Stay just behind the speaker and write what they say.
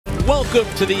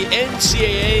Welcome to the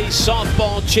NCAA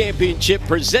Softball Championship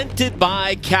presented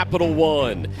by Capital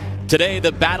One. Today,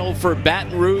 the battle for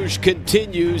Baton Rouge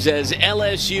continues as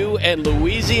LSU and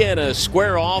Louisiana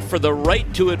square off for the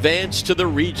right to advance to the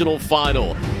regional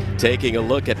final. Taking a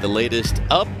look at the latest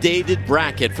updated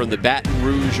bracket from the Baton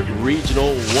Rouge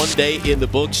Regional. 1 day in the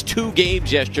books, 2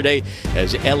 games yesterday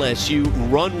as LSU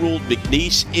run-ruled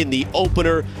McNeese in the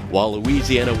opener, while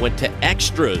Louisiana went to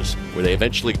extras, where they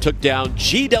eventually took down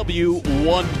GW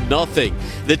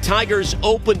 1-0. The Tigers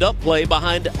opened up play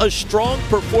behind a strong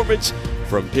performance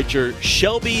from pitcher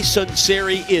Shelby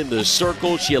Sunseri in the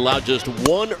circle. She allowed just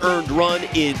 1 earned run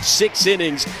in 6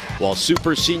 innings, while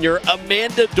super senior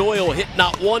Amanda Doyle hit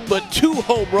not 1 but 2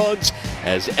 home runs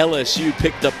as LSU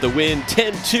picked up the win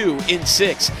 10-2 in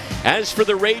 6. As for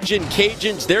the Ragin'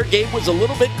 Cajuns, their game was a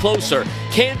little bit closer.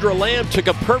 Kendra Lamb took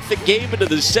a perfect game into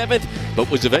the 7th, but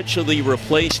was eventually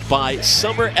replaced by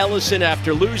Summer Ellison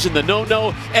after losing the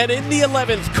no-no. And in the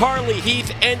 11th, Carly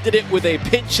Heath ended it with a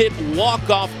pinch hit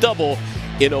walk-off double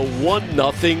in a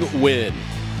 1-0 win.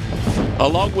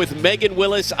 Along with Megan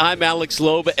Willis, I'm Alex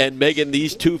Loeb. And Megan,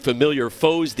 these two familiar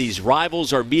foes, these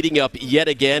rivals are meeting up yet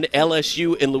again.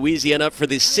 LSU and Louisiana for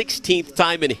the 16th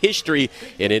time in history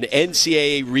in an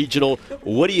NCAA regional.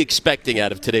 What are you expecting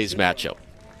out of today's matchup?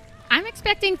 I'm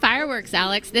expecting fireworks,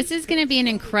 Alex. This is going to be an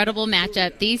incredible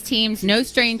matchup. These teams, no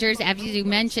strangers, as you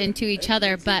mentioned, to each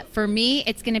other. But for me,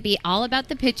 it's going to be all about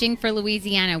the pitching for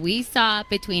Louisiana. We saw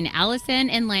between Allison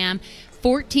and Lamb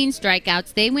 14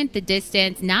 strikeouts. They went the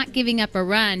distance, not giving up a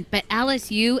run, but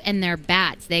LSU and their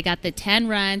bats, they got the 10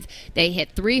 runs. They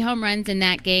hit 3 home runs in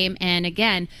that game. And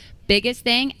again, biggest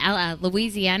thing,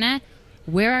 Louisiana,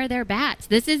 where are their bats?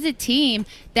 This is a team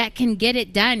that can get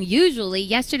it done. Usually,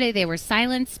 yesterday they were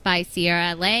silenced by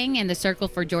Sierra Lang in the circle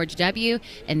for George W.,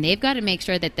 and they've got to make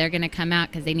sure that they're going to come out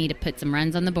because they need to put some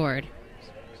runs on the board.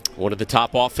 One of the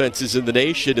top offenses in the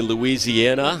nation in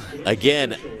Louisiana.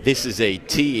 Again, this is a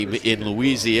team in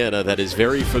Louisiana that is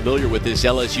very familiar with this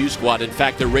LSU squad. In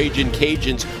fact, the Ragin'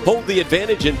 Cajuns hold the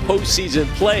advantage in postseason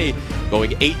play,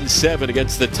 going 8-7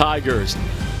 against the Tigers.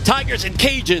 Tigers and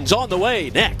Cajuns on the way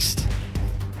next.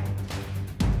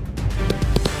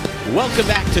 Welcome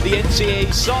back to the NCAA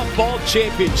Softball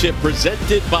Championship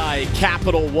presented by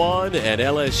Capital One, and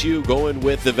LSU going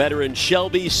with the veteran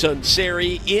Shelby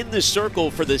Sunseri in the circle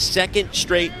for the 2nd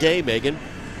straight day, Megan.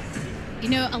 You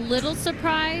know, a little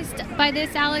surprised by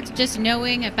this, Alex, just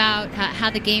knowing about how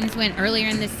the games went earlier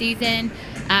in the season.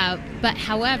 But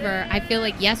however, I feel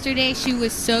like yesterday she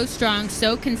was so strong,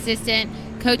 so consistent.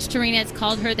 Coach Tarina has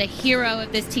called her the hero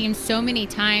of this team so many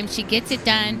times. She gets it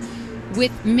done.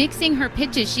 With mixing her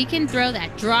pitches, she can throw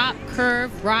that drop,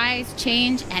 curve, rise,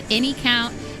 change at any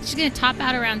count. She's going to top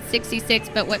out around 66,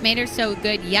 but what made her so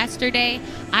good yesterday,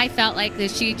 I felt like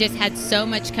that she just had so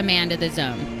much command of the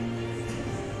zone.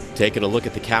 Taking a look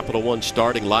at the Capital One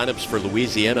starting lineups for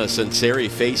Louisiana, Sunseri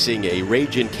facing a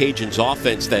Ragin' Cajuns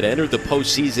offense that entered the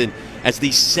postseason as the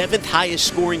 7th highest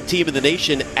scoring team in the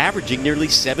nation, averaging nearly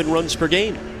 7 runs per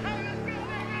game.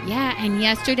 Yeah, and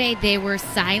yesterday they were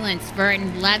silenced for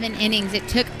 11 innings. It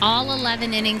took all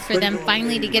 11 innings for them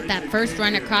finally to get that first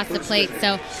run across the plate.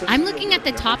 So I'm looking at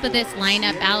the top of this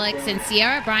lineup, Alex, and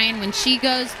Sierra Bryan, when she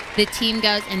goes, the team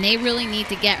goes, and they really need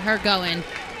to get her going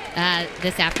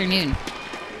this afternoon.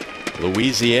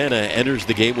 Louisiana enters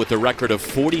the game with a record of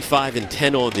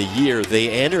 45-10 on the year. They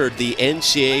entered the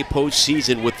NCAA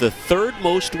postseason with the 3rd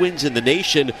most wins in the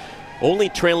nation, only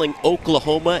trailing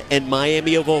Oklahoma and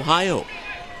Miami of Ohio.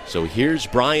 So here's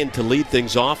Bryan to lead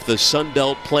things off, the Sun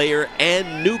Belt player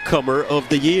and newcomer of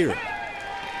the year.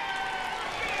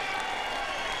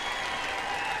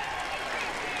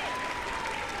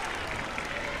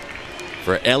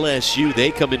 For LSU,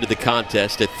 they come into the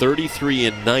contest at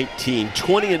 33-19,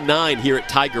 20-9 here at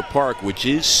Tiger Park, which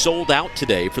is sold out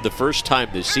today for the first time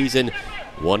this season.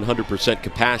 100%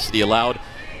 capacity allowed.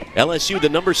 LSU, the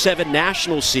number 7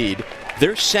 national seed,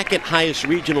 their 2nd highest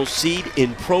regional seed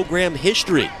in program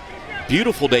history.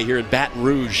 Beautiful day here in Baton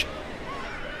Rouge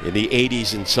in the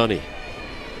 80s and sunny.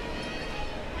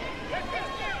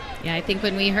 Yeah, I think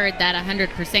when we heard that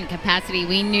 100% capacity,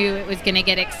 we knew it was going to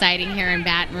get exciting here in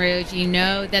Baton Rouge. You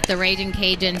know that the Ragin'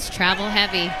 Cajuns travel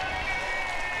heavy.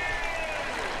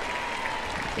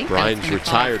 Bryan's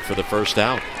retired for the first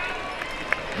out.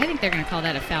 I think they're going to call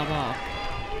that a foul ball.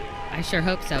 I sure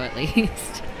hope so, at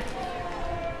least.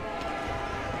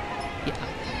 Yeah.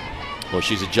 Well,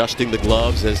 she's adjusting the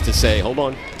gloves as to say, hold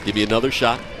on, give me another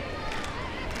shot.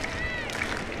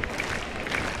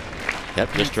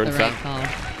 Yep, just turned foul.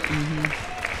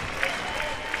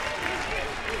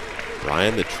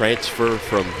 Bryan, the transfer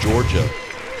from Georgia.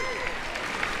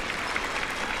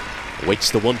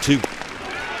 Waits the 1-2.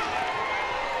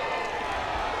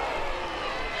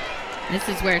 This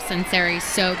is where Sunseri's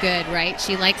so good, right?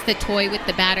 She likes to toy with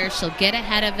the batters. She'll get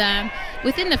ahead of them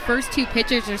within the first 2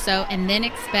 pitches or so and then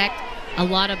expect a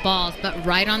lot of balls. But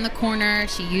right on the corner,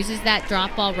 she uses that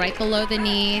drop ball right below the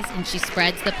knees, and she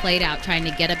spreads the plate out trying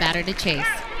to get a batter to chase.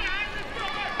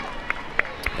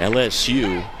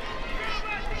 LSU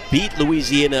beat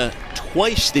Louisiana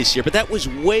twice this year, but that was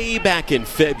way back in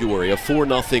February, a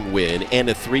 4-0 win and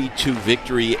a 3-2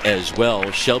 victory as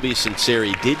well. Shelby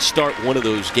Sunseri did start one of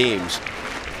those games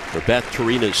for Beth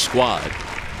Torina's squad.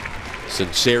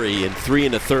 Sunseri in 3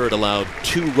 1/3 allowed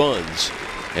 2 runs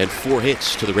and 4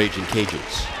 hits to the Raging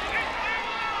Cajuns.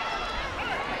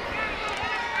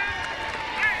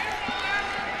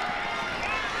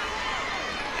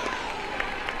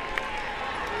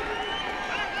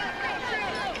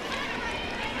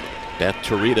 Beth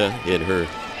Torina, in her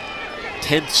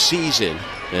 10th season,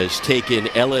 has taken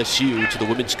LSU to the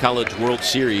Women's College World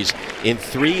Series in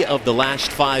 3 of the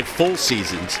last 5 full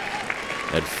seasons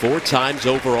and 4 times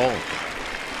overall.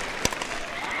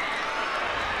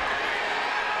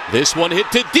 This one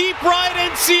hit to deep right,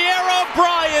 and Sierra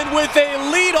Bryan with a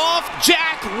leadoff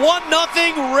jack.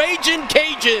 1-0 Raging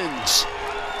Cajuns.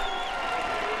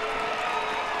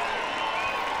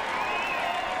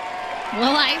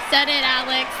 Well, I said it,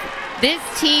 Alex. This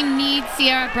team needs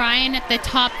Sierra Bryan at the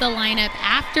top of the lineup.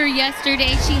 After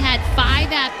yesterday, she had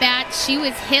 5 at-bats. She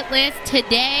was hitless.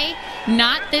 Today,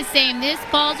 not the same. This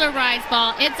ball's a rise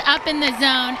ball. It's up in the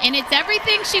zone, and it's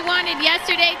everything she wanted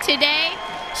yesterday. Today,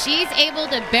 she's able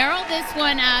to barrel this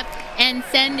one up and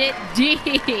send it deep.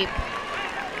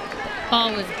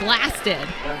 Ball was blasted.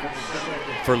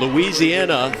 For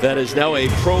Louisiana, that is now a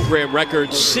program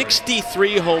record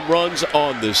 63 home runs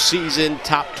on the season,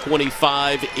 top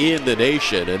 25 in the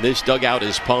nation. And this dugout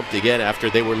is pumped again after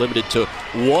they were limited to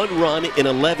 1 run in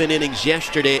 11 innings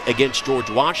yesterday against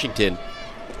George Washington.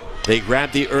 They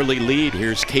grabbed the early lead.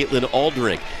 Here's Caitlin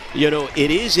Aldrich. You know,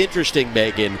 it is interesting,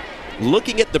 Megan,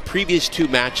 looking at the previous 2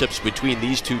 matchups between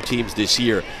these 2 teams this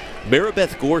year.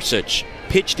 Maribeth Gorsuch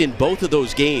pitched in both of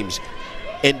those games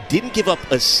and didn't give up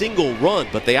a single run,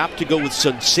 but they opt to go with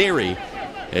Sunseri,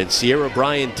 and Sierra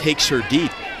Bryan takes her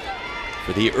deep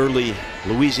for the early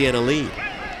Louisiana lead.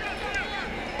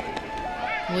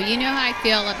 Well, you know how I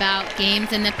feel about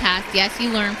games in the past. Yes,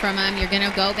 you learn from them. You're going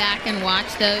to go back and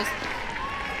watch those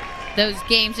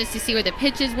games just to see where the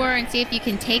pitches were and see if you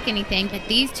can take anything. But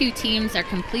these 2 teams are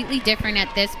completely different at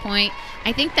this point.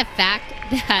 I think the fact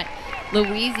that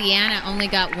Louisiana only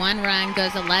got 1 run,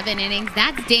 goes 11 innings,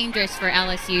 that's dangerous for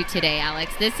LSU today,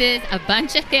 Alex. This is a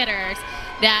bunch of hitters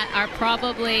that are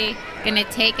probably going to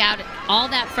take out all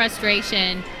that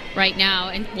frustration right now,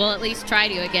 and will at least try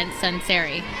to against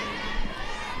Sunseri.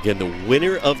 Again, the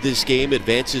winner of this game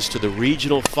advances to the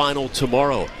regional final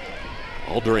tomorrow.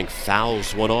 Aldrich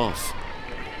fouls one off.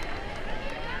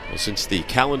 Well, since the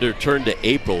calendar turned to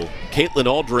April, Caitlin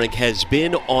Aldrich has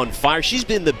been on fire. She's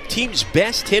been the team's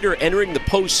best hitter entering the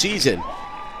postseason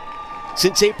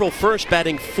since April 1st,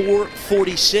 batting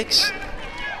 .446,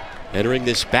 entering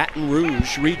this Baton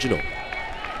Rouge regional.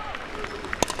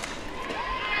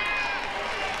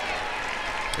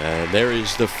 And there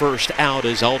is the first out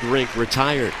as Aldrich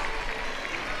retired.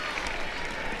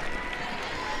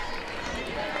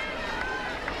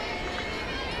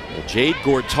 Jade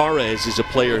Gortarez is a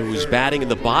player who's batting in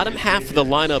the bottom half of the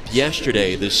lineup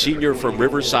yesterday, the senior from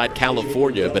Riverside,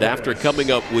 California. But after coming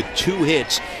up with 2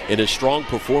 hits in a strong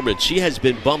performance, she has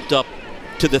been bumped up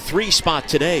to the 3 spot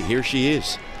today. Here she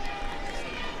is.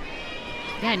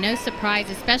 Yeah, no surprise,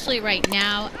 especially right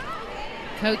now.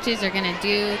 Coaches are going to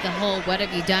do the whole "what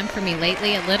have you done for me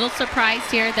lately?" A little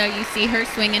surprised here, though. You see her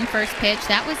swinging first pitch.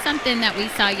 That was something that we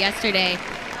saw yesterday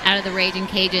out of the Raging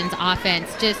Cajuns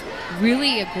offense. Just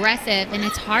really aggressive, and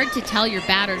it's hard to tell your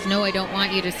batters, no, I don't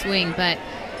want you to swing, but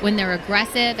when they're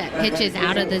aggressive at pitches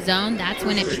out of the zone, that's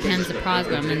when it becomes a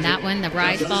problem. And that one, the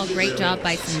rise ball, great job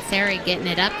by Sunseri getting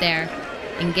it up there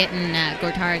and getting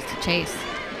Gortarez to chase.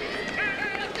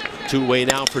 2-way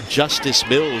now for Justice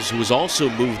Mills, who was also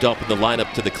moved up in the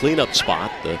lineup to the cleanup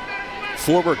spot. The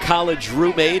former college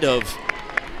roommate of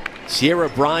Sierra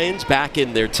Bryan's, back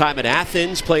in their time at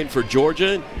Athens playing for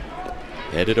Georgia.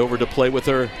 Headed over to play with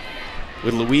her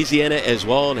with Louisiana as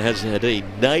well, and has had a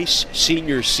nice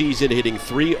senior season, hitting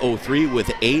 .303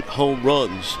 with 8 home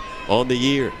runs on the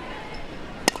year.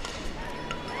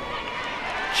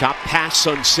 Chop past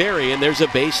Sunseri, and there's a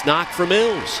base knock for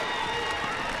Mills.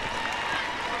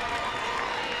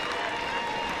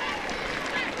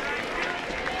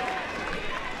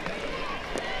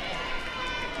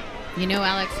 You know,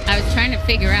 Alex, I was trying to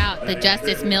figure out the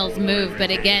Justice Mills move, but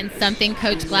again, something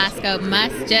Coach Glasgow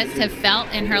must just have felt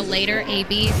in her later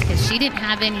ABs, because she didn't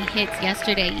have any hits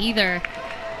yesterday either.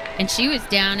 And she was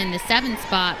down in the 7th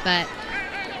spot, but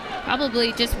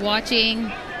probably just watching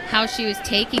how she was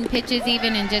taking pitches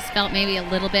even, and just felt maybe a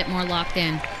little bit more locked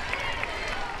in.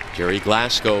 Jerry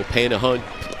Glasgow playing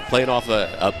off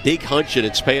a big hunch, and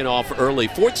it's paying off early.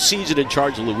 4th season in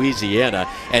charge of Louisiana,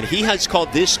 and he has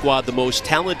called this squad the most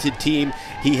talented team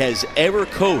he has ever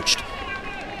coached.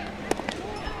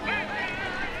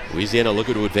 Louisiana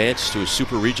looking to advance to a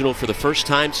super regional for the first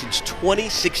time since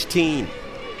 2016.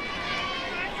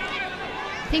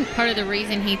 I think part of the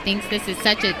reason he thinks this is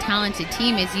such a talented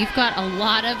team is you've got a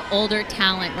lot of older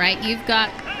talent, right? You've got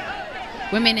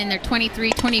women in their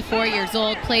 23, 24 years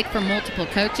old, played for multiple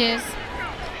coaches.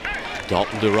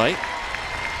 Dalton to right.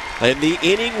 And the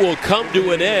inning will come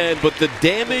to an end, but the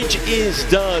damage is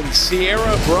done.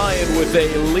 Sierra Bryan with a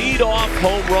leadoff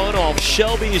home run off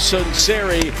Shelby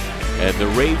Sunseri. And the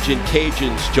Ragin'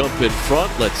 Cajuns jump in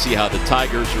front. Let's see how the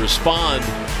Tigers respond.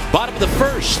 Bottom of the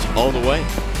 1st, all the way.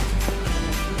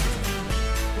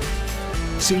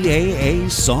 CAA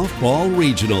Softball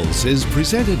Regionals is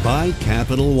presented by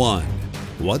Capital One.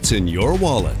 What's in your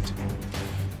wallet?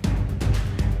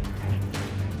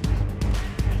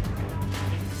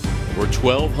 Over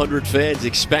 1,200 fans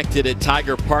expected at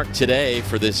Tiger Park today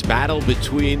for this battle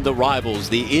between the rivals,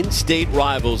 the in-state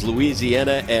rivals,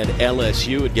 Louisiana and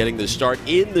LSU. And getting the start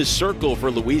in the circle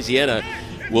for Louisiana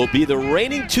will be the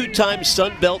reigning 2-time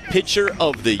Sun Belt Pitcher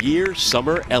of the Year,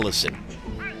 Summer Ellison.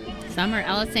 Summer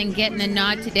Ellison getting the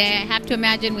nod today. I have to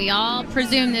imagine we all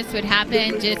presumed this would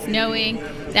happen, just knowing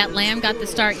that Lamb got the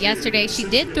start yesterday. She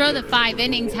did throw the 5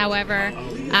 innings, however,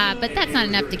 but that's not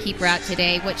enough to keep her out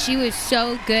today. What she was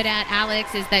so good at,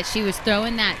 Alex, is that she was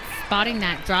spotting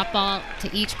that drop ball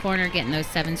to each corner, getting those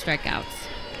 7 strikeouts.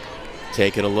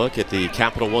 Taking a look at the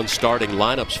Capital One starting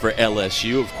lineups for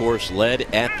LSU, of course, led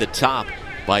at the top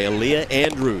by Aaliyah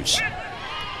Andrews.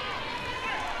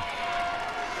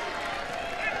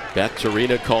 Beth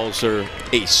Torina calls her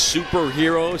a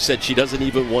superhero, said she doesn't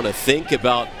even want to think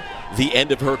about the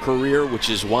end of her career, which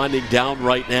is winding down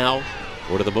right now.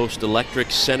 One of the most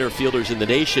electric center fielders in the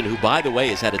nation, who, by the way,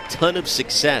 has had a ton of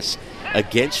success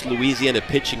against Louisiana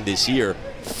pitching this year.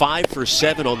 5 for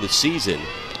 7 on the season,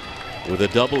 with a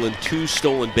double and 2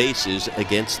 stolen bases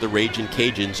against the Ragin'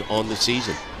 Cajuns on the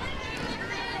season.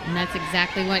 And that's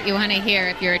exactly what you want to hear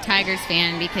if you're a Tigers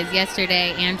fan, because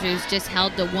yesterday Andrews just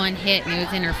held the 1 hit, and it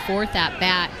was in her 4th at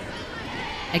bat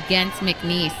against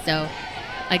McNeese. So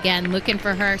again, looking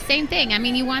for her. Same thing. I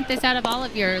mean, you want this out of all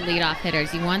of your leadoff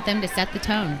hitters. You want them to set the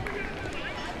tone.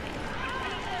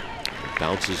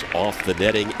 Bounces off the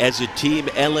netting. As a team,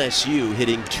 LSU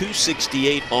hitting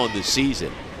 .268 on the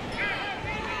season,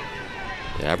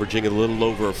 averaging a little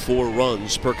over 4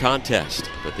 runs per contest,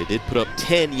 but they did put up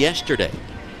 10 yesterday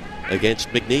against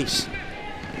McNeese.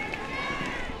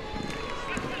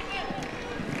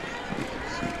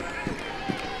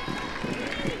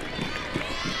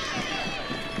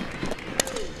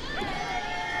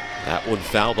 That one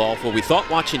fouled off. What we thought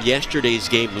watching yesterday's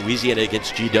game, Louisiana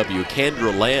against GW,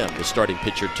 Kendra Lamb, the starting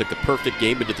pitcher, took a perfect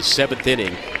game into the 7th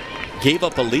inning, gave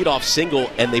up a leadoff single,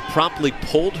 and they promptly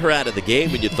pulled her out of the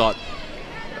game. And you thought,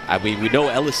 I mean, we know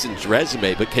Ellison's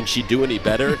resume, but can she do any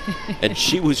better? And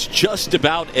she was just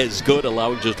about as good,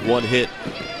 allowing just 1 hit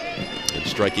and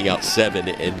striking out 7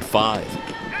 in 5.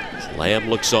 As Lamb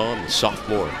looks on, the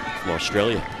sophomore from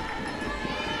Australia.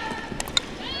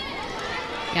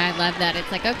 Yeah, I love that.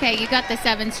 It's like, okay, you got the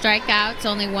 7 strikeouts,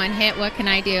 only 1 hit. What can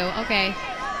I do? Okay,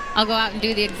 I'll go out and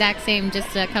do the exact same,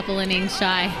 just a couple innings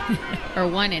shy. Or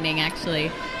 1 inning,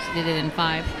 actually. She did it in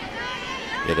 5.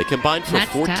 Yeah, they combined for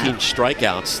 14 tough.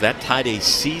 strikeouts. That tied a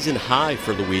season high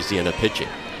for Louisiana pitching.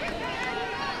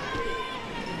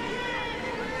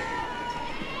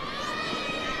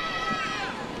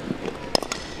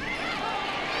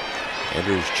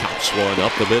 Andrews chops one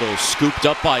up the middle, scooped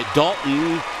up by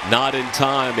Dalton. Not in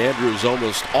time. Andrews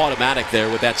almost automatic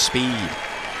there with that speed.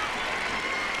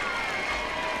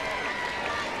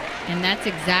 And that's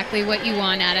exactly what you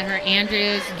want out of her.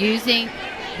 Andrews using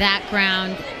that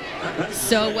ground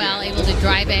so well, able to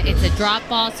drive it. It's a drop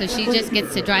ball, so she just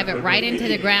gets to drive it right into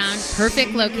the ground.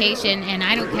 Perfect location, and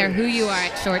I don't care who you are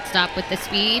at shortstop, with the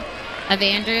speed of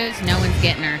Andrews, no one's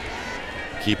getting her.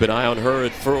 Keep an eye on her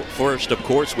at first, of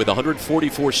course, with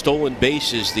 144 stolen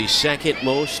bases, the 2nd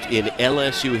most in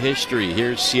LSU history.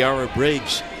 Here's Ciara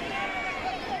Briggs.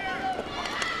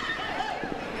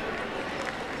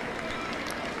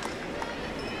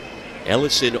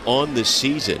 Ellison on the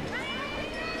season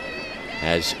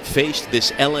has faced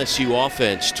this LSU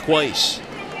offense twice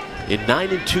in 9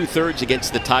 2/3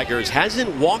 against the Tigers.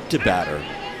 Hasn't walked a batter,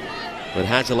 but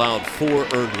has allowed 4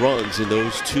 earned runs in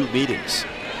those 2 meetings.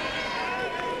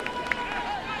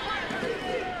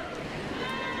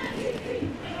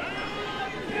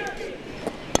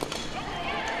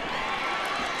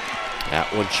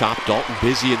 That one chopped. Dalton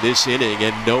busy in this inning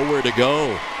and nowhere to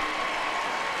go.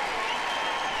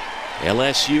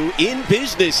 LSU in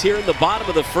business here in the bottom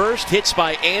of the first. Hits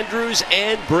by Andrews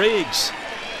and Briggs.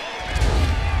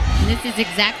 And this is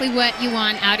exactly what you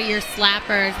want out of your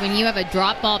slappers. When you have a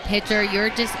drop ball pitcher, you're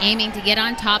just aiming to get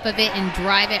on top of it and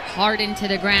drive it hard into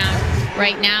the ground.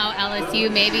 Right now, LSU,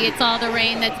 maybe it's all the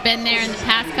rain that's been there in the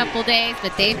past couple days,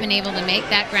 but they've been able to make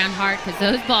that ground hard because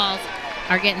those balls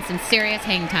are getting some serious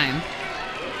hang time.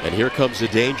 And here comes a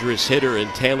dangerous hitter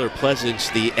in Taylor Pleasance,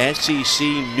 the SEC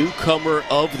Newcomer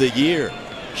of the Year.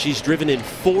 She's driven in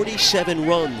 47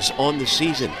 runs on the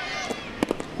season.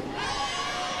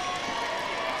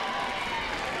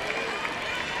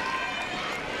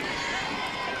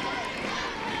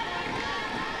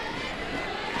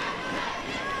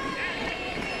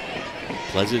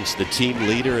 Pleasance, the team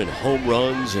leader in home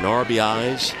runs and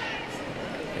RBIs,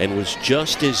 and was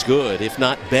just as good, if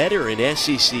not better, in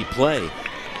SEC play,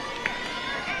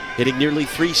 hitting nearly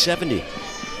 .370.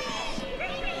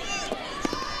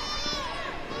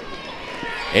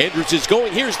 Andrews is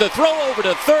going. Here's the throw over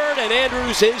to third, and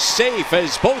Andrews is safe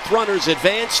as both runners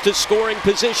advance to scoring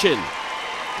position.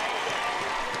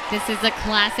 This is a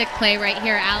classic play right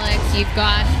here, Alex. You've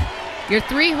got your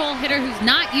 3-hole hitter who's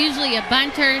not usually a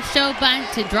bunter, show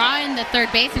bunt to draw in the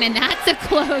third baseman, and that's a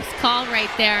close call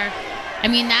right there. I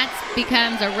mean, that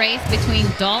becomes a race between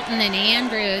Dalton and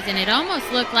Andrews, and it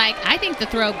almost looked like, I think the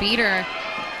throw beat her.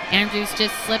 Andrews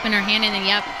just slipping her hand in, and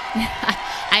yep.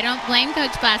 I don't blame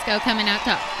Coach Glasgow coming out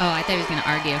to, oh, I thought he was going to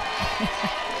argue.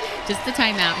 Just the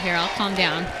timeout here. I'll calm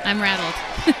down. I'm rattled.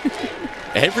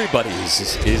 Everybody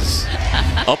is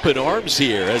up in arms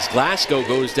here as Glasgow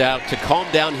goes out to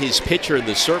calm down his pitcher in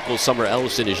the circle, Summer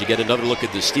Ellison, as you get another look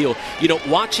at the steal. You know,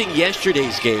 watching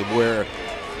yesterday's game where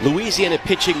Louisiana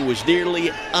pitching was nearly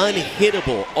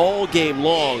unhittable all game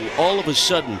long, all of a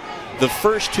sudden the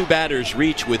first 2 batters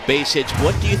reach with base hits.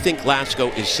 What do you think Glasgow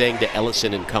is saying to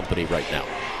Ellison and company right now?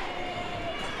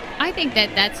 I think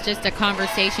that that's just a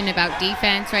conversation about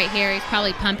defense right here. He's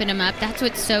probably pumping him up. That's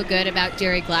what's so good about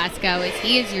Jerry Glasgow is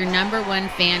he is your #1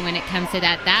 fan when it comes to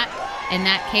that. In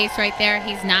that case right there,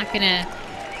 he's not going to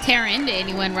tear into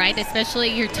anyone, right? Especially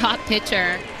your top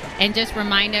pitcher. And just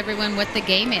remind everyone what the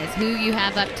game is, who you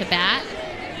have up to bat,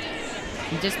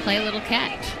 and just play a little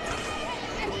catch.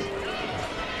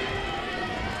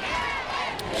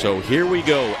 So here we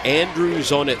go.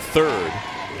 Andrews on at third,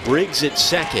 Briggs at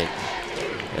second,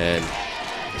 and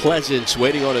Pleasance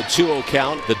waiting on a 2-0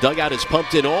 count. The dugout is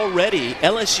pumped in already.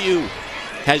 LSU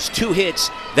has 2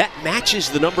 hits. That matches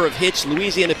the number of hits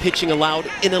Louisiana pitching allowed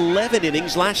in 11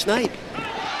 innings last night.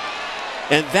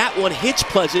 And that one hits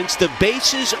Pleasance. The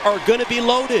bases are going to be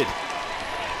loaded.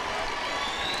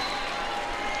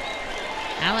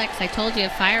 Alex, I told you,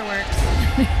 fireworks.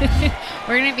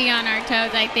 We're going to be on our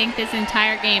toes, I think, this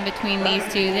entire game between these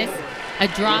two. This a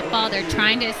drop ball. They're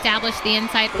trying to establish the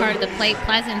inside part of the plate.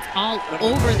 Pleasance all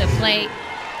over the plate.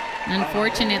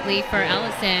 Unfortunately for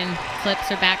Ellison, clips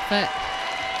her back foot.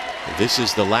 This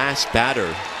is the last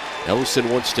batter Ellison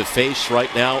wants to face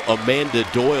right now, Amanda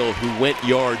Doyle, who went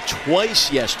yard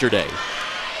twice yesterday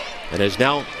and has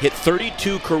now hit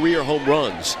 32 career home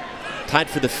runs, tied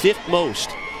for the 5th most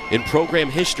in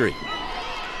program history.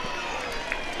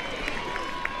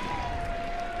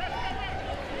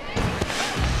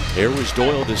 Here was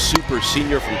Doyle, the super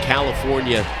senior from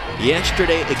California,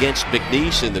 yesterday against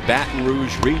McNeese in the Baton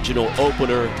Rouge regional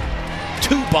opener.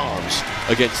 2 bombs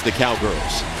against the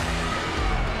Cowgirls.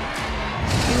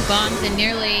 2 bombs in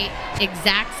nearly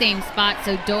exact same spot.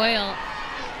 So Doyle,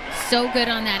 so good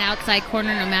on that outside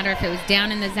corner, no matter if it was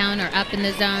down in the zone or up in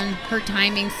the zone. Her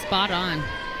timing's spot on.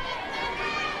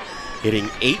 Hitting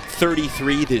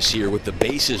 .833 this year with the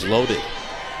bases loaded.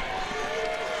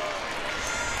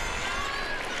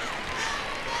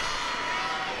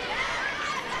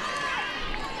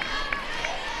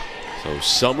 So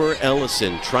Summer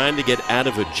Ellison trying to get out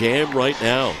of a jam right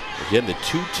now. Again, the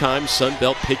 2-time Sun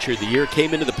Belt Pitcher of the Year,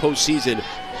 came into the postseason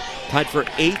tied for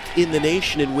 8th in the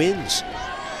nation in wins.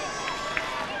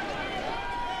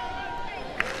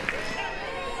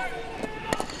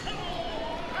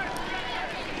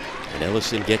 And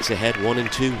Ellison gets ahead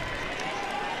 1-2.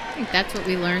 I think that's what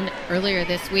we learned earlier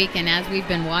this week, and as we've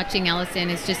been watching Ellison,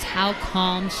 is just how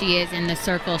calm she is in the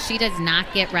circle. She does not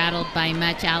get rattled by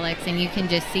much, Alex, and you can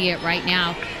just see it right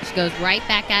now. She goes right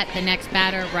back at the next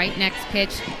batter, right next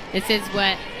pitch. This is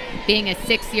what being a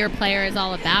 6-year player is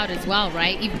all about as well,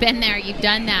 right? You've been there, you've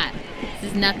done that.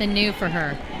 This is nothing new for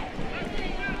her.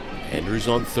 Andrews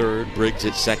on third, Briggs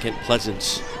at second,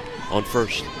 Pleasance on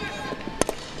first.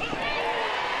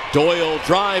 Doyle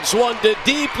drives one to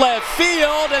deep left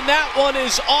field, and that one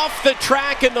is off the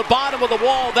track in the bottom of the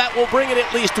wall. That will bring in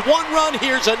at least one run.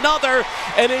 Here's another,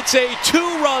 and it's a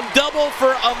 2-run double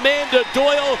for Amanda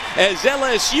Doyle as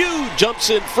LSU jumps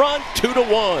in front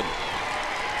 2-1.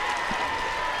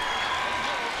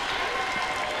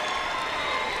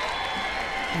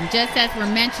 And just as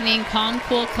we're mentioning calm,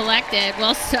 cool, collected,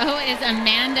 well, so is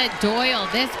Amanda Doyle.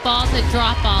 This ball's a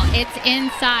drop ball. It's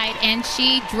inside, and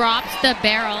she drops the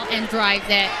barrel and drives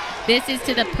it. This is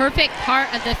to the perfect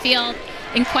part of the field.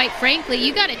 And quite frankly,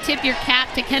 you got to tip your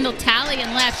cap to Kendall Talley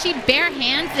in left. She bare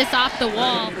hands this off the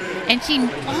wall, and she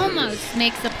almost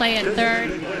makes the play at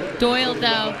third. Doyle,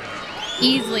 though,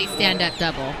 easily stand-up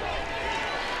double.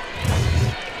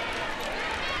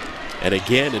 And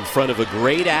again, in front of a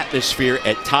great atmosphere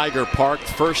at Tiger Park.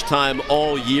 First time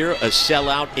all year, a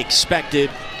sellout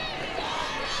expected.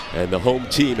 And the home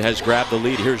team has grabbed the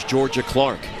lead. Here's Georgia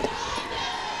Clark.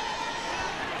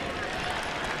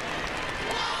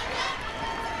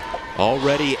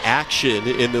 Already action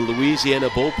in the Louisiana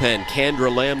bullpen.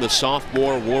 Kendra Lamb, the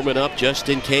sophomore, warming up just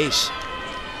in case.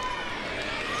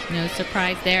 No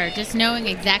surprise there. Just knowing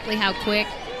exactly how quick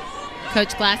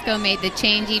Coach Glasgow made the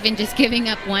change, even just giving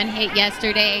up one hit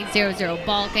yesterday, 0-0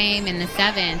 ball game in the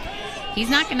 7th. He's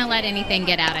not going to let anything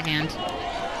get out of hand.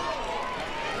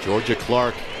 Georgia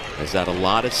Clark has had a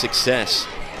lot of success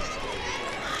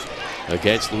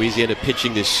against Louisiana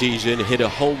pitching this season. Hit a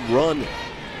home run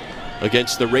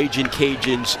against the Ragin'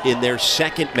 Cajuns in their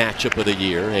second matchup of the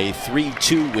year, a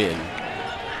 3-2 win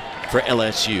for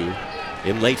LSU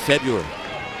in late February.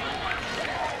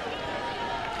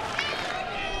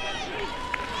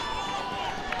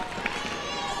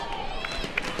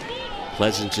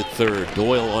 Pleasance at third,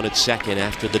 Doyle on at second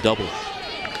after the double.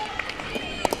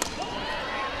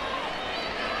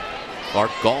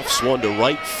 Clark golfs one to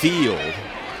right field.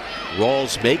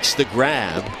 Rawls makes the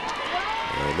grab,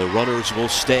 and the runners will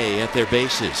stay at their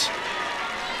bases.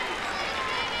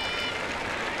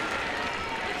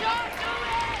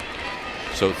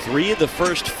 So 3 of the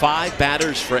first 5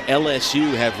 batters for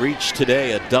LSU have reached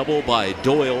today. A double by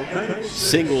Doyle,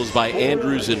 singles by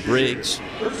Andrews and Briggs.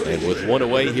 And with one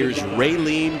away, here's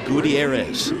Raylene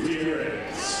Gutierrez.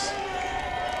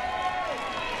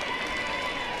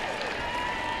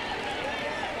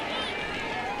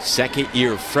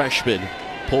 Second-year freshman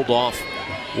pulled off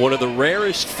one of the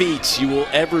rarest feats you will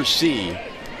ever see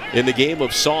in the game of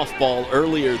softball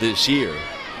earlier this year.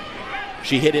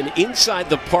 She hit an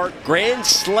inside the park grand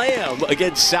slam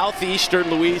against Southeastern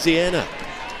Louisiana.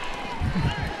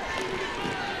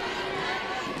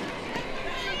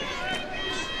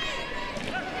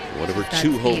 One of her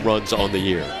 2 home runs on the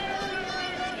year.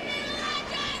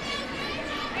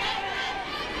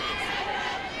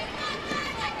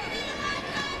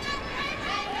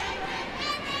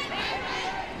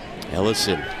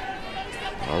 Ellison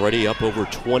already up over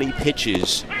 20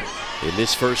 pitches in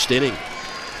this first inning.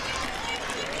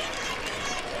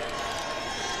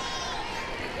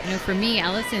 You know, for me,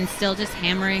 Ellison's still just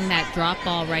hammering that drop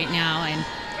ball right now, and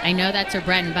I know that's her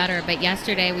bread and butter, but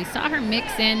yesterday we saw her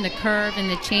mix in the curve and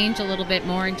the change a little bit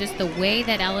more, and just the way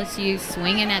that LSU's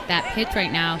swinging at that pitch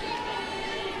right now.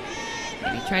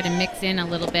 Maybe try to mix in a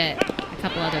little bit, a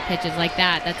couple other pitches like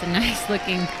that. That's a nice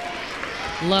looking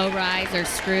low rise or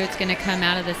screw. It's going to come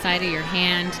out of the side of your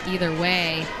hand either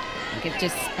way. Get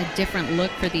just a different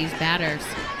look for these batters.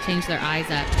 Change their eyes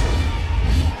up.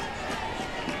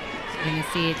 You're going to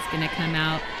see it's going to come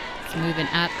out. It's moving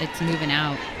up. It's moving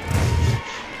out.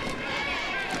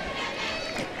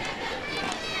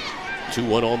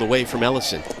 2-1 on the way from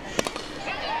Ellison.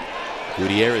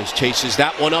 Gutierrez chases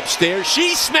that one upstairs.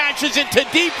 She smashes it to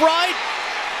deep right.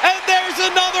 And there's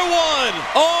another one.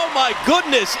 Oh, my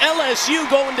goodness. LSU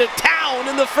going to town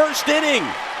in the first inning.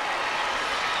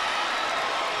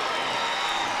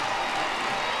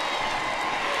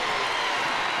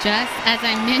 Just as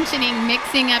I'm mentioning,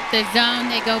 mixing up the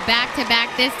zone, they go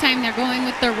back-to-back. This time they're going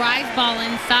with the rise ball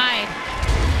inside.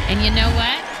 And you know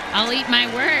what? I'll eat my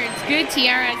words.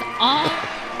 Gutierrez all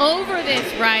over this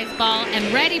rise ball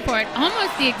and ready for it.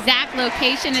 Almost the exact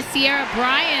location of Sierra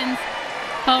Bryan's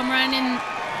home run in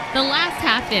the last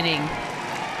half inning.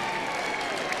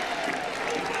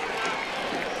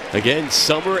 Again,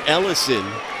 Summer Ellison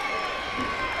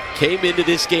came into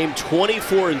this game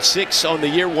 24-6 on the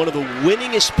year, one of the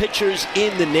winningest pitchers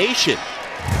in the nation.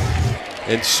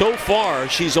 And so far,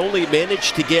 she's only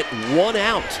managed to get 1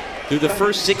 out through the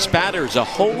first 6 batters. A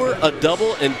homer, a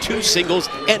double, and 2 singles,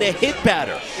 and a hit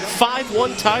batter.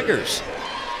 5-1 Tigers.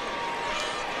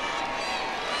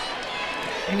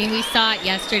 I mean, we saw it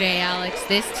yesterday, Alex.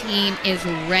 This team is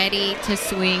ready to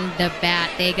swing the bat.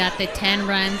 They got the 10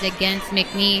 runs against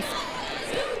McNeese.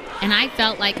 And I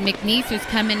felt like McNeese was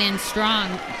coming in strong.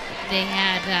 They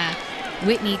had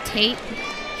Whitney Tate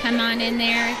come on in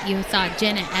there. You saw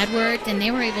Jenna Edwards, and they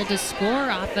were able to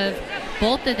score off of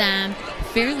both of them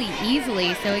fairly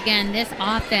easily. So again, this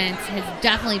offense has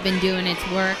definitely been doing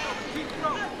its work,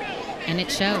 and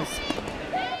it shows.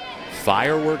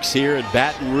 Fireworks here in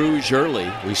Baton Rouge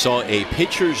early. We saw a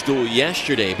pitcher's duel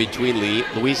yesterday between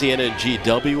Louisiana and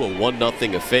GW, a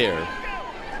 1-0 affair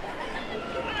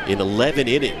in 11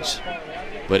 innings.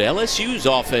 But LSU's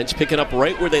offense picking up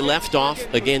right where they left off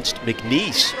against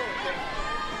McNeese.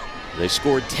 They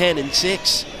scored 10 and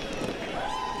 6.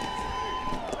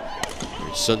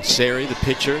 Sunseri, the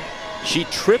pitcher, she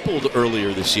tripled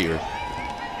earlier this year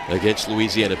against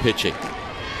Louisiana pitching.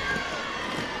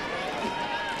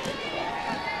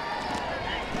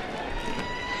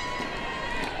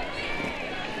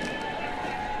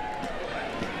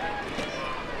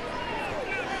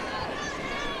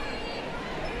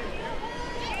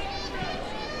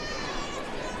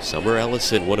 Summer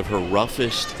Ellison, one of her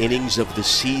roughest innings of the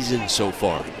season so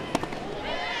far.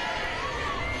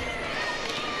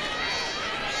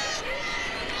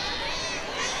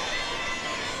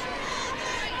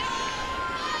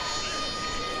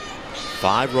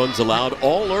 Five runs allowed,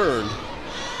 all earned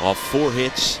off 4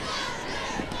 hits.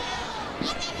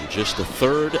 And just a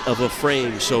third of a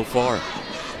frame so far.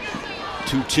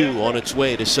 2-2 on its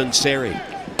way to Sunseri.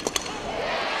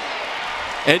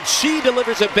 And she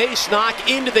delivers a base knock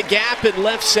into the gap in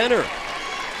left center.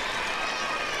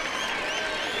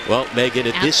 Well, Megan,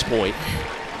 at this point,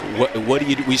 what do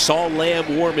you do? We saw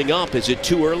Lamb warming up. Is it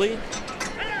too early?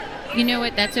 You know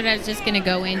what? That's what I was just going to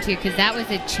go into, because that was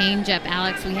a changeup,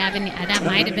 Alex. That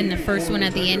might have been the first one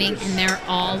of the inning, and they're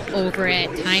all over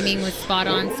it. Timing was spot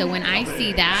on. So when I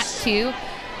see that too,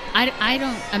 I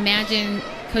don't imagine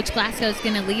Coach Glasgow's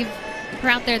going to leave her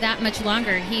out there that much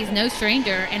longer. He's no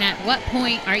stranger. And at what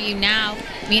point are you now?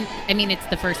 I mean, it's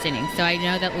the first inning, so I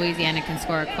know that Louisiana can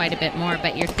score quite a bit more.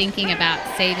 But you're thinking about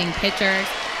saving pitchers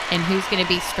and who's going to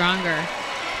be stronger.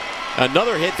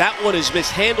 Another hit. That one is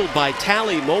mishandled by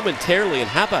Talley momentarily. And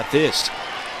how about this?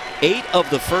 8 of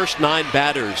the first 9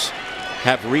 batters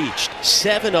have reached,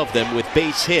 7 of them with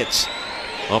base hits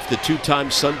off the 2-time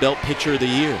Sun Belt Pitcher of the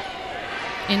Year.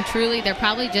 And truly, they're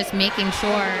probably just making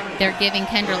sure they're giving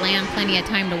Kendra Lamb plenty of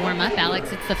time to warm up,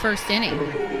 Alex. It's the first inning.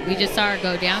 We just saw her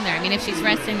go down there. I mean, if she's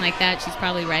resting like that, she's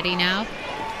probably ready now.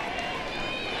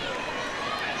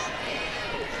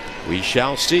 We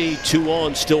shall see. 2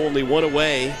 on, still only 1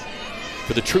 away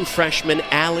for the true freshman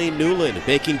Allie Newland,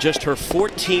 making just her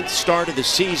 14th start of the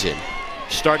season.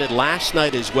 Started last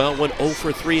night as well, went 0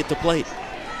 for 3 at the plate.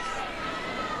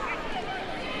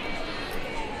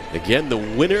 Again, the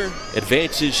winner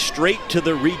advances straight to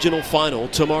the regional final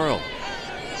tomorrow.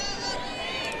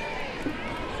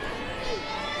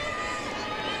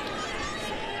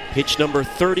 Pitch number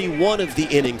 31 of the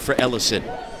inning for Ellison.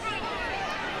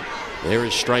 There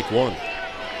is strike 1.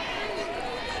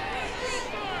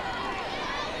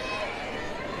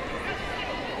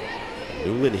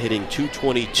 Newland hitting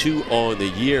 .222 on the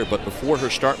year, but before her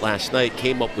start last night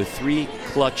came up with 3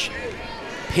 clutch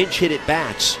pinch hit at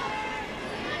bats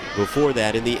before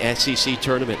that in the SEC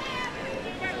tournament.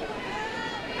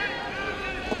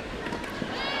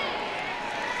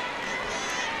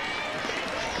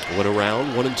 Went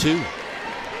around 1-2.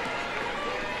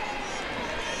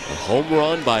 A home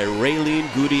run by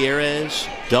Raylene Gutierrez,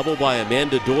 double by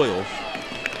Amanda Doyle,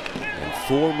 and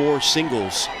 4 more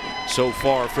singles so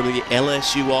far from the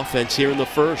LSU offense here in the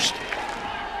first.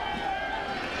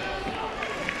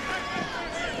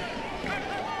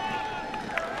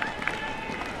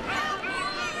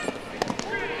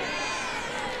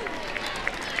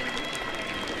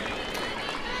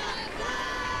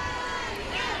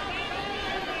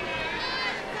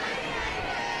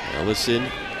 Ellison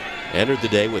entered the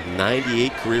day with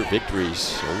 98 career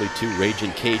victories. Only 2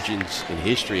 Raging Cajuns in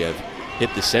history have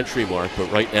hit the century mark,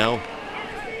 but right now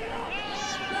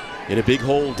in a big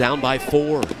hole, down by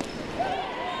 4.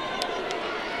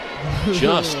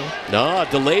 Just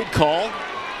delayed call.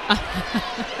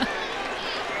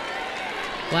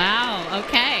 Wow,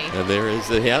 okay. And there is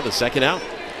the second out.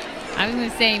 I was going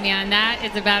to say, man, that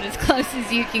is about as close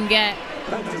as you can get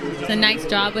It's a nice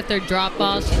job with her drop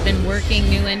ball. She's been working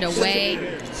Newland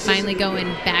away, finally going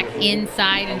back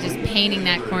inside and just painting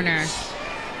that corner.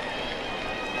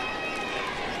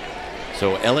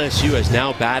 So LSU has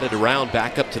now batted around.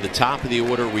 Back up to the top of the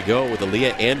order we go with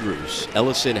Aaliyah Andrews.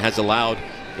 Ellison has allowed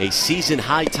a season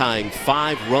high tying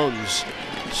 5 runs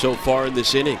so far in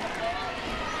this inning.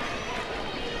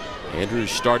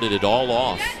 Andrews started it all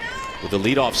off with a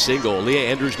leadoff single. Aaliyah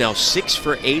Andrews now 6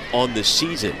 for 8 on the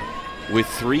season with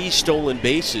 3 stolen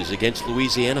bases against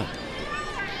Louisiana.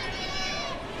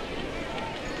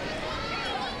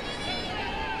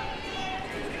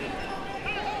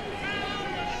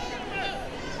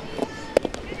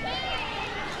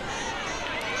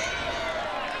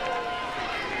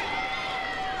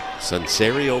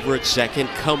 Sunseri over at second,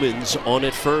 Cummins on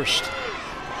at first.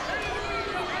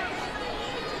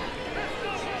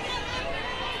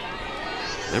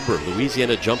 Remember,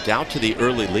 Louisiana jumped out to the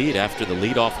early lead after the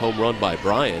leadoff home run by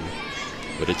Bryan,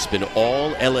 but it's been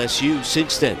all LSU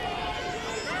since then.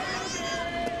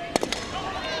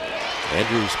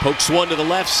 Andrews pokes one to the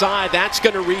left side. That's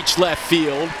going to reach left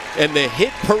field, and the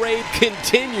hit parade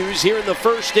continues here in the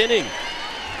first inning.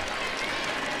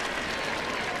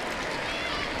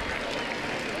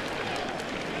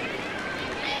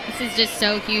 This is just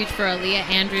so huge for Aaliyah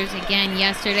Andrews. Again,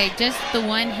 yesterday, just the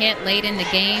 1 hit late in the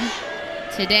game.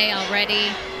 Today already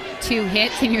 2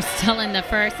 hits, and you're still in the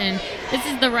first. And this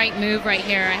is the right move right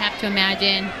here. I have to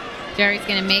imagine Jerry's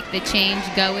going to make the change,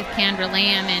 go with Kendra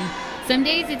Lamb. And some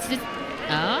days it's just,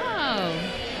 oh,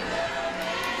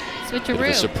 switcheroo. Bit of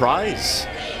a surprise.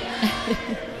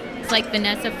 It's like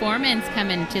Vanessa Foreman's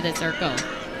coming to the circle.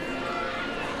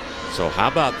 So how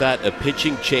about that? A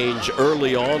pitching change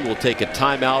early on. We'll take a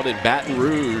timeout in Baton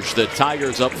Rouge. The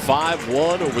Tigers up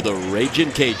 5-1 over the Ragin'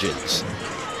 Cajuns.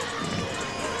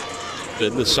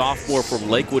 And the sophomore from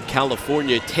Lakewood,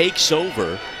 California, takes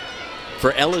over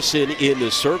for Ellison in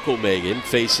the circle, Megan,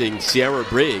 facing Sierra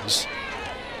Briggs.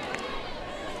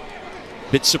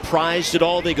 Bit surprised at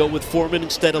all they go with Foreman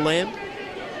instead of Lamb?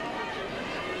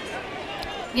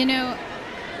 You know,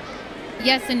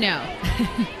 yes and no.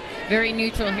 Very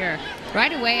neutral here.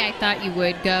 Right away, I thought you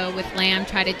would go with Lamb,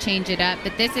 try to change it up.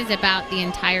 But this is about the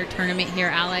entire tournament here,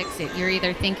 Alex. You're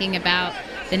either thinking about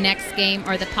the next game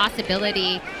or the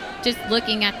possibility, just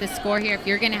looking at the score here, if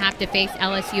you're going to have to face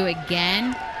LSU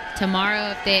again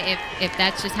tomorrow, if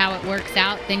that's just how it works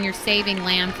out, then you're saving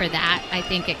Lamb for that, I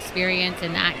think, experience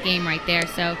in that game right there.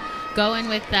 So going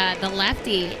with the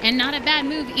lefty, and not a bad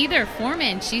move either.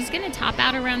 Foreman, she's going to top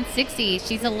out around 60.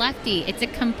 She's a lefty. It's a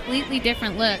completely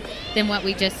different look than what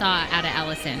we just saw out of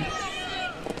Ellison.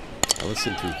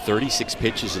 Ellison threw 36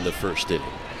 pitches in the first inning.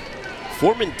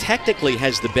 Foreman technically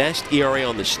has the best ERA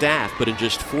on the staff, but in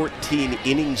just 14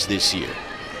 innings this year,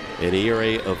 an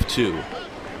ERA of 2.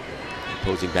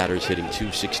 Opposing batters hitting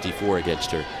 .264 against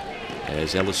her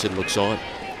as Ellison looks on.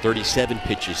 37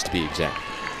 pitches to be exact.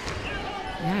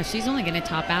 Yeah, she's only going to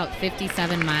top out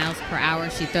 57 miles per hour.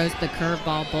 She throws the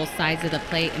curveball both sides of the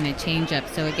plate and a changeup.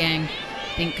 So again,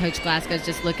 I think Coach Glasgow's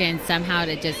just looking somehow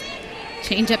to just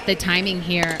change up the timing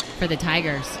here for the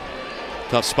Tigers.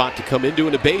 Tough spot to come into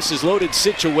in a bases loaded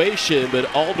situation, but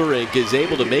Alderink is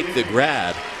able to make the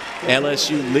grab.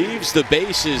 LSU leaves the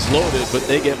bases loaded, but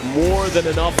they get more than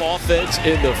enough offense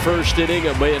in the first inning.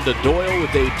 Amanda Doyle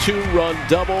with a 2-run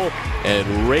double, and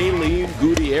Raylene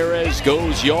Gutierrez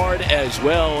goes yard as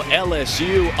well.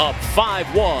 LSU up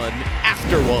 5-1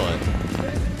 after 1.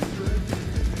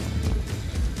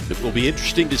 It will be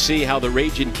interesting to see how the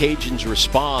Ragin' Cajuns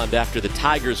respond after the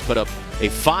Tigers put up a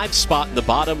 5 spot in the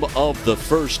bottom of the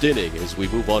first inning as we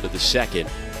move on to the second.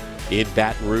 In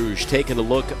Baton Rouge, taking a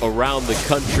look around the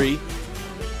country.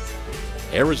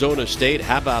 Arizona State,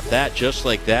 how about that? Just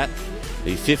like that,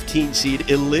 the 15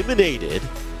 seed eliminated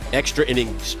extra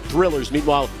innings thrillers.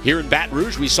 Meanwhile, here in Baton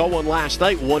Rouge, we saw one last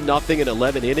night, 1-0 in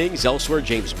 11 innings. Elsewhere,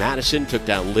 James Madison took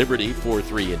down Liberty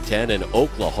 4-3 and 10, and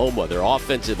Oklahoma, their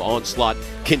offensive onslaught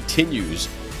continues.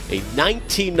 A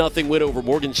 19-0 win over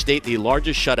Morgan State, the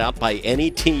largest shutout by any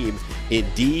team in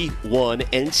D1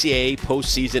 NCAA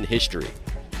postseason history.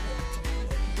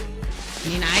 I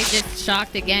mean, I just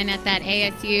shocked again at that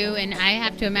ASU, and I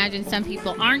have to imagine some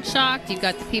people aren't shocked. You've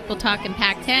got the people talking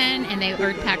Pac-10, and they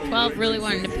heard Pac-12 really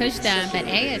wanting to push them, but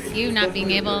ASU not being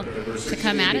able to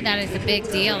come out of that is a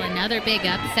big deal. Another big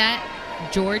upset.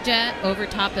 Georgia over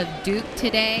top of Duke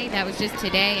today. That was just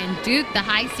today, and Duke, the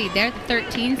high seed, they're the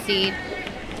 13 seed,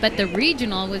 but the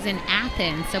regional was in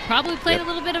Athens, so probably played a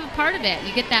little bit of a part of it.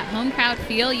 You get that home crowd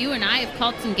feel. You and I have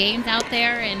called some games out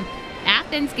there, and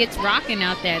Athens gets rocking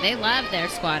out there. They love their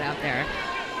squad out there.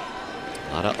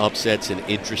 A lot of upsets and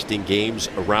interesting games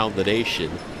around the nation.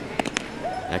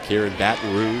 back here in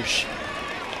Baton Rouge.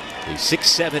 The 6,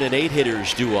 7, and 8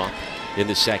 hitters due up in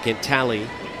the second. Talley,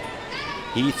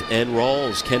 Heath, and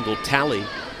Rawls. Kendall Talley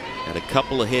had a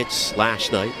couple of hits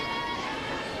last night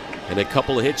and a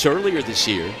couple of hits earlier this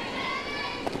year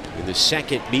in the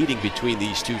second meeting between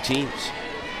these two teams.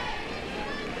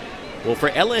 Well,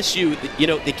 for LSU, you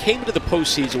know, they came into the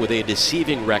postseason with a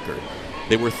deceiving record.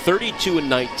 They were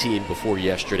 32-19 before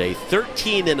yesterday,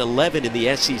 13-11 in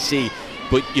the SEC.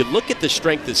 But you look at the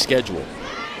strength of schedule,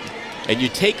 and you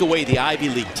take away the Ivy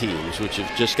League teams, which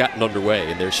have just gotten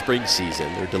underway in their spring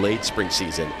season, their delayed spring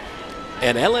season.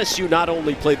 And LSU not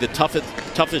only played the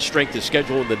toughest strength of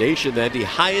schedule in the nation, they had the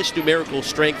highest numerical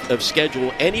strength of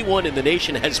schedule anyone in the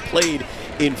nation has played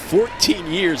in 14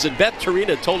 years. And Beth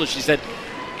Torina told us, she said,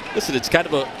 listen, it's kind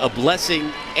of a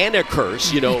blessing and a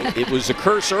curse. You know, it was a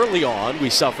curse early on. We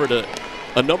suffered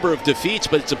a number of defeats,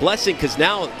 but it's a blessing because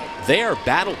now they are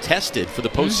battle tested for the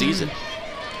postseason.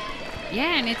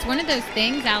 Yeah, and it's one of those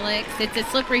things, Alex, it's a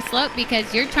slippery slope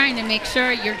because you're trying to make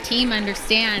sure your team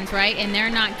understands, right? And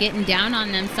they're not getting down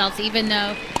on themselves, even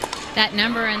though that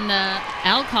number in the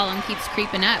L column keeps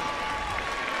creeping up.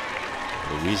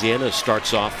 Louisiana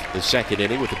starts off the second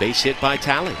inning with a base hit by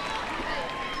Talley.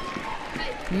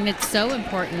 And it's so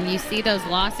important. You see those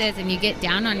losses and you get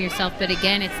down on yourself, but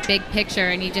again, it's big picture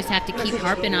and you just have to keep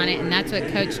harping on it. And that's what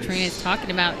Coach Torina is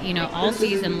talking about, you know, all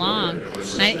season long.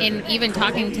 And even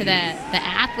talking to the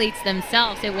athletes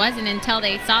themselves, it wasn't until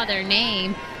they saw their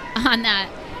name on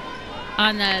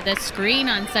the screen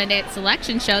on Sunday at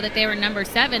selection show that they were number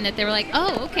 7 that they were like,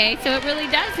 oh, okay, so it really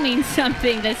does mean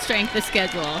something, the strength of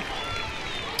schedule.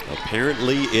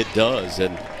 Apparently it does.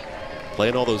 And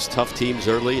playing all those tough teams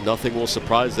early, nothing will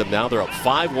surprise them now. They're up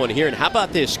 5-1 here. And how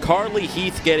about this? Carly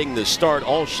Heath getting the start.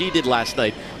 All she did last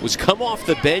night was come off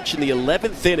the bench in the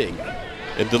 11th inning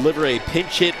and deliver a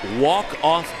pinch hit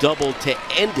walk-off double to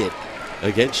end it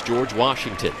against George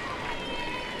Washington.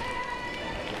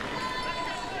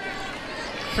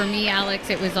 For me, Alex,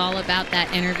 it was all about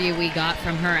that interview we got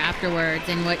from her afterwards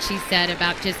and what she said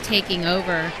about just taking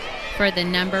over for the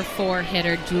number 4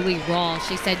 hitter, Julie Rawls.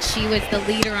 She said she was the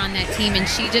leader on that team and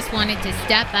she just wanted to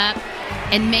step up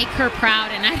and make her proud.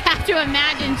 And I have to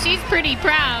imagine she's pretty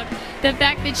proud. The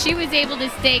fact that she was able to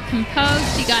stay composed,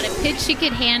 she got a pitch she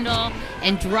could handle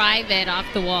and drive it off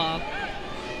the wall.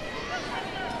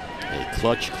 A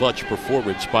clutch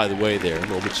performance, by the way, there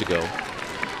moments ago.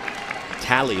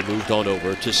 Talley moved on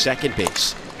over to second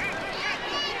base.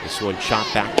 This one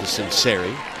shot back to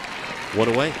Sinceri. 1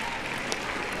 away.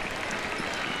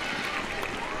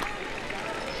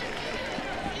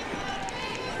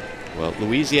 Well,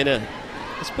 Louisiana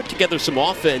has put together some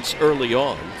offense early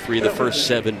on. 3 of the first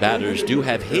 7 batters do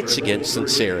have hits against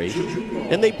Sinceri,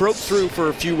 and they broke through for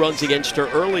a few runs against her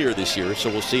earlier this year,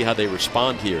 so we'll see how they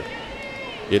respond here.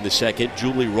 In the second,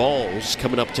 Julie Rawls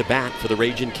coming up to bat for the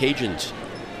Ragin' Cajuns.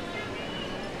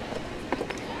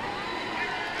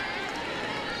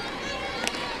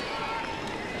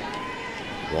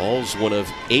 Rawls, one of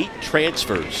 8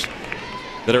 transfers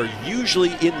that are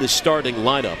usually in the starting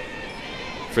lineup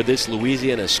for this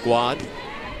Louisiana squad.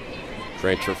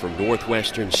 Transfer from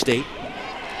Northwestern State.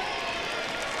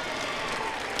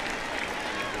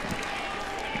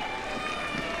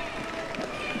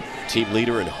 Team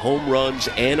leader in home runs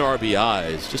and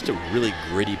RBIs. Just a really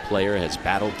gritty player. Has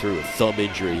battled through a thumb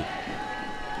injury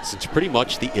since pretty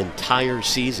much the entire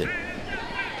season.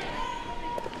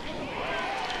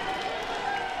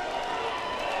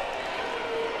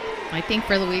 I think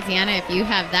for Louisiana, if you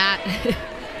have that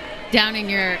down in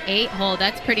your 8 hole,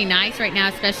 that's pretty nice right now,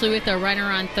 especially with a runner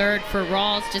on third for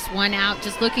Rawls. Just 1 out,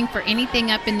 just looking for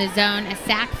anything up in the zone. A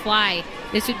sac fly.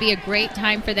 This would be a great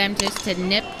time for them just to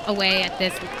nip away at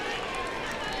this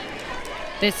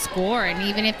score. And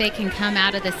even if they can come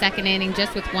out of the second inning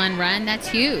just with 1 run, that's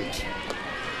huge.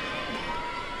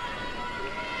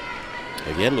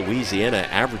 Again, Louisiana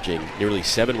averaging nearly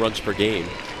 7 runs per game.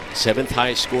 7th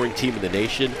highest scoring team in the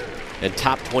nation and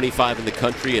top 25 in the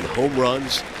country in home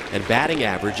runs and batting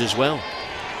average as well.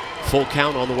 Full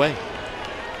count on the way.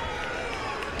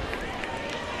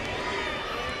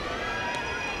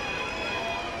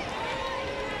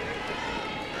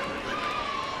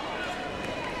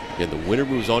 And the winner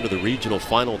moves on to the regional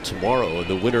final tomorrow, and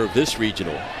the winner of this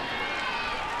regional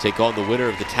take on the winner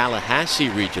of the Tallahassee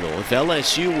regional. If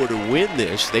LSU were to win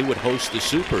this, they would host the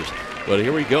Supers. But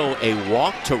here we go, a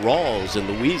walk to Rawls,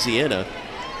 in Louisiana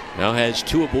now has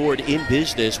 2 aboard in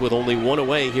business with only 1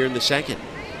 away here in the second.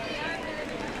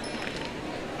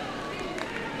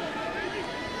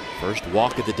 First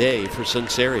walk of the day for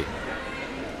Sinceri.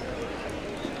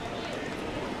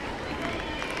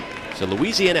 So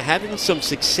Louisiana having some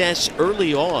success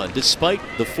early on despite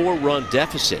the 4-run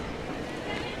deficit.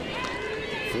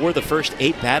 4 of the first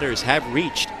 8 batters have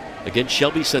reached against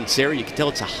Shelby Sunseri. You can tell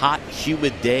it's a hot,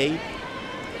 humid day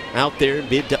out there,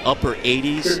 mid to upper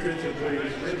 80s.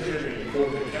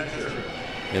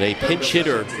 And a pinch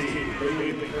hitter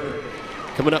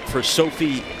coming up for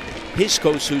Sophie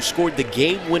Hiskos, who scored the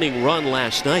game-winning run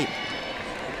last night,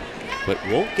 but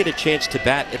won't get a chance to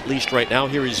bat, at least right now.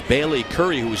 Here is Bailey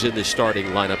Curry, who was in the starting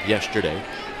lineup yesterday,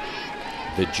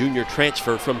 the junior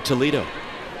transfer from Toledo.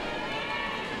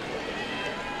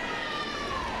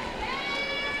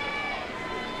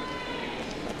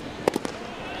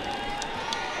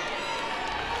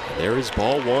 There is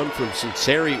ball 1 from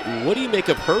Sunseri. What do you make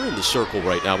of her in the circle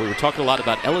right now? We were talking a lot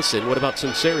about Ellison. What about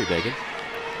Sunseri, Megan?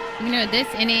 You know, this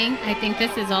inning, I think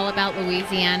this is all about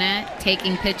Louisiana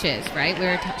taking pitches, right? We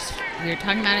were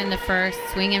talking about in the first,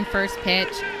 swinging first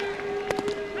pitch.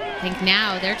 I think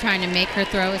now they're trying to make her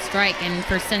throw a strike. And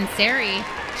for Sunseri,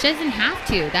 she doesn't have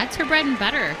to. That's her bread and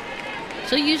butter.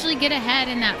 She'll usually get ahead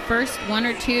in that first 1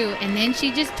 or 2, and then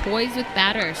she just toys with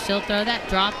batters. She'll throw that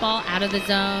drop ball out of the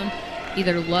zone,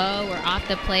 either low or off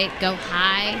the plate, go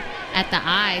high at the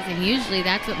eyes, and usually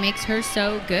that's what makes her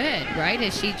so good, right,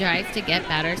 as she tries to get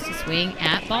batters to swing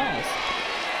at balls.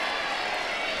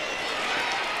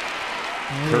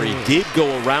 Curry did go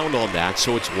around on that,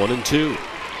 so it's 1-2.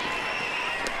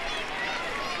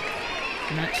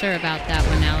 I'm not sure about that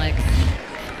one, Alex.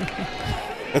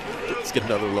 Let's get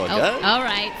another look. Oh, all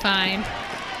right, fine.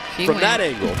 From that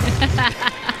angle.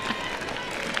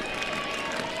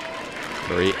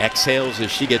 Curry exhales as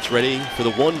she gets ready for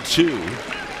the 1-2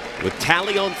 with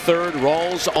Talley on third,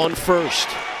 Rawls on first.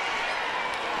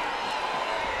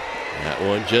 That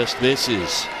one just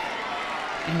misses.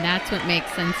 And that's what makes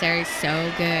Sunseri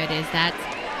so good, is that's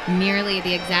nearly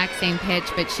the exact same pitch,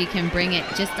 but she can bring it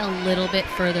just a little bit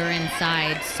further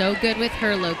inside. So good with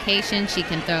her location. She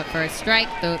can throw it for a strike,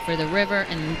 throw it for the river,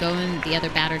 and go in the other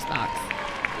batter's box.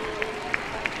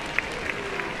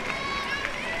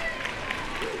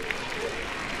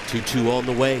 Two on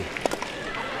the way.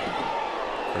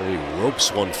 Curry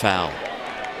ropes one foul.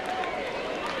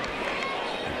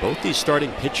 Both these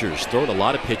starting pitchers throwing a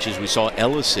lot of pitches. We saw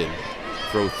Ellison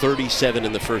throw 37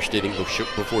 in the first inning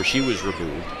before she was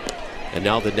removed. And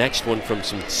now the next one from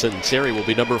Sunseri will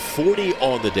be number 40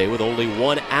 on the day with only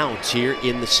 1 out here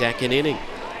in the second inning.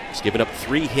 He's given up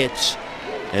 3 hits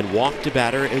and walked a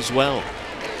batter as well.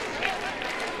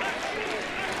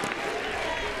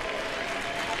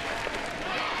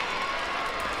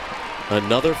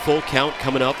 Another full count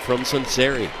coming up from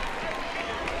Sunseri.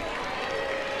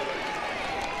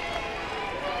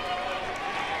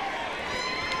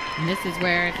 And this is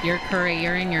where, if you're Curry,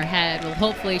 you're in your head. Well,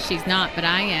 hopefully she's not, but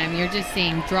I am. You're just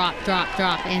seeing drop, drop,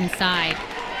 drop inside.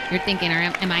 You're thinking,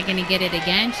 am I going to get it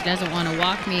again? She doesn't want to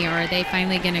walk me, or are they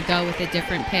finally going to go with a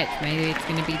different pitch? Maybe it's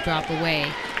going to be drop away.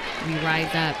 We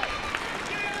rise up.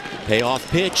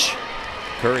 Payoff pitch.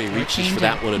 Curry reaches for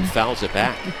that one and fouls it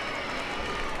back.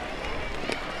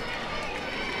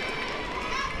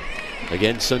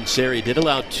 Again, Sunseri did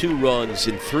allow 2 runs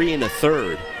in 3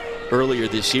 1/3 earlier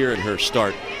this year in her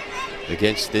start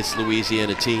against this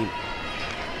Louisiana team.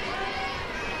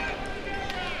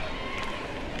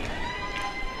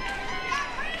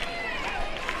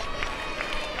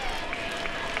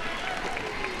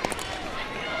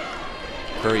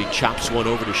 Curry chops one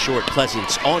over to short.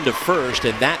 Pleasance on to first,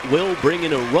 and that will bring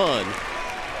in a run.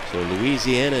 So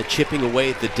Louisiana chipping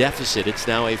away at the deficit. It's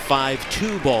now a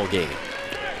 5-2 ball game.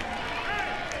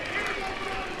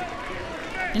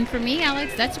 And for me,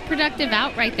 Alex, that's a productive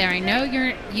out right there. I know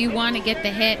you want to get the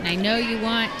hit, and I know you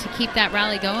want to keep that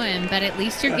rally going, but at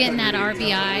least you're getting that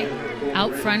RBI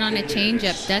out front on a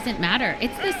changeup. Doesn't matter.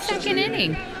 It's the second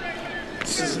inning.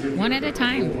 1 at a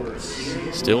time.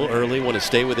 Still early, want to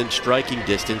stay within striking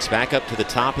distance. Back up to the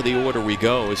top of the order we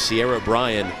go as Sierra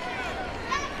Bryan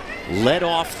led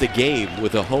off the game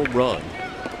with a home run,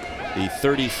 the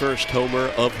 31st homer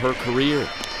of her career.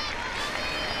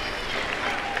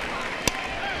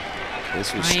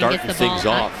 This was starting things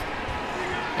off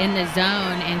in the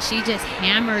zone, and she just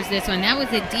hammers this one. That was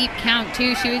a deep count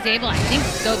too. She was able, I think,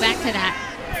 to go back to that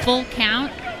full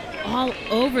count all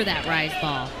over that rise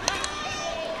ball.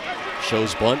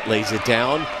 Shows bunt, lays it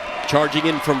down. Charging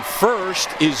in from first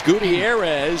is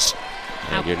Gutierrez.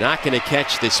 And you're not going to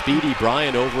catch the speedy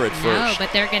Bryan over at first. No,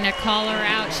 but they're going to call her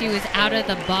out. She was out of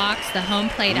the box. The home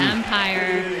plate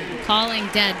umpire calling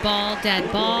dead ball,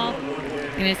 dead ball.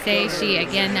 Going to say she,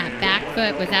 again, that back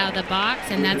foot was out of the box,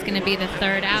 and that's going to be the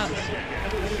 3rd out.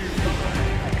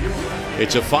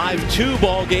 It's a 5-2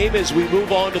 ball game as we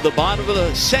move on to the bottom of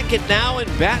the second now in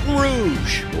Baton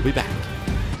Rouge. We'll be back.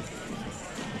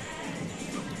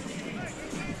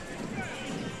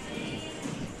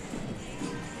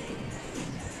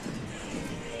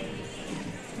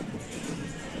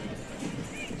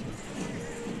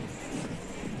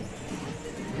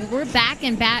 We're back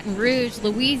in Baton Rouge.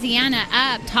 Louisiana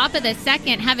up, top of the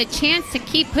second, have a chance to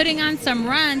keep putting on some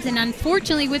runs. And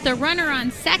unfortunately, with the runner on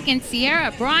second,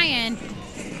 Sierra Bryan,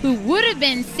 who would have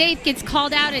been safe, gets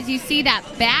called out as you see that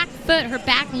back foot, her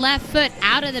back left foot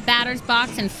out of the batter's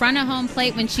box in front of home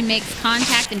plate when she makes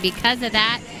contact. And because of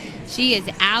that, she is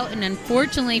out. And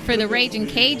unfortunately for the Ragin'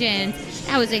 Cajuns,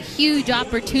 that was a huge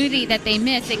opportunity that they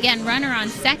missed. Again, runner on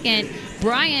second.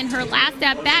 Bryan, her last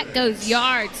at bat goes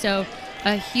yard. So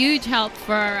a huge help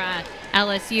for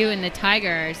LSU and the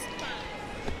Tigers.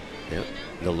 Yep.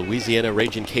 The Louisiana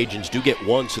Ragin' Cajuns do get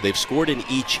one, so they've scored in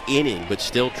each inning, but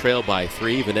still trail by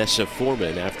 3. Vanessa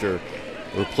Foreman, after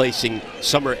replacing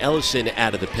Summer Ellison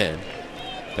out of the pen,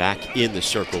 back in the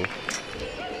circle.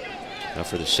 Now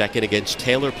for the second against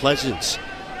Taylor Pleasance.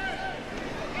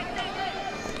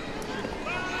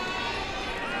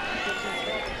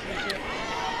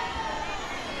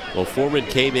 Well, Foreman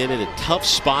came in a tough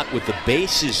spot with the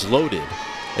bases loaded.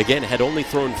 Again, had only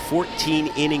thrown 14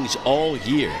 innings all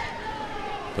year,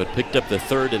 but picked up the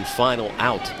third and final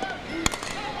out.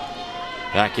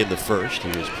 Back in the first,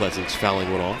 here's Pleasance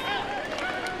fouling one off.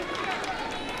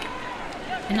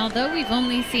 And although we've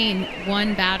only seen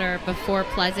one batter before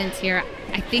Pleasance here,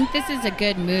 I think this is a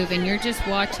good move. And you're just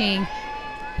watching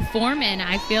Foreman,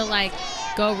 I feel like,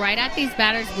 go right at these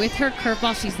batters with her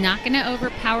curveball. She's not going to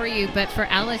overpower you, but for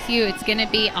LSU, it's going to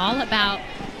be all about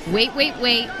wait,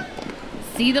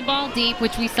 see the ball deep,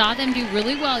 which we saw them do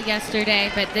really well yesterday.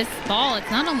 But this ball,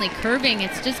 it's not only curving,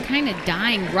 it's just kind of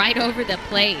dying right over the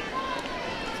plate.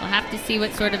 So we'll have to see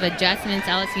what sort of adjustments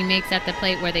LSU makes at the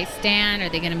plate, where they stand. Are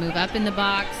they going to move up in the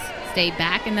box, stay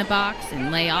back in the box,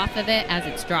 and lay off of it as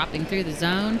it's dropping through the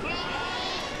zone?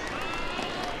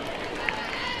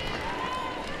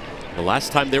 The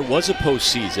last time there was a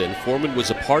postseason, Foreman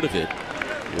was a part of it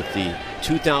with the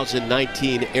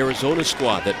 2019 Arizona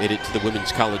squad that made it to the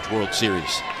Women's College World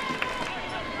Series.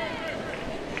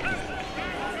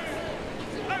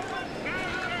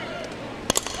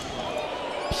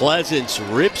 Pleasance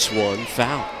rips one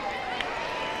foul.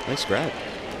 Nice grab.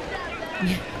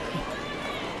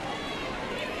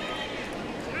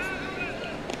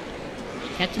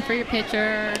 Catching for your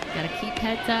pitcher. Got to keep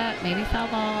heads up. Maybe foul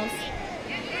balls.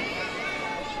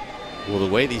 Well,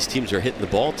 the way these teams are hitting the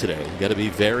ball today, you got to be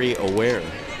very aware.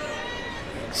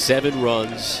 7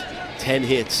 runs, 10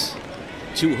 hits,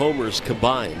 2 homers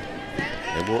combined,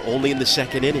 and we're only in the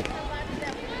second inning.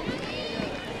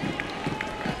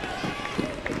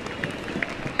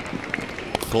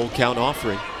 Full count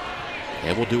offering,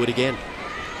 and we'll do it again.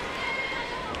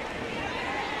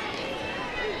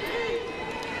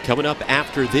 Coming up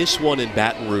after this one in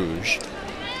Baton Rouge,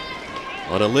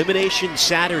 on Elimination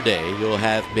Saturday, you'll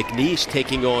have McNeese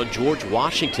taking on George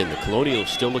Washington. The Colonials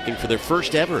still looking for their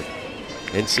first ever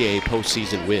NCAA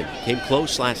postseason win. Came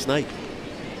close last night.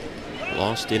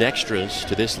 Lost in extras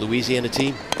to this Louisiana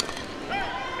team.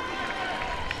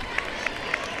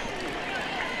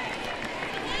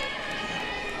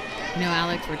 You know,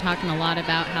 Alex, we're talking a lot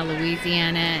about how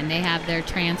Louisiana and they have their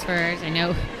transfers. I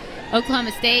know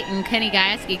Oklahoma State and Kenny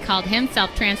Gajewski called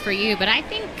himself Transfer U, but I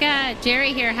think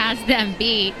Jerry here has them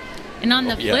beat. And on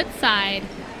the flip side,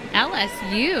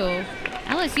 LSU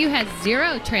has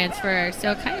 0 transfers,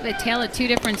 so kind of a tale of 2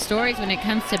 different stories when it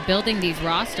comes to building these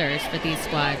rosters for these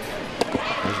squads.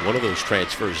 There's one of those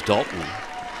transfers, Dalton,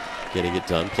 getting it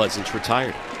done. Pleasance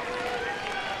retired.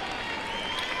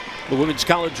 The Women's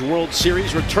College World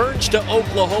Series returns to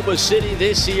Oklahoma City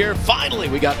this year. Finally,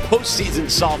 we got postseason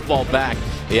softball back.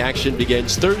 The action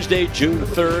begins Thursday, June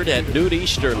 3rd at noon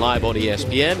Eastern, live on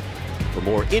ESPN. For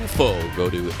more info, go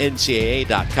to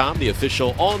ncaa.com, the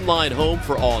official online home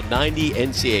for all 90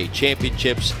 NCAA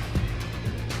championships.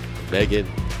 Megan,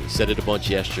 we said it a bunch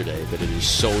yesterday, but it is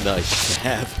so nice to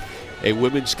have a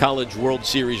Women's College World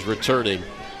Series returning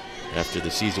after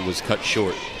the season was cut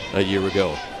short a year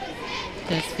ago.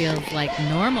 This feels like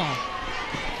normal.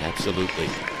 Absolutely.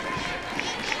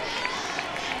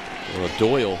 Well,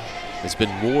 Doyle has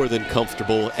been more than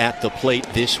comfortable at the plate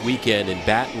this weekend in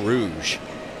Baton Rouge.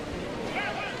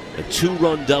 A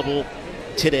 2-run double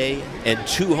today and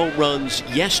 2 home runs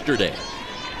yesterday.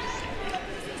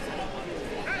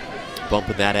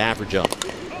 Bumping that average up.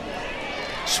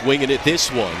 Swinging at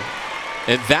this one,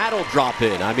 and that'll drop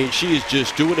in. I mean, she is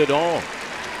just doing it all.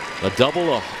 A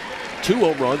double, 2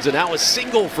 home runs, and now a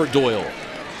single for Doyle.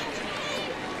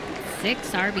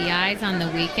 6 RBIs on the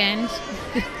weekend.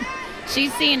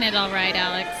 She's seeing it all right,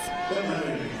 Alex.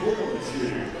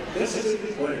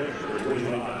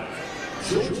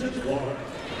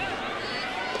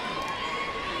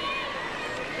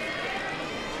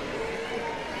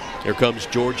 Here comes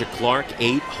Georgia Clark,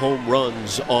 8 home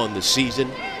runs on the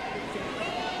season.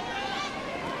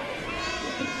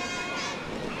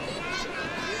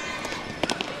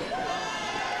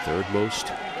 Third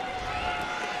most.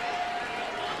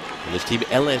 And this team,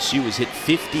 LSU, has hit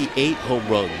 58 home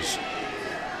runs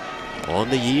on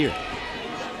the year.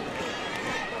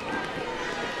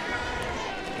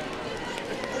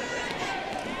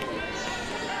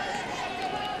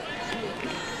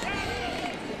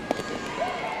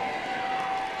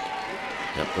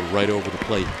 Right over the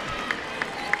plate.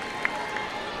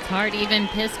 It's hard. Even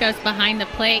Pisco's behind the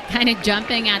plate kind of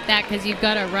jumping at that because you've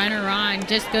got a runner on.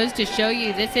 Just goes to show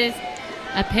you this is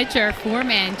a pitcher,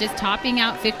 Foreman, just topping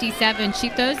out 57. She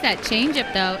throws that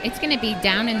changeup, though. It's going to be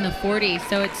down in the 40s,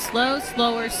 so it's slow,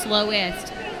 slower,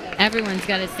 slowest. Everyone's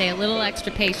got to stay a little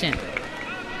extra patient.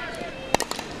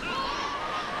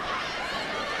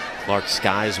 Clark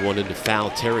skies one into foul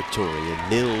territory, and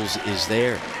Mills is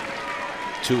there.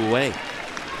 2 away.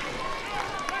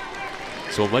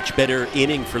 So a much better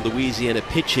inning for Louisiana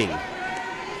pitching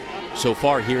so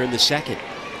far here in the second.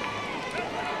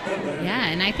 Yeah,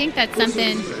 and I think that's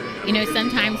something, you know,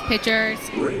 sometimes pitchers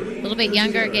a little bit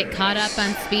younger get caught up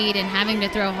on speed and having to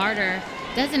throw harder.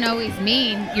 Doesn't always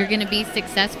mean you're going to be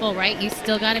successful, right? You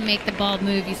still got to make the ball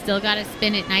move. You still got to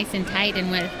spin it nice and tight.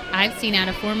 And what I've seen out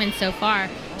of Foreman so far,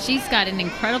 she's got an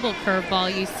incredible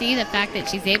curveball. You see the fact that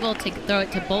she's able to throw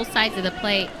it to both sides of the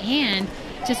plate and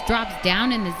just drops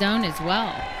down in the zone as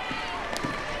well.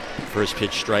 First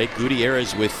pitch strike.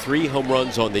 Gutierrez with 3 home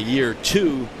runs on the year,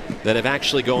 2 that have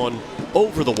actually gone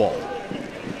over the wall.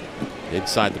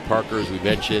 Inside the Parker, as we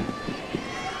mentioned.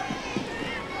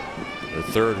 Her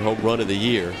 3rd home run of the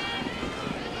year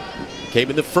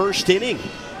came in the 1st inning.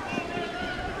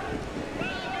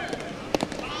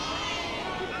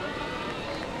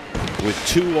 With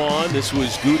 2 on, this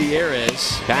was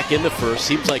Gutierrez back in the 1st.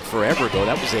 Seems like forever ago.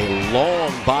 That was a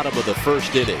long bottom of the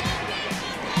 1st inning,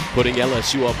 putting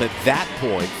LSU up at that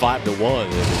point 5-1.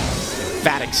 An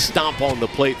emphatic stomp on the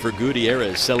plate for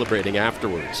Gutierrez, celebrating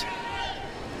afterwards.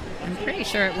 I'm pretty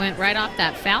sure it went right off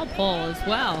that foul pole as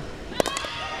well.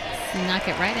 Snuck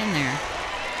it right in there.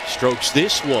 Strokes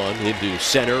this one into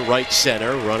center, right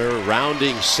center. Runner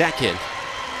rounding second.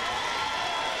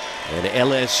 And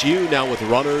LSU now with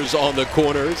runners on the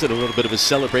corners, and a little bit of a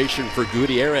celebration for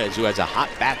Gutierrez, who has a hot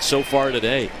bat so far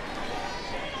today.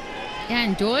 Yeah,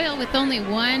 and Doyle with only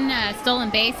 1 stolen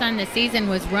base on the season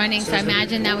was running, so I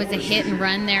imagine that was a hit and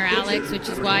run there, Alex, which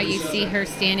is why you see her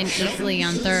standing easily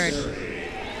on 3rd.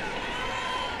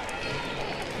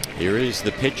 Here is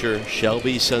the pitcher,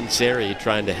 Shelby Sunseri,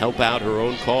 trying to help out her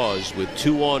own cause with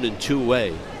 2 on and 2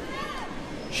 away.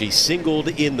 She singled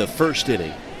in the 1st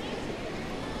inning.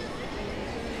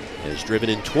 Has driven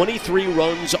in 23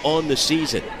 runs on the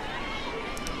season.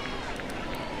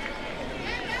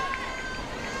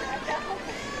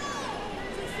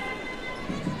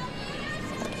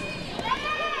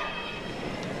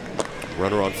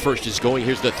 Runner on 1st is going.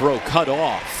 Here's the throw, cut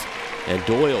off. And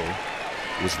Doyle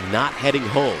was not heading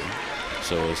home.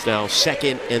 So it's now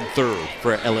 2nd and 3rd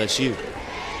for LSU.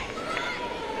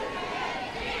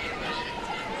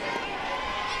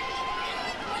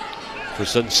 For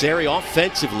Sunseri,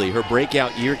 offensively, her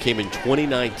breakout year came in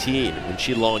 2019 when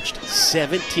she launched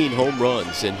 17 home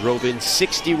runs and drove in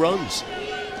 60 runs.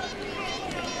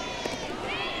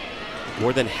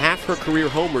 More than half her career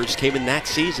homers came in that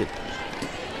season.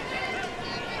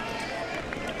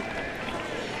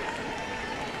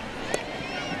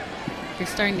 You're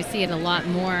starting to see it a lot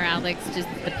more, Alex, just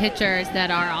the pitchers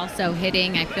that are also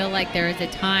hitting. I feel like there was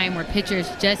a time where pitchers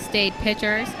just stayed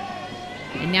pitchers.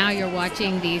 And now you're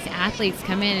watching these athletes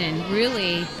come in and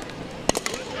really.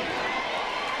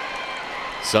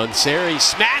 Sunseri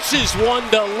smashes one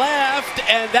to left,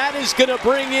 and that is going to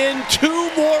bring in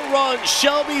 2 more runs.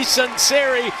 Shelby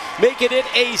Sunseri making it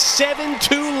a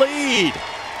 7-2 lead.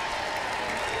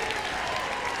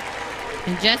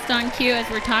 And just on cue, as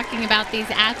we're talking about these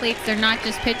athletes, they're not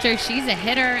just pitchers. She's a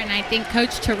hitter, and I think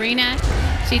Coach Tarina,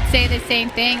 she'd say the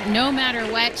same thing. No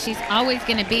matter what, she's always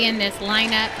going to be in this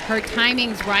lineup. Her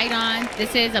timing's right on.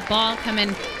 This is a ball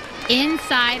coming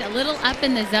inside, a little up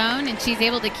in the zone, and she's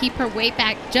able to keep her weight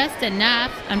back just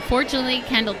enough. Unfortunately,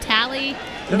 Kendall Talley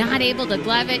not able to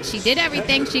glove it. She did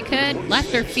everything she could,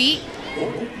 left her feet,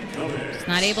 just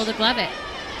not able to glove it.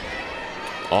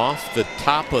 Off the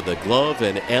top of the glove,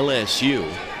 and LSU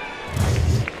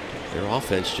Their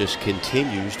offense just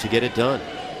continues to get it done.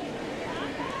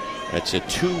 That's a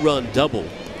 2-run double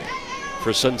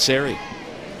for Sunseri.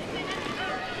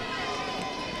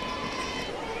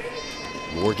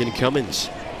 Morgan Cummins,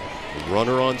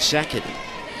 runner on second.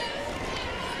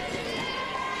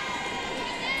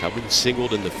 Cummins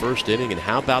singled in the first inning, and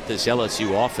how about this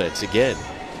LSU offense again?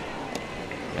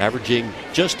 Averaging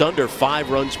just under 5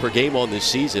 runs per game on this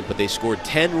season, but they scored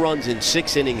 10 runs in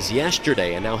 6 innings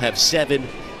yesterday and now have 7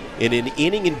 in an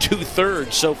inning and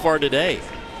 2/3 so far today.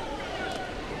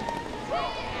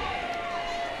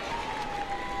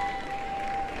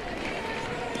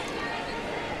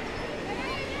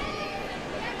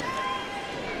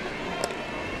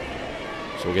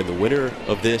 So again, the winner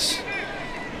of this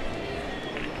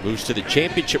moves to the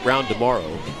championship round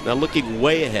tomorrow. Now looking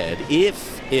way ahead,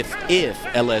 if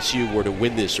LSU were to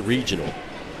win this regional,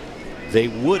 they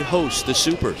would host the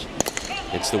Supers.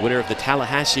 It's the winner of the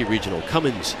Tallahassee regional.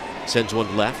 Cummins sends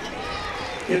one left.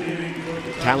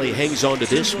 Tally hangs on to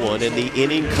this one, and the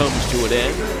inning comes to an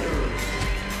end.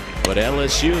 But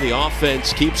LSU, the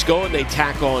offense keeps going. They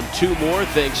tack on 2 more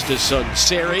thanks to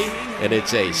Sunseri, and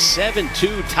it's a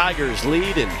 7-2 Tigers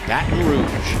lead in Baton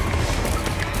Rouge.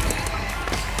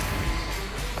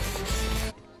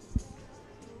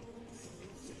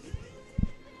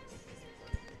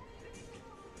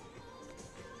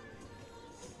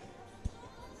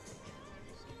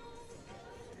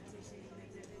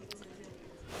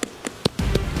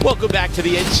 Welcome back to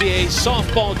the NCAA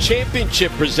Softball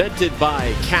Championship presented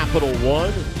by Capital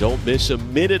One. Don't miss a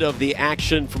minute of the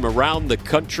action from around the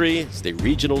country as the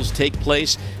regionals take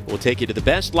place. We'll take you to the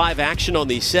best live action on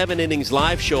the 7 Innings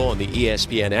live show on the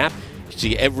ESPN app. You can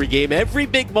see every game, every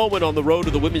big moment on the road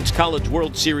to the Women's College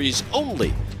World Series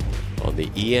only on the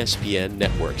ESPN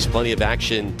networks. Plenty of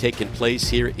action taking place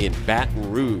here in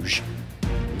Baton Rouge.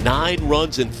 9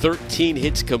 runs and 13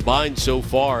 hits combined so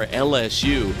far.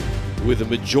 LSU with a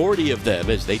majority of them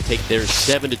as they take their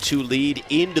 7-2 lead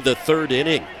into the 3rd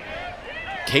inning.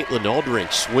 Caitlin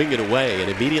Aldrich swinging away and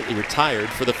immediately retired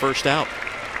for the first out.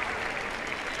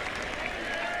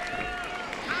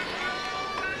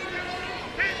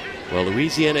 Well,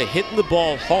 Louisiana hitting the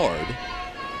ball hard.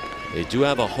 They do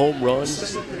have a home run,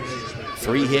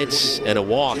 3 hits and a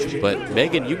walk, but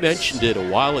Megan, you mentioned it a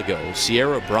while ago.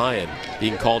 Sierra Bryan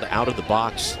being called out of the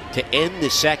box to end the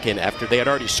 2nd after they had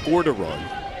already scored a run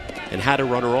and had a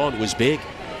runner on was big.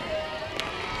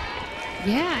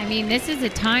 Yeah, I mean, this is a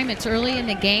time, it's early in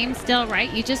the game still,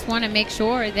 right? You just want to make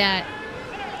sure that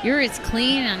you're as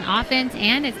clean on offense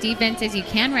and as defense as you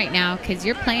can right now, because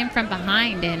you're playing from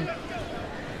behind. And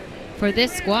for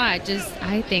this squad,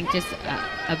 I think just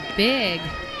a big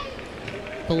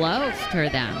blow for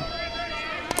them.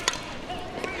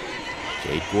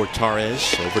 Jade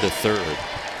Gortarez over to 3rd.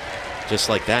 Just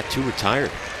like that, 2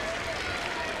 retired.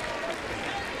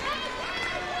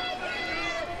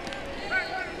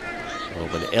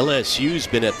 When LSU's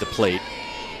been at the plate,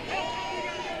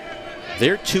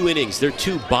 their 2 innings, their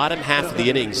 2 bottom half of the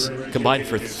innings combined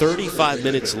for 35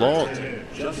 minutes long.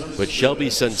 But Shelby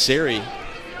Sunseri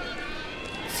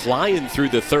flying through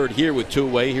the 3rd here with 2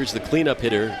 away. Here's the cleanup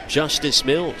hitter, Justice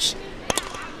Mills.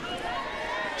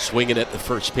 Swinging at the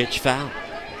first pitch, foul.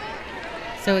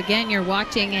 So again, you're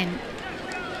watching, and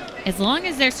as long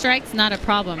as their strike's not a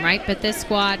problem, right? But this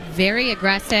squad, very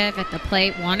aggressive at the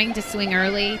plate, wanting to swing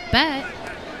early. But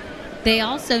they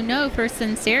also know for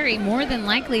Sunseri, more than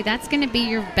likely, that's going to be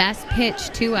your best pitch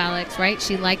too, Alex, right?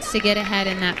 She likes to get ahead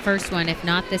in that first one, if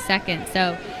not the second.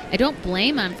 So I don't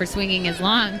blame them for swinging as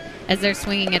long as they're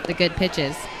swinging at the good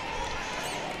pitches.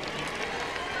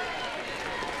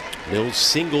 Mills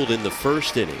singled in the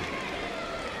 1st inning.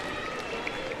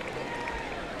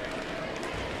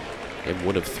 And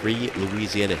one of 3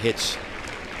 Louisiana hits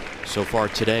so far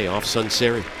today off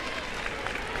Sunseri.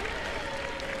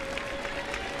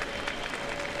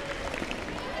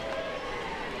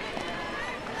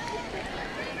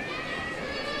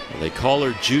 They call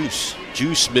her Juice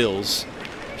Mills.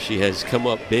 She has come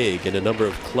up big in a number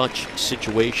of clutch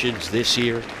situations this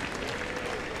year.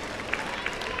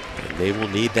 And they will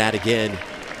need that again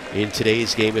in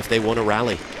today's game if they want to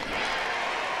rally.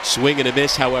 Swing and a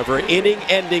miss, however.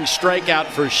 Inning-ending strikeout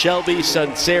for Shelby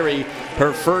Sunseri.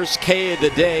 Her first K of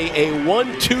the day. A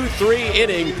 1-2-3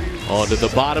 inning. On to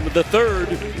the bottom of the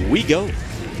 3rd. We go.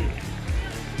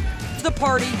 The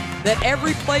party that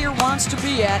every player wants to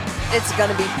be at. It's going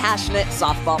to be passionate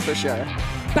softball for sure.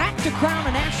 Back to crown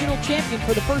a national champion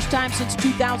for the first time since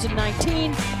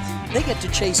 2019. They get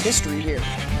to chase history here.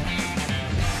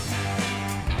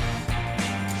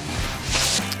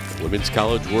 Women's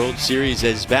College World Series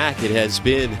is back. It has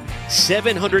been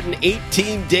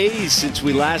 718 days since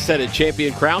we last had a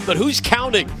champion crown, but who's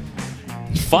counting?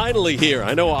 Finally here.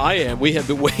 I know I am. We have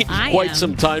been waiting quite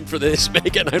some time for this,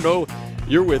 Megan. I know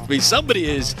you're with me. Somebody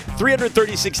is.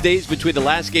 336 days between the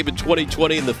last game of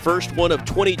 2020 and the first one of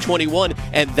 2021,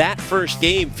 and that first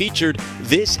game featured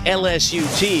this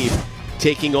LSU team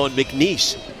taking on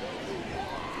McNeese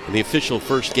in the official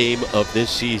first game of this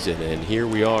season. And here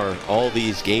we are, all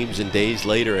these games and days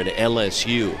later, and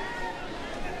LSU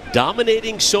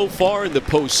dominating so far in the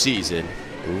postseason.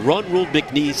 Run ruled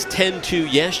McNeese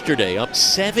 10-2 yesterday, up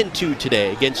 7-2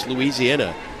 today against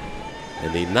Louisiana.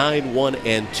 And the 9-1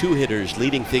 and 2 hitters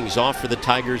leading things off for the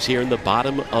Tigers here in the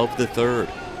bottom of the third.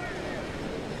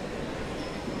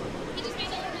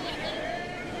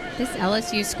 This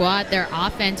LSU squad, their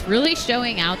offense really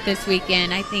showing out this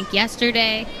weekend. I think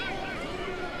yesterday,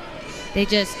 they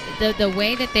just, the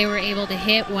way that they were able to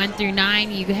hit 1 through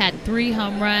 9, you had 3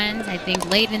 home runs. I think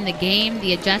late in the game,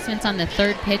 the adjustments on the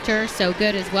third pitcher, so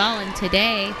good as well. And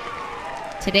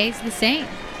today's the same.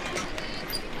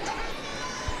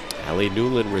 Allie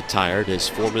Newland retired as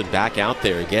Foreman back out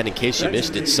there. Again, in case you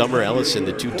missed it, Summer Ellison,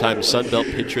 the 2-time Sun Belt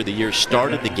Pitcher of the Year,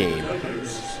 started the game,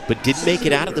 but didn't make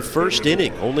it out of the first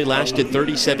inning. Only lasted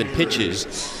 37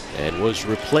 pitches and was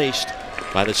replaced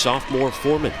by the sophomore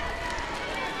Foreman.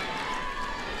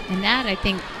 And that, I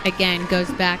think, again,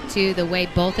 goes back to the way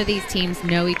both of these teams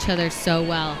know each other so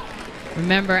well.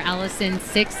 Remember, Ellison's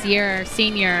 6th-year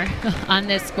senior on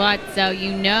this squad, so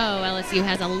you know LSU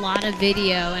has a lot of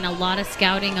video and a lot of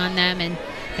scouting on them, and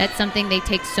that's something they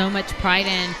take so much pride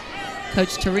in.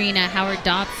 Coach Tarina, Howard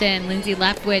Dobson, Lindsay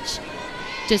Leftwich,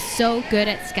 just so good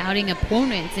at scouting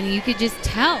opponents, and you could just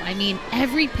tell. I mean,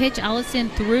 every pitch Ellison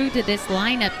threw to this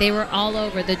lineup, they were all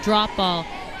over. The drop ball.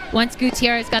 Once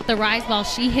Gutierrez got the rise ball,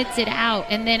 she hits it out.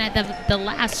 And then at the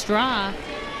last straw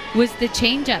was the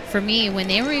changeup for me. When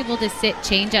they were able to sit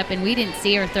changeup and we didn't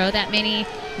see her throw that many,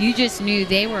 you just knew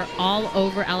they were all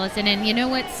over Ellison. And you know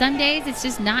what? Some days it's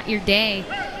just not your day.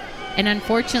 And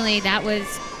unfortunately, that was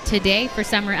today for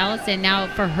Summer Ellison. Now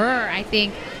for her, I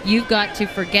think you've got to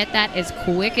forget that as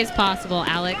quick as possible,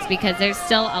 Alex, because there's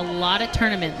still a lot of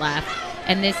tournament left.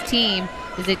 And this team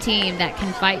is a team that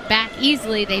can fight back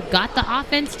easily. They've got the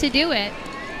offense to do it.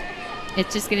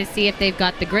 It's just going to see if they've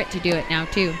got the grit to do it now,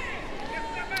 too.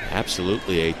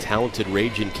 Absolutely. A talented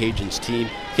Ragin' Cajuns team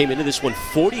came into this one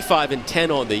 45-10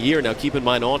 on the year. Now, keep in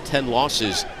mind, all 10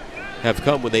 losses have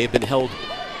come when they have been held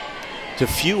to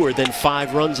fewer than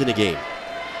 5 runs in a game.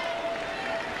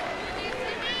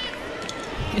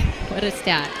 What a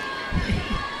stat.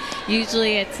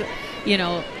 Usually it's, you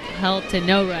know, held to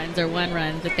no runs or 1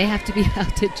 run, but they have to be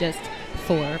held to just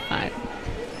 4 or 5.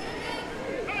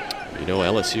 You know,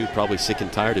 LSU probably sick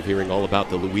and tired of hearing all about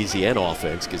the Louisiana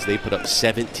offense, because they put up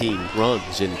 17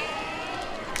 runs in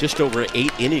just over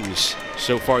 8 innings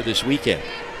so far this weekend.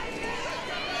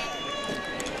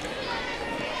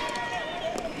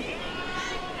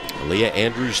 Aaliyah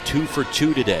Andrews 2 for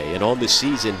 2 today, and on the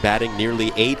season batting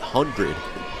nearly 800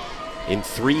 in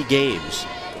 3 games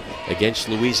against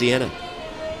Louisiana.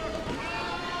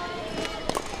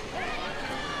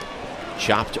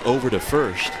 Chopped over to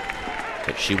first,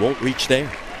 but she won't reach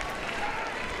there.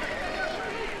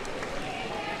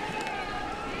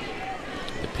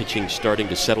 The pitching starting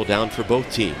to settle down for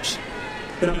both teams.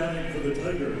 Batting for the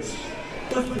Tigers,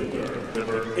 left fielder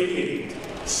number 88,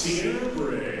 Sierra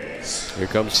Briggs. Here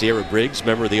comes Sierra Briggs,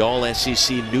 member of the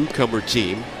All-SEC newcomer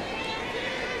team,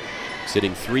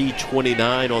 sitting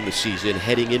 .329 on the season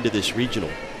heading into this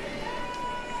regional.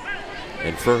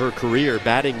 And for her career,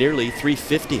 batting nearly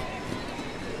 .350.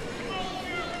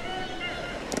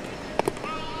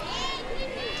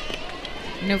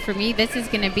 You know, for me, this is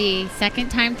going to be second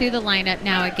time through the lineup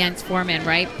now against Foreman,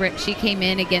 right? She came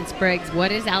in against Briggs.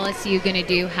 What is LSU going to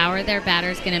do? How are their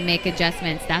batters going to make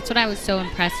adjustments? That's what I was so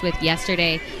impressed with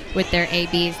yesterday with their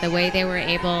ABs, the way they were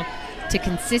able to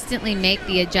consistently make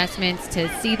the adjustments, to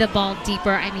see the ball deeper.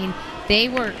 I mean, they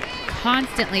were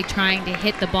constantly trying to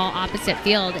hit the ball opposite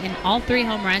field, and all 3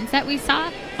 home runs that we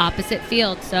saw, opposite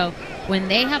field. So when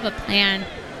they have a plan,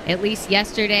 at least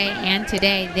yesterday and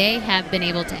today, they have been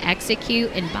able to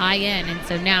execute and buy in. And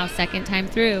so now, second time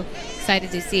through,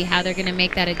 excited to see how they're going to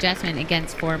make that adjustment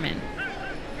against Foreman.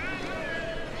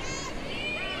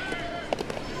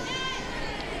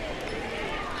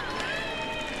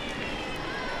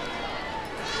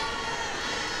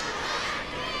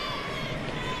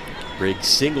 Briggs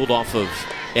singled off of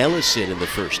Ellison in the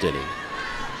first inning,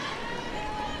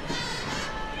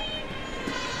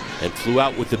 and flew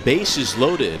out with the bases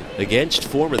loaded against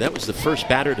Foreman. That was the first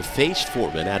batter to face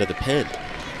Foreman out of the pen.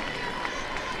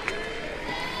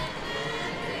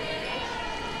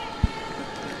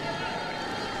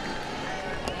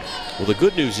 Well, the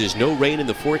good news is no rain in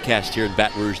the forecast here in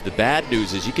Baton Rouge. The bad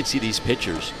news is you can see these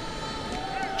pitchers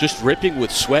just ripping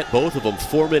with sweat, both of them,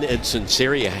 Foreman and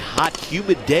Sunseri. A hot,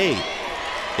 humid day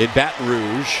in Baton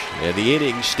Rouge, and the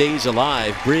inning stays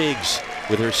alive. Briggs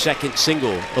with her second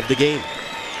single of the game.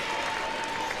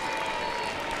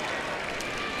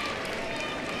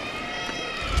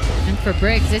 And for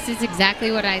Briggs, this is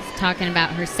exactly what I was talking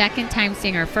about. Her second time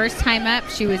seeing her. First time up,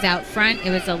 she was out front.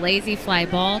 It was a lazy fly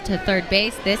ball to third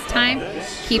base. This time,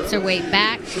 keeps her weight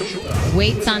back,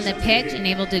 waits on the pitch, and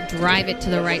able to drive it to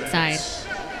the right side.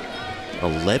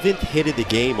 11th hit of the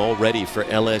game already for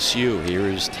LSU. Here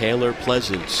is Taylor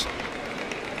Pleasance.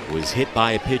 Was hit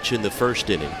by a pitch in the first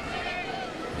inning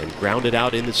and grounded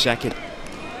out in the second.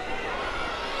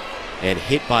 And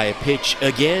hit by a pitch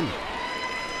again.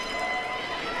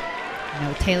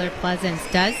 No, Taylor Pleasance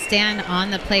does stand on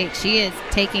the plate. She is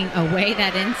taking away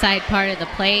that inside part of the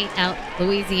plate out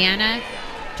Louisiana.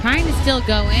 Trying to still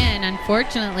go in.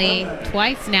 Unfortunately,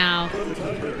 twice now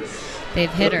they've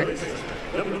hit her.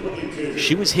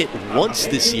 She was hit once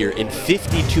this year in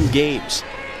 52 games.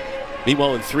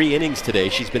 Meanwhile, in 3 innings today,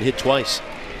 she's been hit twice.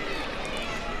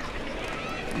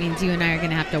 Means you and I are going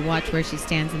to have to watch where she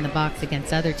stands in the box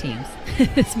against other teams.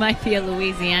 This might be a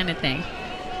Louisiana thing.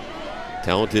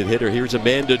 Talented hitter. Here's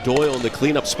Amanda Doyle in the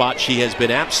cleanup spot. She has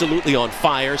been absolutely on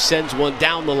fire. Sends one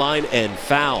down the line and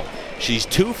foul. She's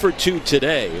 2 for 2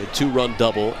 today. A 2-run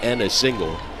double and a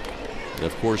single. And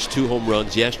of course, 2 home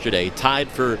runs yesterday. Tied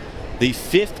for the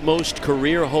 5th most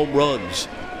career home runs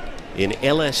in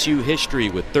LSU history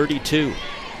with 32.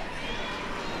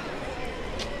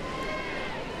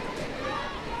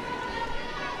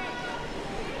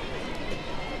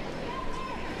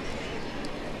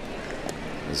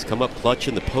 Has come up clutch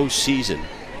in the postseason.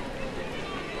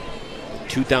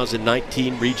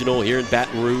 2019 regional here in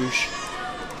Baton Rouge.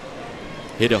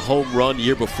 Hit a home run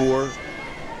year before.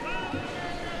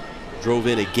 Drove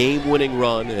in a game-winning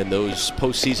run, and those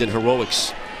postseason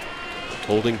heroics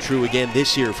holding true again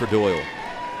this year for Doyle.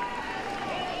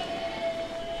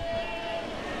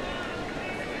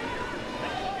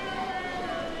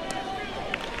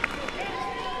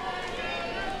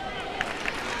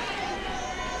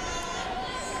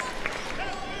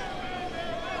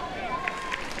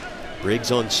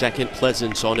 Briggs on second,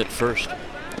 Pleasance on at first.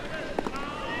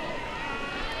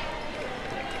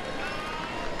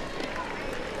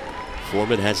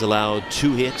 Foreman has allowed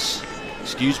 2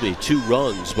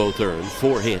 runs, both earned,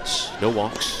 4 hits, no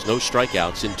walks, no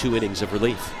strikeouts in 2 innings of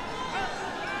relief.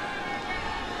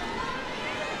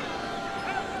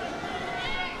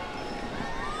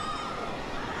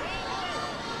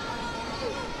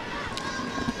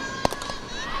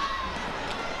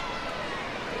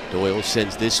 Doyle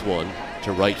sends this one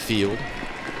to right field,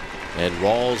 and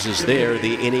Rawls is there.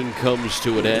 The inning comes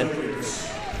to an end.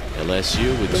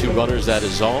 LSU with 2 runners, that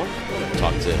is all. We'll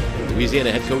talk to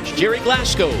Louisiana head coach Jerry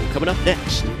Glasgow coming up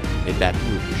next in Baton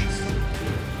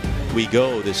Rouge. We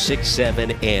go. The 6,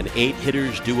 7, and 8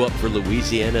 hitters due up for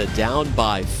Louisiana, down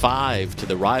by 5 to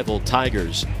the rival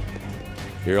Tigers.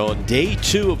 Here on day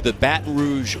 2 of the Baton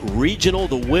Rouge Regional.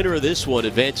 The winner of this one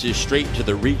advances straight to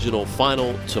the regional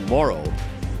final tomorrow.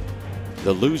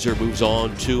 The loser moves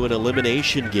on to an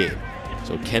elimination game.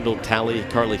 So Kendall Talley,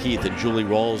 Carla Heath, and Julie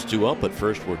Rawls due up. But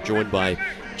first, we're joined by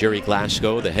Jerry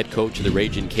Glasgow, the head coach of the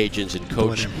Ragin' Cajuns. And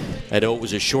coach, I know it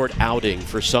was a short outing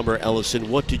for Summer Ellison.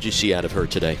 What did you see out of her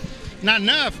today? Not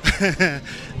enough.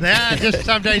 Just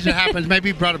some days it happens.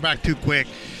 Maybe brought it back too quick.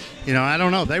 You know, I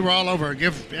don't know. They were all over.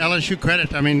 Give LSU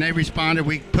credit. I mean, they responded.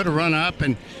 We put a run up,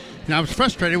 and I was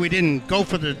frustrated we didn't go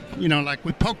for the, like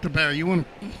we poked the bear.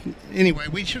 Anyway,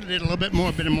 we should have did a little bit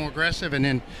more aggressive, and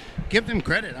then give them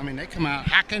credit. I mean, they come out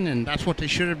hacking, and that's what they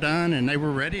should have done, and they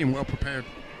were ready and well prepared.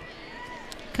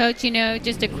 Coach,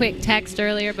 just a quick text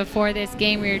earlier before this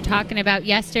game we were talking about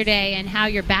yesterday and how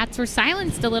your bats were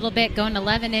silenced a little bit, going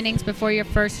 11 innings before your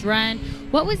first run.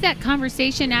 What was that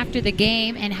conversation after the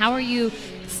game, and how are you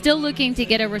still looking to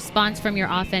get a response from your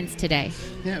offense today?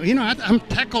 Yeah, I'm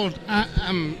tackled.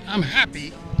 I'm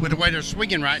happy with the way they're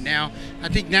swinging right now. I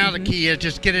think now the key is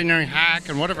just get in there and hack,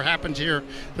 and whatever happens here,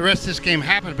 the rest of this game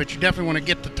happens, but you definitely want to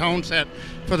get the tone set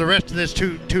for the rest of this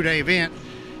two-day event,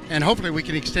 and hopefully we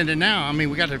can extend it now. I mean,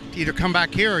 we got to either come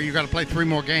back here or you got to play 3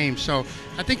 more games. So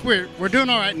I think we're doing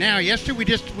all right now. Yesterday we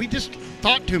just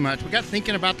thought too much. We got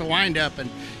thinking about the windup, and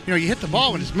you hit the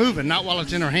ball when it's moving, not while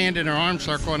it's in her hand in her arm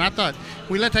circle. And I thought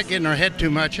we let that get in our head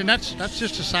too much, and that's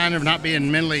just a sign of not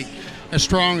being mentally as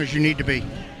strong as you need to be.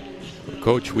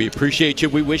 Coach, we appreciate you.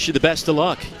 We wish you the best of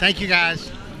luck. Thank you,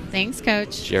 guys. Thanks,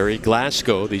 Coach. Jerry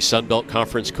Glasgow, the Sun Belt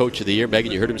Conference Coach of the Year.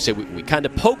 Megan, you heard him say we kind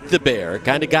of poked the bear,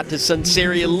 kind of got to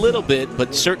Sunseri a little bit,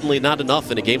 but certainly not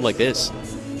enough in a game like this.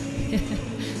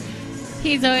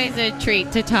 He's always a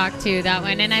treat to talk to, that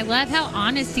one. And I love how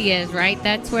honest he is, right?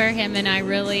 That's where him and I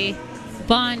really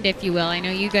bond, if you will. I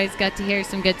know you guys got to hear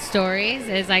some good stories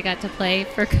as I got to play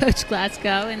for Coach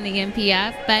Glasgow in the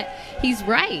MPF, but he's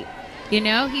right. You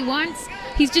know,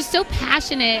 he's just so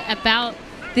passionate about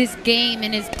this game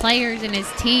and his players and his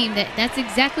team that's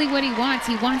exactly what he wants.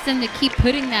 He wants them to keep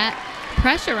putting that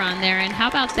pressure on there. And how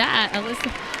about that?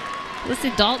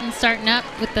 Alyssa Dalton starting up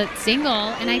with the single.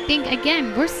 And I think,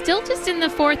 again, we're still just in the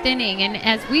 4th inning. And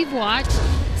as we've watched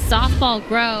softball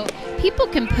grow, people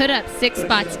can put up 6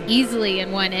 spots easily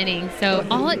in 1 inning. So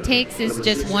all it takes is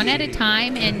just one at a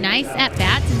time and nice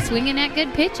at-bats and swinging at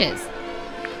good pitches.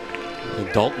 And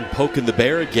Dalton poking the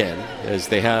bear again as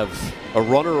they have a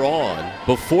runner on.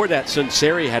 Before that,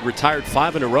 Sunseri had retired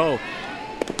 5 in a row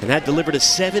and had delivered a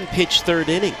 7-pitch 3rd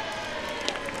inning.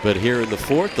 But here in the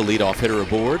 4th, the leadoff hitter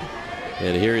aboard.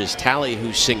 And here is Talley,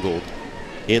 who singled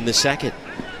in the 2nd.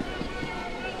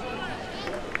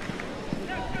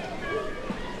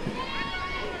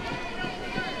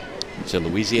 It's a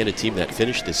Louisiana team that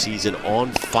finished the season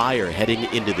on fire heading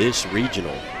into this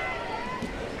regional.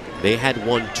 They had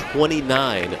won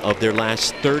 29 of their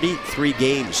last 33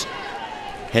 games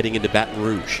heading into Baton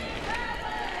Rouge.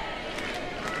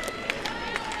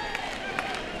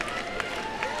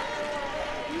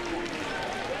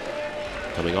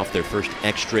 Coming off their first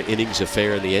extra innings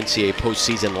affair in the NCAA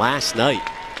postseason last night.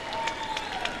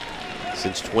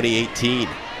 Since 2018,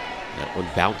 that one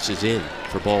bounces in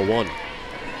for ball 1.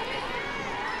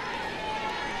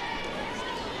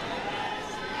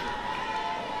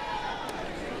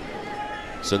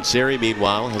 Sunseri,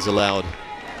 meanwhile, has allowed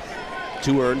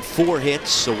 2 earned, 4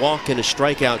 hits, a walk, and a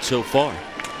strikeout so far.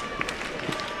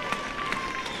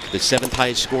 The 7th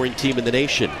highest scoring team in the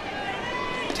nation.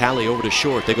 Talley over to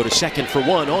short. They go to 2nd for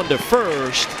 1. On to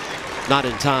 1st. Not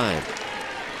in time.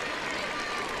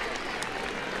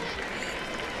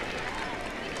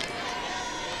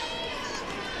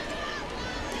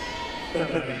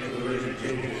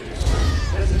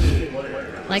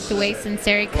 Like the way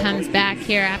Sunseri comes back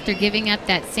here after giving up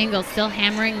that single, still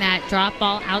hammering that drop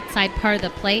ball outside part of the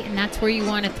plate, and that's where you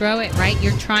want to throw it, right?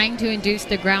 You're trying to induce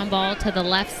the ground ball to the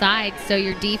left side so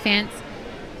your defense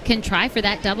can try for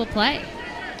that double play.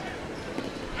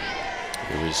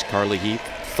 It was Carly Heath,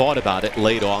 thought about it,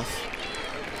 laid off.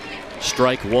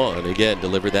 Strike 1, again,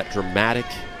 delivered that dramatic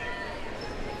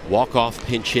walk-off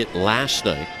pinch hit last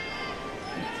night.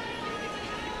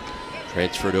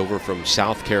 Transferred over from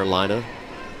South Carolina.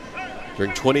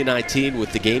 During 2019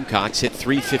 with the Gamecocks, hit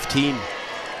 .315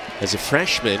 as a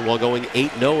freshman while going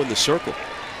 8-0 in the circle.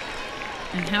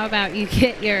 And how about you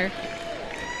get your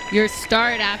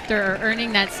start after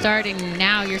earning that start, and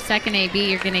now your second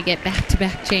AB, you're going to get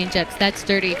back-to-back changeups. That's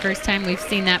dirty. First time we've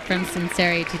seen that from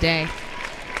Sunseri today.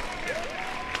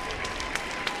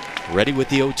 Ready with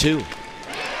the 0-2.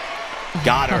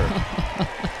 Got her.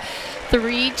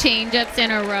 3 changeups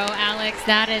in a row, Alex.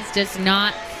 That is just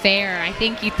not fair. I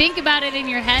think you think about it in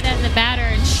your head as a batter,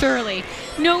 and surely,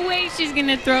 no way she's going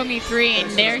to throw me 3,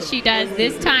 and there she does.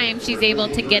 This time she's able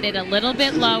to get it a little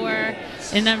bit lower,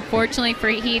 and unfortunately for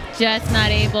Heath, just not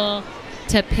able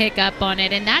to pick up on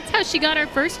it. And that's how she got her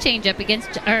first changeup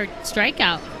against, or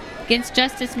strikeout against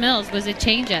Justice Mills, was a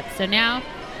changeup. So now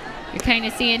you're kind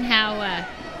of seeing how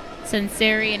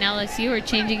Sunseri and LSU are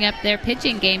changing up their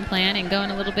pitching game plan and going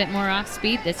a little bit more off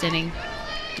speed this inning.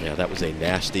 Yeah, that was a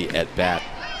nasty at-bat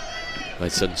by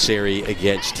Sunseri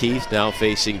against Heath. Now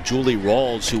facing Julie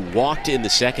Rawls, who walked in the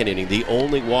 2nd inning, the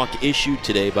only walk issued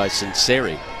today by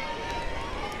Sunseri.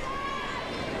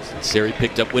 Sunseri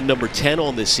picked up win number 10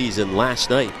 on this season last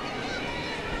night.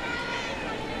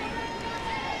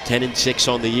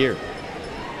 10-6 on the year.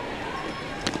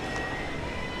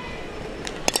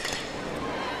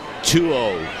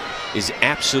 Is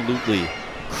absolutely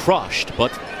crushed, but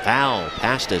foul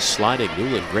past a sliding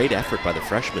Newland. Great effort by the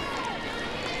freshman.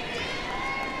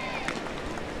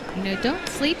 You know, don't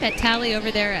sleep at Talley over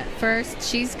there at first.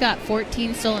 She's got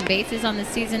 14 stolen bases on the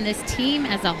season. This team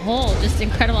as a whole, just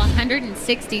incredible.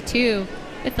 162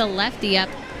 with the lefty up.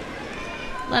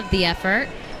 Love the effort.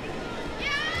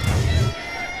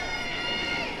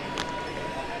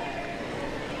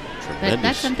 But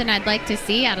that's something I'd like to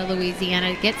see out of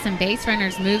Louisiana. Get some base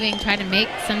runners moving, try to make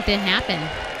something happen.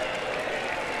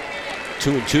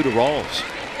 2-2 to Rawls.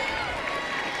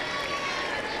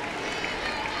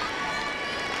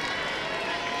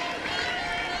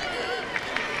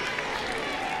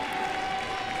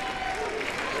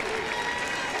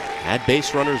 had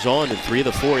base runners on in 3 of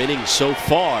the 4 innings so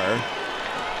far.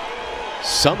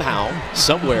 Somehow,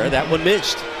 somewhere, that one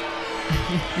missed.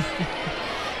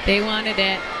 They wanted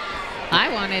it. I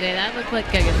wanted it. That looked like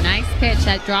a nice pitch.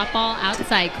 That drop ball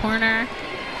outside corner.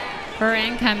 Her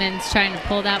and Cummins trying to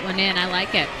pull that one in. I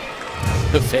like it.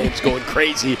 The fans going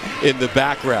crazy in the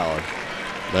background.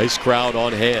 Nice crowd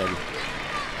on hand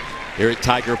here at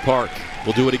Tiger Park.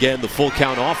 We'll do it again. The full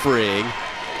count offering.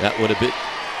 That one a bit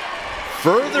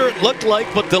further, it looked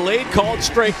like, but delayed, called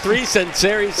strike 3.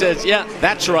 Sanseri says, yeah,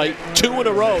 that's right. 2 in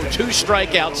a row, 2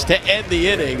 strikeouts to end the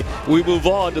inning. We move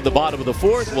on to the bottom of the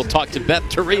 4th. We'll talk to Beth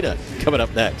Tarita coming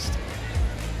up next.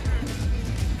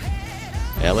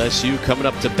 LSU coming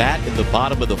up to bat in the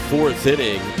bottom of the 4th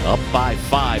inning, up by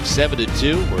 5,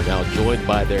 7-2. We're now joined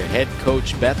by their head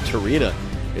coach, Beth Tarita.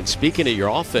 And speaking of your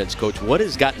offense, Coach, what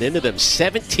has gotten into them?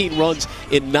 17 runs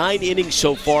in 9 innings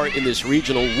so far in this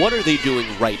regional. What are they doing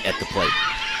right at the plate?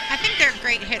 I think they're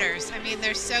great hitters. I mean,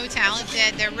 they're so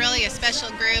talented. They're really a special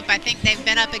group. I think they've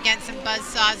been up against some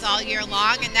buzzsaws all year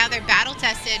long, and now they're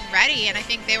battle-tested and ready, and I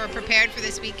think they were prepared for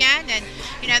this weekend. And,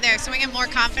 you know, they're swinging more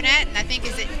confident, and I think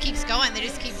as it keeps going, they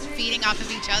just keep feeding off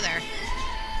of each other.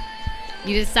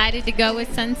 You decided to go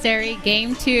with Sanseri,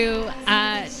 game 2.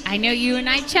 I know you and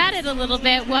I chatted a little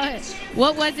bit.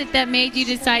 What was it that made you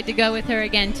decide to go with her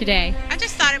again today? I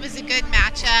just thought it was a good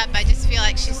matchup. I just feel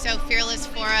like she's so fearless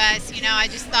for us. You know, I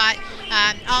just thought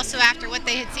also after what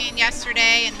they had seen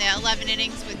yesterday in the 11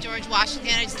 innings with George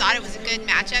Washington, I just thought it was a good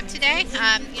matchup today.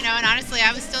 You know, and honestly,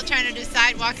 I was still trying to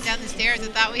decide walking down the stairs.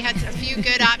 I thought we had a few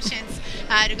good options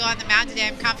to go on the mound today.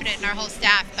 I'm confident in our whole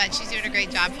staff, but she's doing a great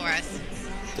job for us.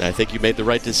 I think you made the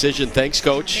right decision. Thanks,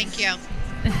 Coach. Thank you.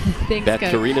 Thanks, Beth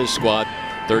Coach. Tarita's squad,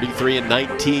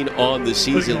 33-19 on the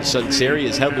season. Sanseri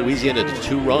has held Louisiana to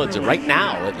 2 runs, and right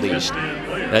now, at least,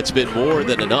 that's been more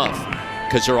than enough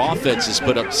because her offense has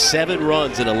put up 7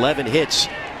 runs and 11 hits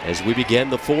as we begin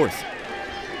the 4th.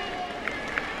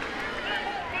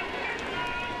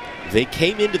 They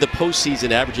came into the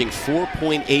postseason averaging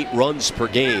 4.8 runs per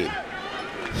game,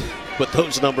 but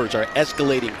those numbers are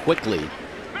escalating quickly.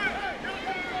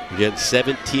 Again,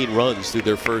 17 runs through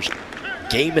their first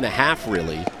game and a half,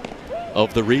 really,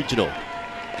 of the regional.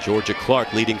 Georgia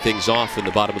Clark leading things off in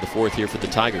the bottom of the 4th here for the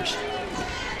Tigers.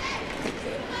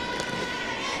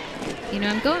 You know,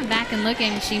 I'm going back and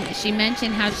looking. She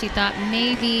mentioned how she thought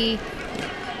maybe,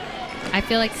 I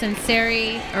feel like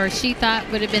Sanseri, or she thought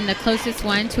would have been the closest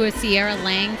one to a Sierra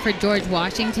Lang for George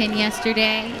Washington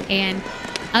yesterday. And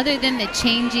other than the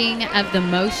changing of the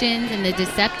motions and the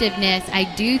deceptiveness, I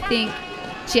do think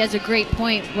she has a great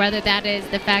point, whether that is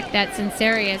the fact that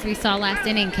Sanseri, as we saw last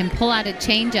inning, can pull out a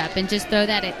changeup and just throw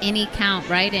that at any count,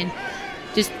 right? And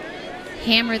just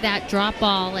hammer that drop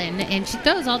ball. And she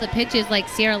throws all the pitches like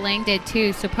Sierra Lang did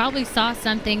too. So probably saw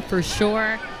something for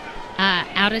sure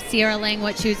out of Sierra Lang,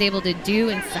 what she was able to do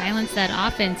and silence that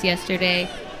offense yesterday.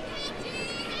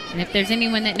 And if there's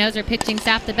anyone that knows her pitching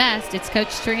staff the best, it's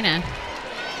Coach Trina.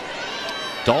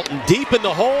 Dalton deep in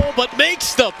the hole, but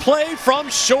makes the play from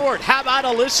short. How about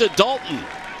Alyssa Dalton?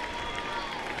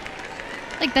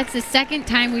 Like, that's the second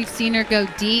time we've seen her go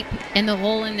deep in the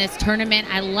hole in this tournament.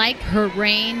 I like her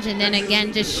range, and then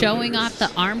again, just showing off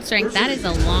the arm strength. That is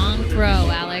a long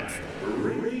throw, Alex.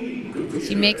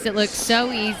 She makes it look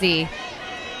so easy.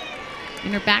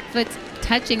 And her back foot's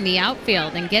touching the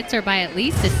outfield and gets her by at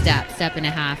least a step and a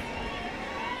half.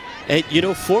 And, you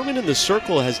know, Foreman in the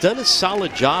circle has done a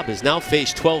solid job, has now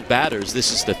faced 12 batters.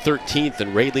 This is the 13th,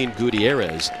 and Raylene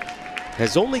Gutierrez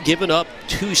has only given up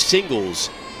 2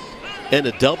 singles and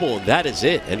a double, and that is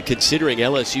it. And considering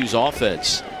LSU's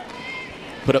offense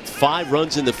put up 5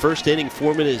 runs in the first inning,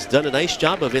 Foreman has done a nice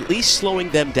job of at least slowing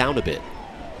them down a bit.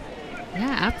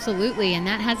 Yeah, absolutely, and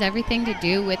that has everything to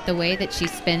do with the way that she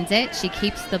spins it. She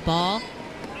keeps the ball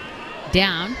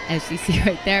down, as you see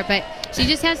right there, but she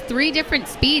just has 3 different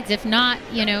speeds, if not,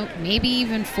 you know, maybe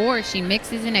even 4. She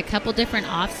mixes in a couple different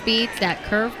off speeds. That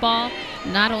curveball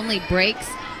not only breaks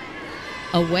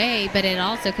away, but it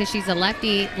also, because she's a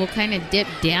lefty, will kind of dip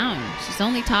down. She's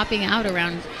only topping out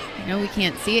around, I know we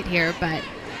can't see it here, but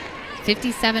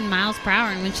 57 miles per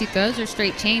hour. And when she throws her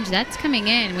straight change, that's coming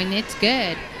in when it's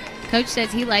good. Coach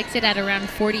says he likes it at around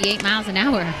 48 miles an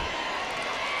hour.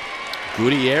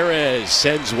 Gutierrez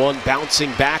sends one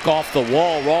bouncing back off the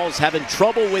wall. Rawls having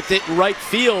trouble with it in right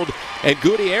field, and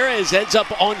Gutierrez ends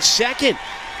up on second.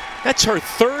 That's her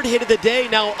 3rd hit of the day.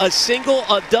 Now a single,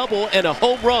 a double, and a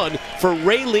home run for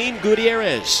Raylene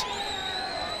Gutierrez.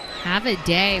 Have a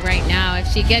day right now. If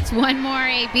she gets one more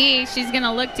AB, she's going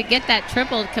to look to get that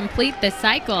triple, complete the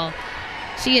cycle.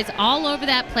 She is all over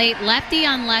that plate, lefty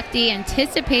on lefty,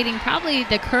 anticipating probably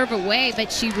the curve away,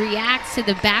 but she reacts to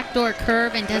the backdoor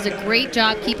curve and does a great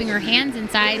job keeping her hands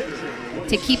inside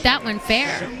to keep that one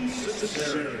fair.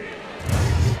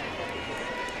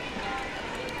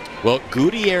 Well,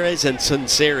 Gutierrez and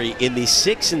Sunseri in the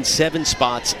 6 and 7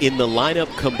 spots in the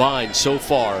lineup combined so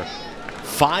far.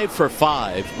 5 for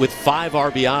 5 with 5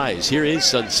 RBIs. Here is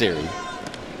Sunseri.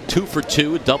 2 for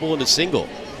 2, a double and a single.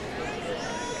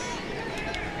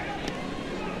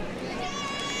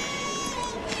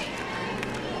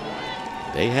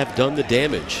 They have done the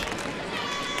damage.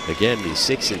 Again, the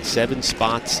 6 and 7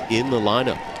 spots in the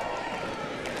lineup.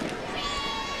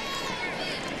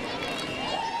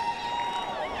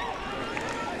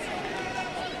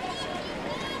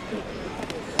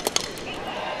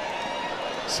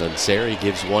 Sunseri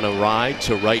gives one a ride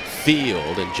to right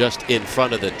field, and just in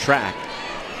front of the track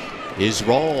is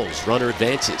Rawls. Runner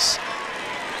advances.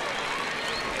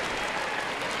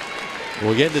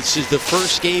 Well, again, this is the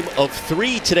first game of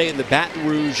 3 today in the Baton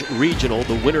Rouge Regional.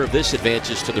 The winner of this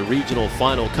advances to the regional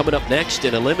final. Coming up next,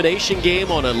 an elimination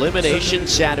game on Elimination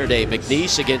Saturday.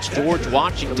 McNeese against George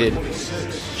Washington.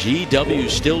 GW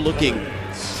still looking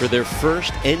for their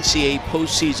first NCAA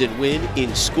postseason win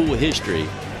in school history.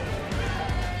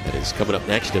 That is coming up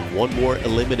next, and one more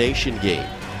elimination game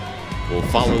will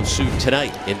follow suit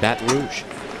tonight in Baton Rouge.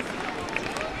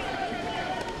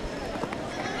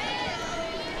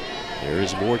 There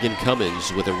is Morgan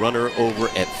Cummins with a runner over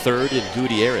at third, and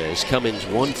Gutierrez. Cummins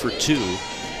 1 for 2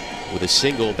 with a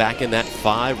single back in that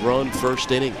 5-run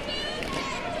first inning.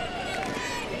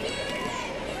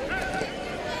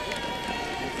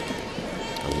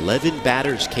 Eleven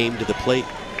batters came to the plate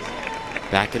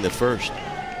back in the first,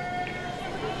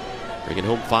 bringing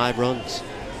home 5 runs.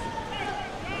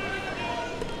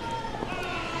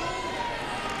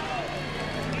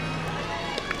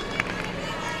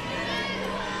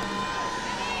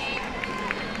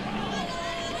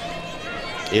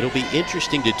 It'll be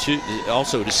interesting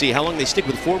also to see how long they stick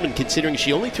with Foreman, considering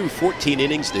she only threw 14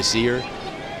 innings this year.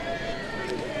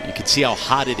 You can see how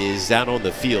hot it is out on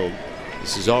the field.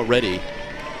 This is already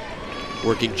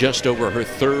working just over her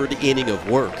 3rd inning of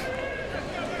work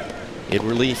in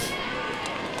relief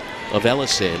of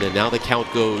Ellison, and now the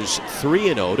count goes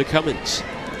 3-0 to Cummins.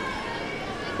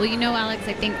 Well, you know, Alex,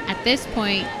 I think at this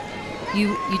point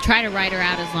you try to ride her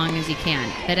out as long as you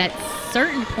can, but at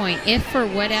certain point, if for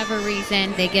whatever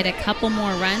reason they get a couple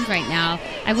more runs right now,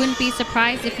 I wouldn't be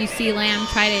surprised if you see Lamb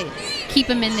try to keep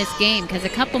them in this game, because a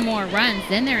couple more runs,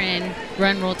 then they're in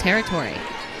run rule territory,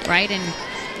 right? And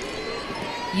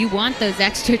you want those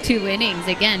extra 2 innings.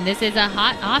 Again, this is a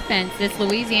hot offense. This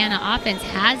Louisiana offense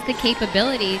has the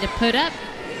capability to put up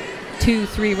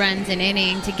 2-3 runs an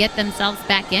inning to get themselves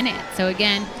back in it. So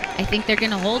again, I think they're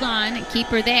going to hold on and keep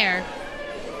her there.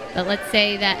 But let's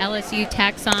say that LSU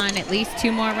tacks on at least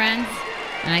 2 more runs,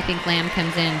 and I think Lamb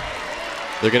comes in.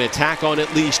 They're going to tack on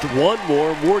at least 1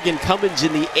 more. Morgan Cummins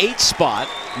in the 8th spot.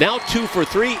 Now 2 for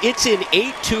 3. It's an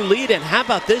 8-2 lead. And how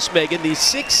about this, Megan? The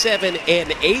 6, 7,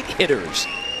 and 8 hitters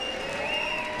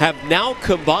have now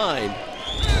combined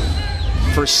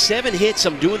for 7 hits.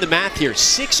 I'm doing the math here.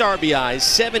 6 RBIs,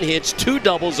 7 hits, 2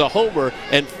 doubles, a homer,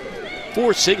 and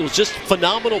 4 singles. Just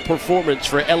phenomenal performance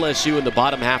for LSU in the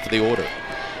bottom half of the order.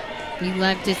 You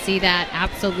love to see that,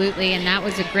 absolutely. And that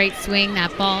was a great swing.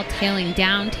 That ball tailing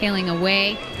down, tailing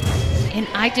away. And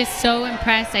I just so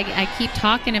impressed. I keep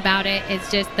talking about it. It's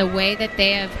just the way that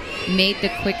they have made the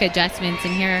quick adjustments.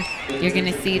 And here you're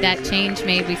going to see that change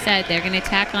made. We said they're going to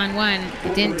tack on 1.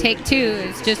 It didn't take 2.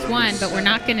 It's just 1. But we're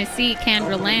not going to see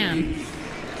Kendra Lamb.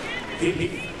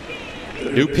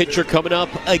 New pitcher coming up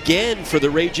again for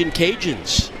the Ragin'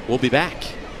 Cajuns. We'll be back.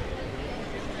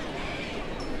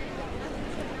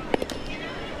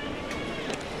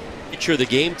 The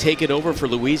game taken over for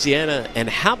Louisiana, and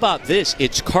how about this?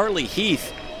 It's Carly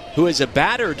Heath, who as a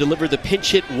batter delivered the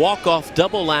pinch hit walk-off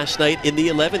double last night in the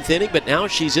 11th inning, but now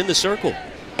she's in the circle.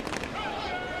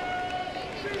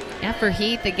 Yeah, for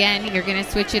Heath, again, you're going to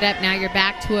switch it up. Now you're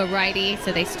back to a righty.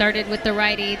 So they started with the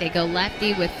righty. They go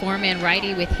lefty with Foreman,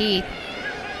 righty with Heath.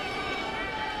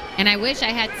 And I wish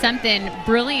I had something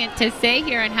brilliant to say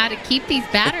here on how to keep these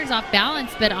batters off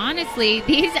balance, but honestly,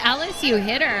 these LSU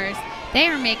hitters, they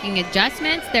are making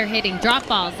adjustments. They're hitting drop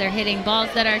balls. They're hitting balls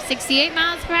that are 68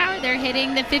 miles per hour. They're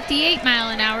hitting the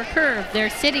 58-mile-an-hour curve. They're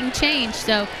sitting change.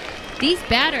 So these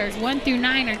batters, 1 through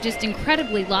 9, are just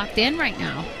incredibly locked in right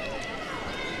now.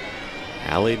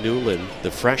 Allie Newland,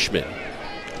 the freshman,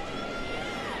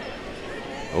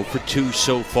 0 for 2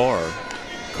 so far.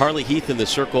 Carly Heath in the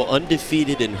circle,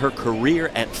 undefeated in her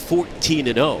career at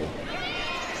 14-0.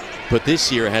 but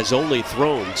this year has only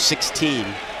thrown 16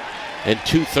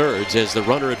 2/3 as the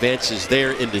runner advances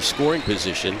there into scoring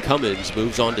position. Cummins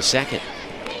moves on to second.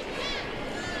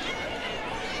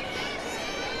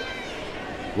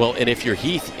 Well, and if you're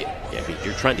Heath, I mean,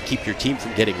 you're trying to keep your team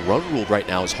from getting run ruled right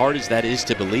now, as hard as that is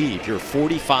to believe. You're a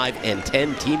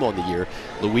 45-10 team on the year.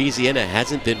 Louisiana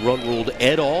hasn't been run ruled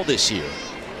at all this year.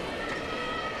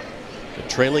 They're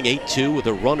trailing 8-2 with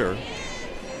a runner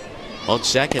on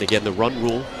second. Again, the run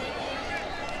rule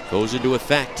goes into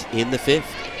effect in the 5th.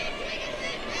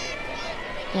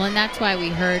 Well, and that's why we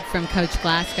heard from Coach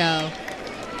Glasgow.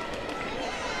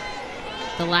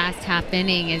 The last half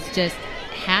inning is just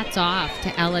hats off to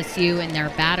LSU and their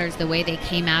batters, the way they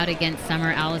came out against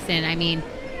Summer Allison. I mean,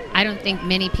 I don't think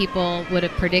many people would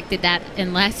have predicted that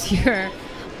unless you're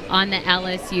on the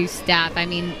LSU staff. I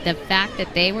mean, the fact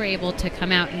that they were able to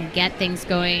come out and get things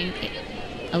going.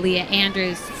 Aaliyah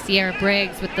Andrews, Sierra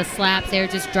Briggs with the slaps, they were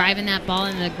just driving that ball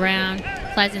into the ground.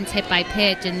 Pleasant's hit by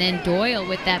pitch, and then Doyle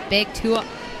with that big two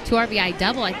RBI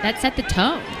double. That set the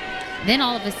tone. Then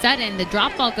all of a sudden, the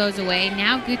drop ball goes away.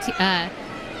 Now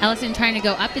Ellison trying to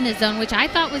go up in the zone, which I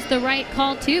thought was the right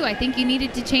call too. I think you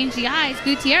needed to change the eyes.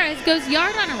 Gutierrez goes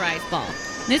yard on a rise ball.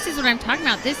 This is what I'm talking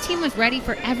about. This team was ready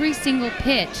for every single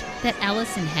pitch that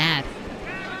Ellison had.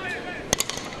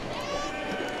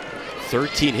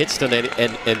 13 hits tonight,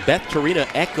 and Beth Torina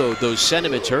echoed those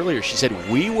sentiments earlier. She said,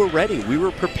 we were ready. We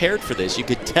were prepared for this. You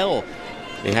could tell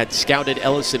they had scouted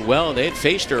Ellison well, and they had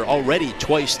faced her already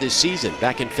twice this season,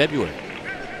 back in February.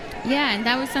 Yeah, and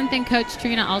that was something Coach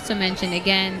Trina also mentioned.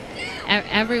 Again,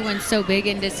 everyone's so big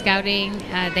into scouting.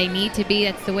 They need to be.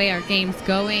 That's the way our game's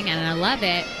going, and I love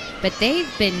it. But they've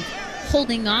been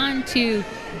holding on to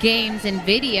games and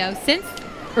video since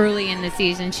early in the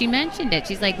season. She mentioned it.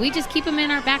 She's like, we just keep them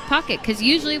in our back pocket because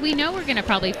usually we know we're going to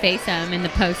probably face them in the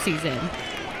postseason.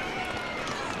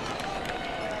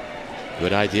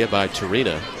 Good idea by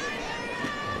Torina,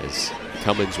 as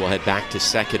Cummins will head back to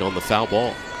second on the foul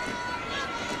ball.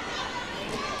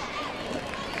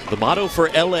 The motto for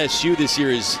LSU this year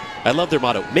is, I love their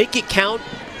motto, make it count,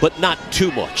 but not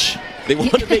too much. They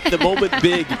want to make the moment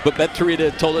big, but Beth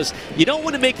Torina told us you don't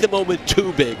want to make the moment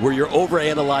too big where you're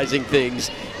overanalyzing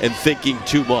things and thinking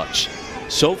too much.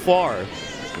 So far,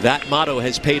 that motto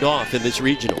has paid off in this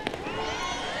regional.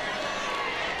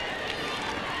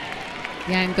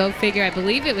 Yeah, and go figure. I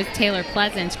believe it was Taylor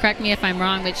Pleasance. Correct me if I'm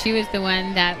wrong, but she was the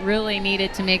one that really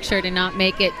needed to make sure to not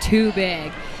make it too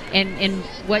big. And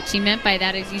what she meant by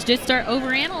that is you just start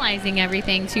overanalyzing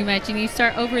everything too much and you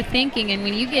start overthinking. And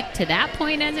when you get to that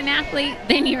point as an athlete,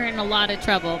 then you're in a lot of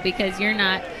trouble because you're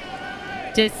not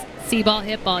just see ball,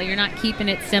 hit ball. You're not keeping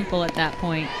it simple at that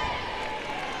point.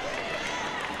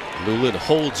 Newland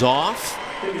holds off,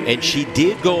 and she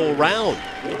did go around.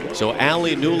 So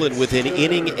Allie Newland with an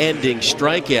inning-ending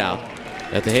strikeout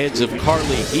at the hands of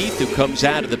Carly Heath, who comes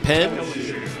out of the pen.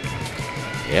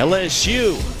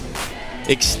 LSU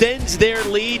extends their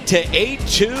lead to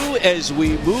 8-2 as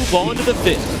we move on to the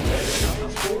 5th.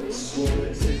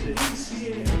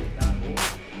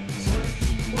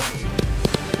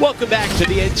 Welcome back to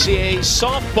the NCAA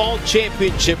Softball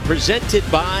Championship presented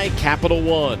by Capital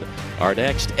One. Our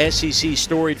next SEC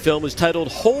storied film is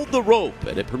titled Hold the Rope,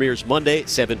 and it premieres Monday at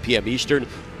 7 p.m. Eastern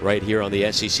right here on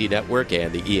the SEC Network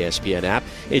and the ESPN app.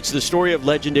 It's the story of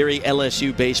legendary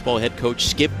LSU baseball head coach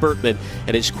Skip Bertman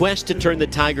and his quest to turn the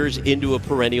Tigers into a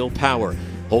perennial power.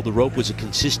 Hold the Rope was a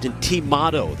consistent team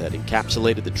motto that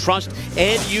encapsulated the trust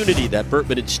and unity that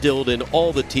Bertman instilled in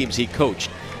all the teams he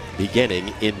coached, beginning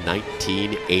in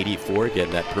 1984. Again,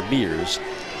 that premieres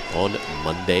on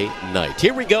Monday night.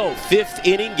 Here we go, 5th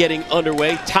inning getting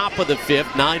underway, top of the 5th,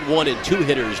 9-1 and 2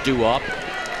 hitters due up.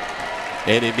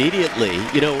 And immediately,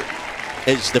 you know,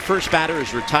 as the first batter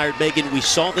is retired, Megan, we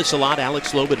saw this a lot.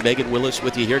 Alex Loeb and Megan Willis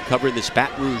with you here covering this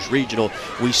Baton Rouge Regional.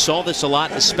 We saw this a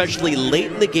lot, especially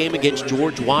late in the game against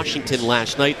George Washington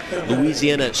last night.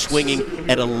 Louisiana swinging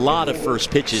at a lot of first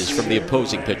pitches from the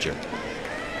opposing pitcher.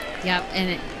 Yep,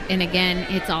 and again,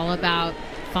 it's all about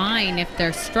fine if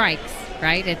they're strikes.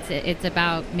 Right? It's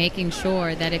about making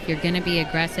sure that if you're going to be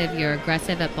aggressive, you're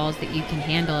aggressive at balls that you can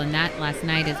handle. And that last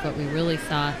night is what we really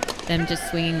saw, them just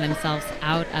swinging themselves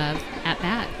out of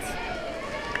at-bats.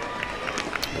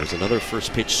 There's another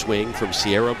first pitch swing from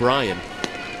Sierra Bryan.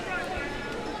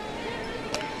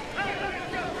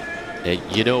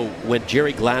 You know, when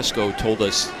Jerry Glasgow told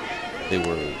us they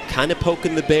were kind of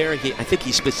poking the bear, I think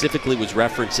he specifically was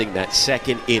referencing that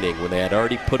second inning when they had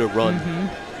already put a run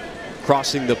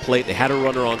crossing the plate. They had a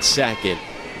runner on second.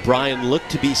 Bryan looked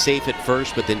to be safe at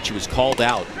first, but then she was called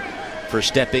out for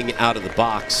stepping out of the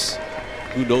box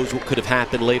who knows what could have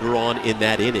happened later on in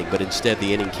that inning, but instead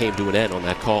the inning came to an end on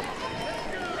that call.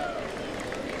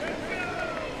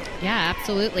 Yeah,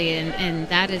 absolutely. And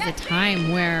that is a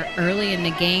time where early in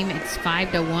the game it's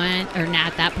 5-1, or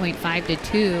at that point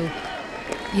 5-2.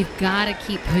 You've got to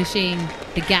keep pushing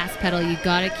the gas pedal. You've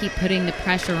got to keep putting the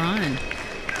pressure on.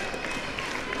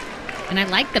 And I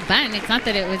like the bunt. It's not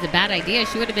that it was a bad idea.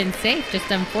 She would have been safe.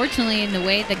 Just unfortunately, in the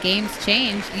way the game's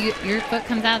changed, your foot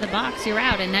comes out of the box, you're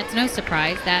out. And that's no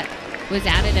surprise. That was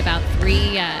added about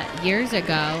 3 years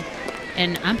ago.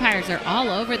 And umpires are all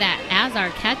over that, as are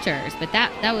catchers. But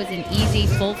that was an easy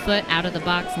full foot out of the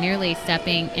box, nearly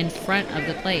stepping in front of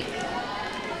the plate.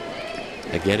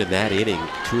 Again, in that inning,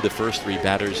 2 of the first 3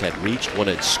 batters had reached. 1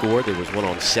 had scored. There was 1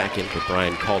 on second, but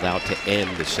Bryan called out to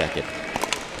end the second.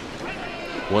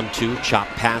 1-2, chop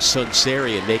past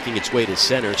Sunserian, making its way to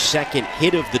center. Second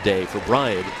hit of the day for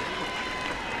Bryan.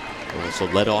 Also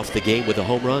led off the game with a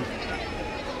home run.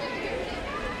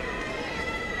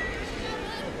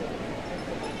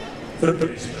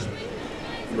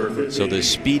 So the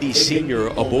speedy senior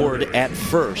aboard at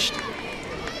first.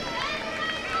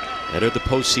 Entered the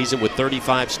postseason with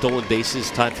 35 stolen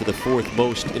bases, tied for the 4th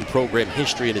most in program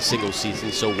history in a single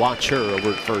season. So watch her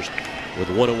over at first with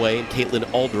 1 away, and Caitlin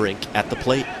Aldrink at the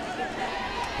plate.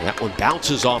 And that one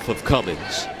bounces off of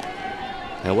Cummins.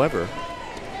 However,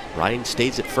 Bryan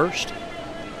stays at first.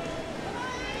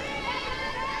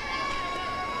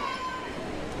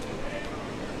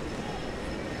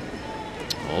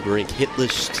 Aldrink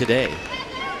hitless today.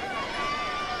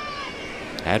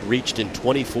 Had reached in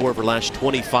 24 of her last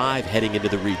 25 heading into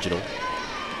the regional.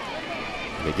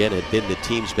 And again, had been the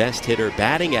team's best hitter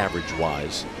batting average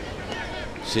wise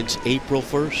since April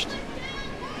 1st.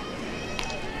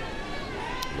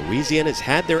 Louisiana's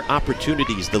had their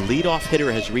opportunities. The leadoff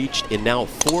hitter has reached in now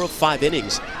 4 of 5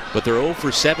 innings, but they're 0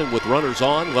 for 7 with runners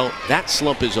on. Well, that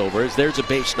slump is over as there's a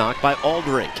base knock by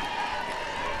Aldrink.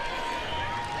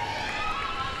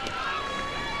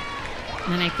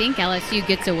 And I think LSU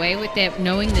gets away with it,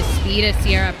 knowing the speed of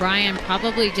Sierra Bryan.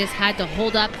 Probably just had to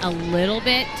hold up a little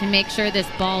bit to make sure this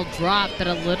ball dropped, but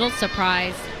a little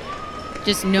surprised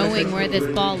just knowing where this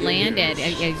ball landed.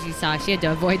 As you saw, she had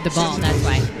to avoid the ball, that's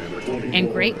why.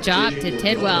 And great job to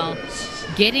Tidwell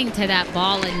getting to that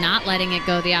ball and not letting it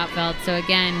go the outfield. So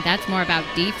again, that's more about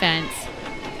defense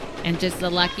and just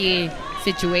the lucky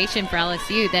situation for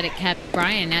LSU that it kept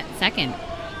Bryan at second.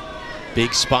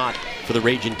 Big spot for the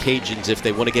Ragin' Cajuns if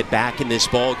they want to get back in this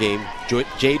ball game.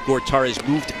 Jade Gortari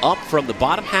moved up from the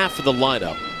bottom half of the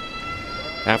lineup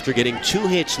after getting 2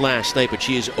 hits last night, but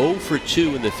she is 0 for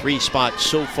 2 in the 3 spots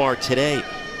so far today.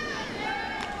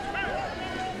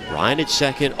 Bryan at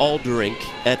second, Aldrink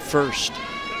at first.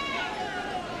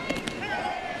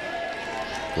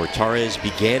 Gortari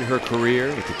began her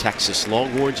career with the Texas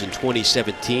Longhorns in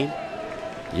 2017.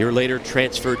 A year later,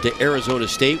 transferred to Arizona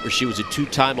State, where she was a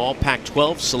 2-time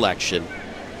All-Pac-12 selection.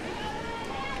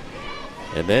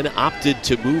 And then opted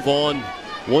to move on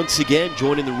once again,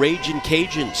 joining the Ragin'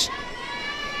 Cajuns.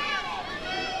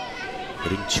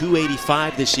 Hitting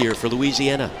 .285 this year for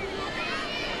Louisiana.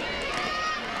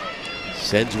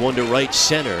 Sends one to right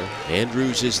center.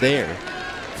 Andrews is there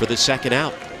for the second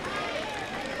out.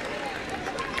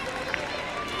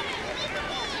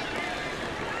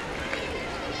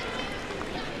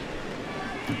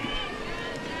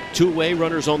 Two away,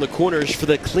 runners on the corners for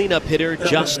the cleanup hitter,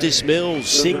 Justice Mills.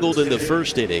 Singled in the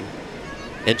first inning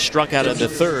and struck out in the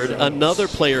third. Another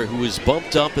player who was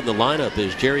bumped up in the lineup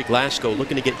is Jerry Glasgow,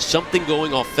 looking to get something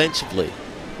going offensively.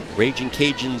 Ragin'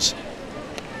 Cajuns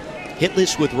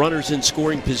hitless with runners in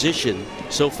scoring position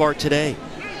so far today.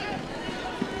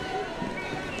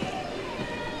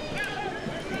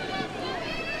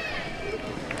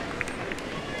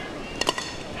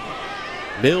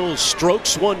 Mills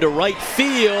strokes one to right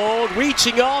field,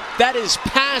 reaching up. That is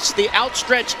past the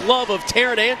outstretched glove of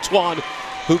Taryn Antoine,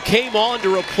 who came on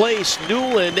to replace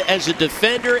Newland as a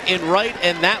defender in right,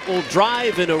 and that will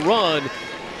drive in a run.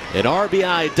 An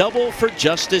RBI double for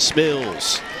Justice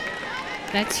Mills.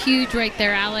 That's huge right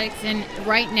there, Alex. And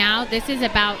right now, this is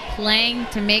about playing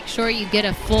to make sure you get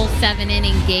a full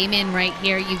 7-inning game in right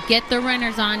here. You get the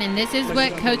runners on, and this is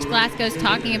what Coach Glasgow's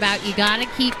talking about. You got to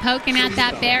keep poking at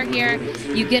that bear here.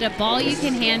 You get a ball you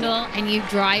can handle, and you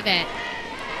drive it.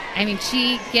 I mean,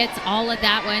 she gets all of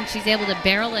that one. She's able to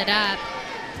barrel it up.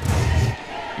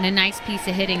 And a nice piece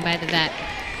of hitting by the vet.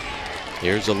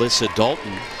 Here's Alyssa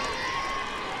Dalton.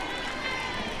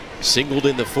 Singled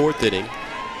in the 4th inning.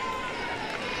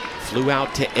 Flew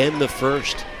out to end the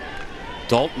first.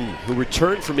 Dalton, who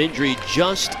returned from injury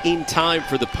just in time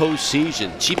for the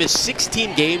postseason. She missed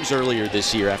 16 games earlier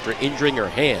this year after injuring her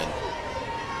hand.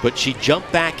 but she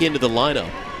jumped back into the lineup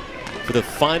for the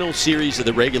final series of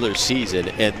the regular season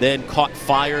and then caught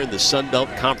fire in the Sun Belt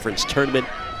Conference tournament,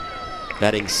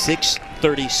 batting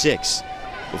 .636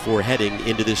 before heading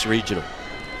into this regional.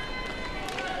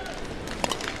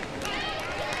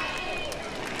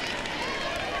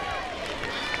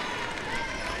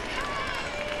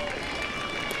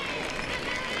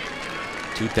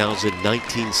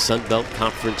 ...2019 Sun Belt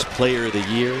Conference Player of the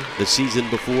Year. The season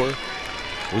before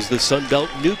was the Sun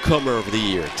Belt Newcomer of the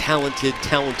Year. Talented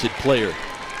player.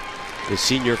 The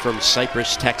senior from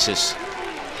Cypress, Texas.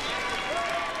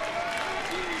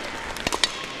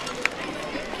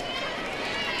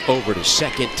 Over to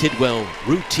second. Tidwell,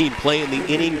 routine play in the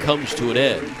inning comes to an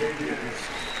end.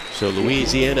 So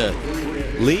Louisiana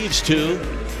leaves two,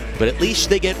 but at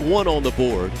least they get one on the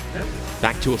board.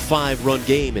 Back to a 5-run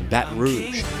game in Baton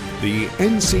Rouge. The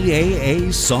NCAA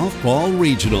Softball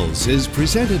Regionals is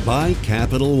presented by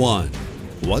Capital One.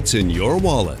 What's in your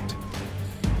wallet?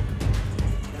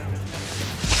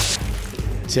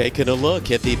 Taking a look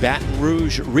at the Baton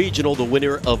Rouge Regional, the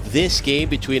winner of this game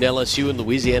between LSU and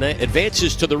Louisiana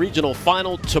advances to the regional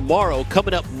final tomorrow.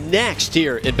 Coming up next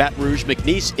here in Baton Rouge,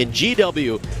 McNeese and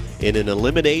GW in an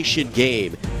elimination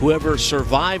game. Whoever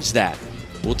survives that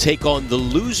will take on the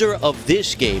loser of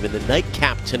this game in the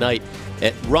nightcap tonight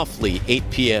at roughly 8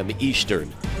 p.m.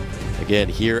 Eastern. Again,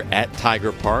 here at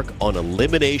Tiger Park on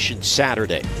Elimination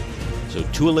Saturday. So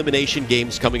 2 elimination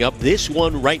games coming up. This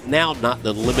one right now not an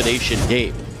elimination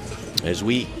game. As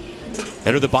we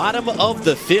enter the bottom of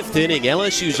the 5th inning,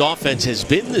 LSU's offense has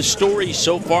been the story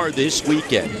so far this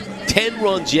weekend. 10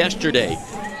 runs yesterday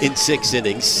in 6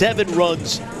 innings, 7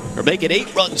 runs, or make it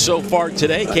 8 runs so far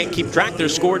today. Can't keep track. They're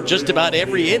scored just about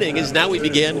every inning as now we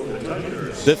begin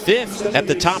the 5th. At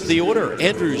the top of the order,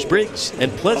 Andrews, Briggs, and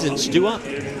Pleasance due up.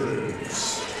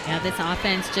 Yeah, this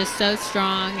offense just so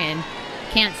strong, and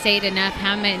can't say it enough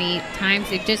how many times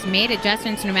they've just made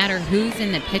adjustments no matter who's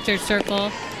in the pitcher circle.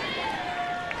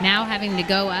 Now having to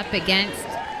go up against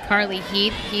Carly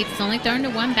Heath. Heath's only thrown to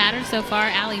 1 batter so far.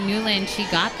 Allie Newland, she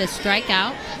got the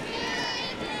strikeout.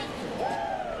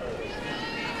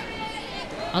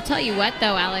 I'll tell you what,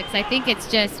 though, Alex, I think it's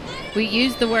just we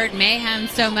use the word mayhem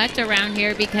so much around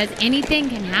here because anything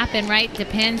can happen, right?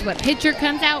 Depends what pitcher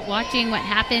comes out. Watching what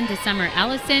happened to Summer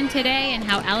Ellison today and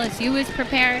how LSU was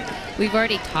prepared. We've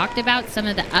already talked about some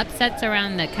of the upsets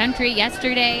around the country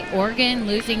yesterday. Oregon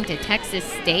losing to Texas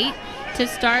State to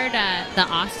start the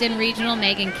Austin Regional.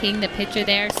 Megan King, the pitcher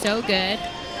there, so good.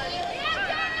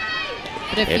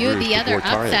 But a few of the other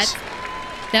upsets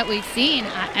that we've seen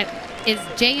is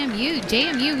JMU.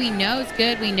 JMU we know is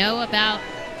good. We know about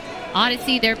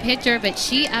Odyssey, their pitcher, but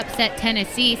she upset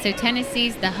Tennessee. So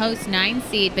Tennessee's the host 9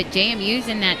 seed, but JMU's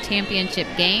in that championship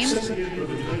game.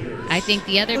 I think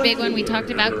the other big one we talked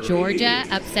about, Georgia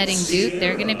upsetting Duke.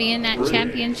 They're going to be in that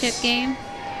championship game.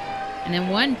 And then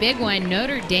one big one,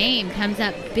 Notre Dame comes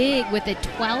up big with a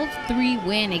 12-3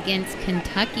 win against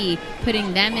Kentucky,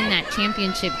 putting them in that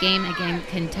championship game against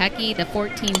Kentucky, the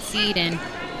 14 seed. And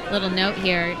little note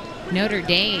here, Notre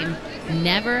Dame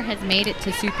never has made it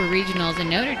to Super Regionals, and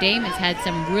Notre Dame has had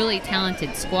some really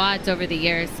talented squads over the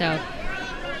years. So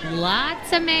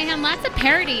lots of mayhem, lots of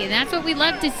parity, and that's what we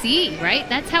love to see, right?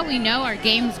 That's how we know our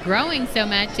game's growing so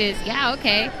much is, yeah,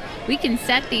 okay, we can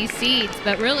set these seeds,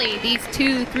 but really these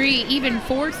 2, 3, even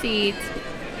 4 seeds,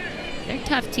 they're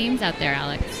tough teams out there,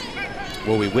 Alex.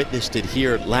 Well, we witnessed it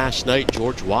here last night.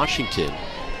 George Washington,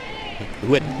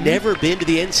 who had never been to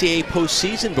the NCAA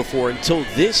postseason before until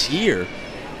this year,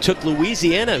 took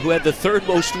Louisiana, who had the 3rd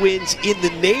most wins in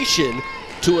the nation,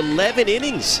 to 11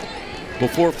 innings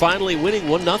before finally winning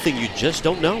 1-0. You just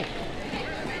don't know.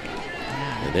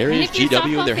 And there is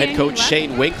GW and their head coach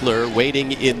Shane Winkler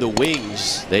waiting in the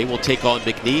wings. They will take on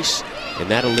McNeese in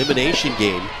that elimination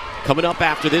game. Coming up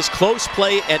after this, close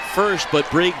play at first, but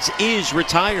Briggs is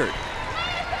retired.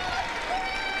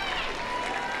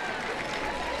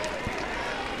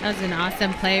 That was an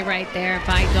awesome play right there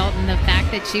by Dalton. The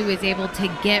fact that she was able to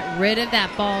get rid of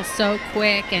that ball so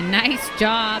quick, and nice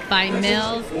job by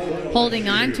Mills holding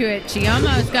on to it. She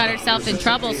almost got herself in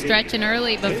trouble stretching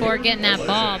early before getting that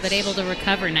ball, but able to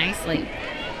recover nicely.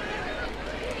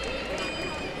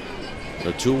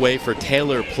 So 2 away for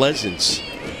Taylor Pleasance,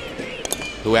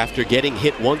 who after getting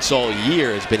hit once all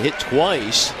year has been hit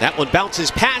twice. That one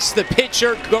bounces past the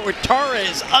pitcher.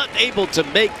 Torres unable to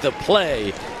make the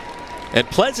play. And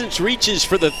Pleasance reaches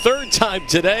for the 3rd time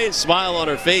today, a smile on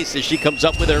her face as she comes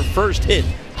up with her first hit,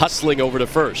 hustling over to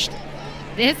first.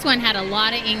 This one had a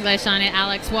lot of English on it,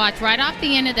 Alex. Watch right off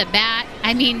the end of the bat.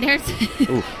 I mean, there's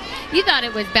You thought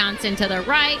it was bouncing to the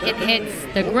right. It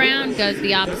hits the ground, goes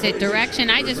the opposite direction.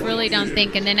 I just really don't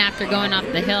think. And then after going off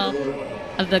the hill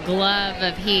of the glove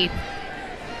of Heath,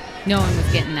 no one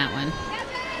was getting that one.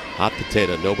 Hot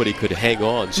potato. Nobody could hang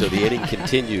on, so the inning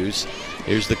continues.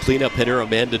 Here's the cleanup hitter,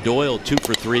 Amanda Doyle, 2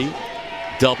 for 3.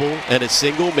 Double and a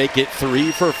single make it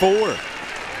 3 for 4.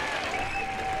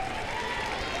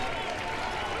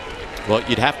 Well,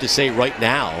 you'd have to say right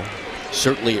now,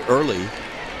 certainly early,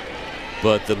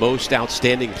 but the most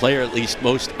outstanding player, at least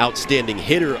most outstanding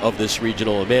hitter of this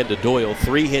regional, Amanda Doyle,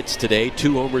 3 hits today,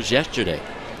 2 homers yesterday.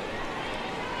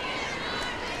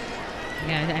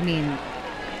 Yeah, I mean,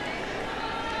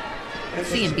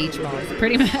 seeing beach balls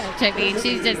pretty much. I mean,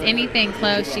 she's just anything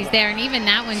close, she's there. And even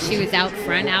that one, she was out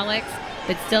front, Alex,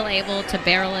 but still able to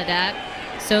barrel it up.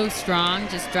 So strong,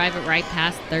 just drive it right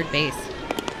past third base.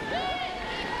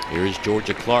 Here is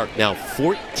Georgia Clark. Now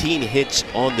 14 hits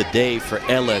on the day for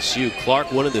LSU.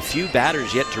 Clark, one of the few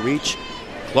batters yet to reach.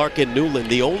 Clark and Newland,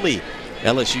 the only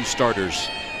LSU starters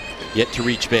yet to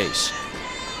reach base.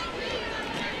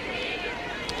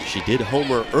 She did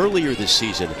homer earlier this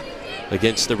season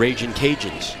against the Ragin'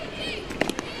 Cajuns.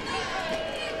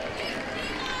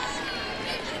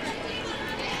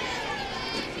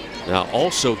 Now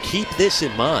also keep this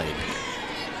in mind.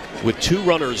 With 2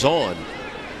 runners on,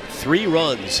 3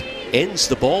 runs ends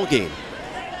the ball game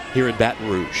here in Baton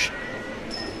Rouge.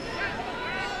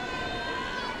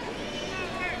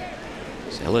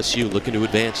 So LSU looking to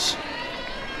advance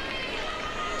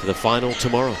to the final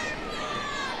tomorrow.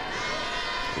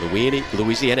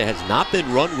 Louisiana has not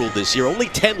been run ruled this year. Only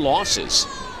 10 losses,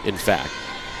 in fact.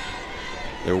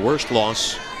 Their worst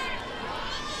loss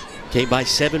came by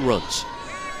 7 runs.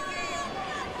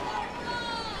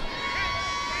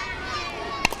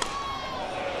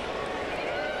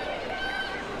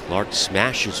 Clark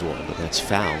smashes one, but that's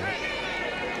foul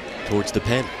towards the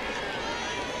pen.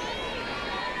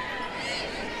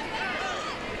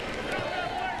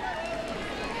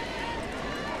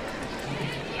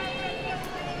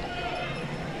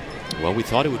 Well, we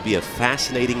thought it would be a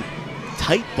fascinating,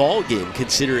 tight ball game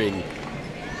considering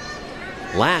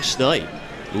last night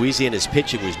Louisiana's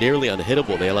pitching was nearly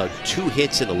unhittable. They allowed 2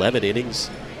 hits in 11 innings.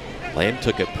 Lamb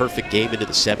took a perfect game into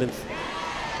the 7th.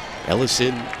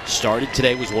 Ellison started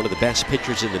today, was one of the best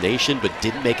pitchers in the nation, but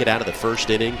didn't make it out of the first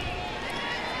inning.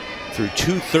 Through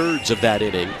 2/3 of that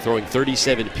inning, throwing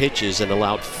 37 pitches and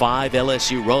allowed 5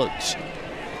 LSU runs.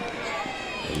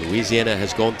 And Louisiana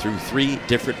has gone through 3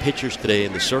 different pitchers today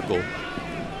in the circle.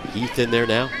 Heath in there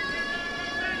now.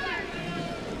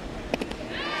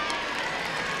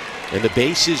 And the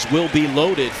bases will be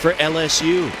loaded for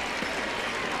LSU.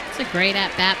 It's a great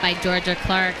at-bat by Georgia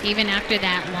Clark. Even after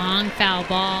that long foul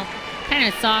ball, kind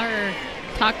of saw her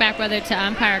talk back whether to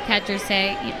umpire or catcher,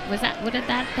 say, would have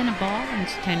that been a ball? And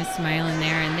she's kind of smiling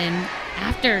there. And then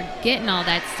after getting all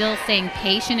that, still staying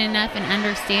patient enough and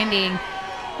understanding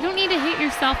you don't need to hit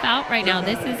yourself out right now.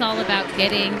 This is all about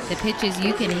getting the pitches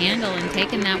you can handle and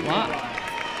taking that walk.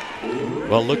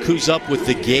 Well, look who's up with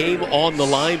the game on the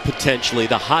line potentially.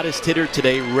 The hottest hitter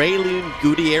today, Raylene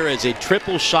Gutierrez, a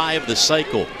triple shy of the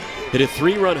cycle. Hit a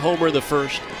 3-run homer in the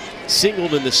first,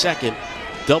 singled in the second,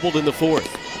 doubled in the 4th.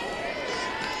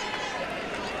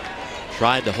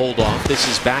 Tried to hold off. This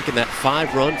is back in that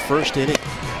 5-run first inning.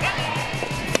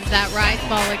 That rise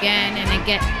ball again, and it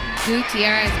gets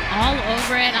Gutierrez all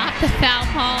over it off the foul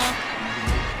pole.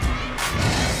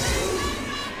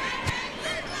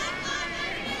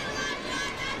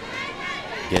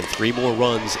 Again, 3 more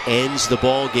runs ends the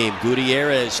ball game.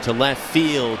 Gutierrez to left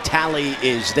field. Tally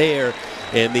is there,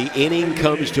 and the inning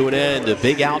comes to an end. A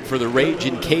big out for the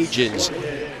Ragin' Cajuns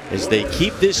as they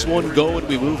keep this one going.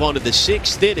 We move on to the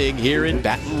 6th inning here in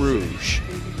Baton Rouge.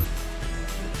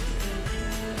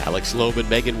 Alex Loeb and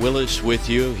Megan Willis with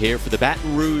you here for the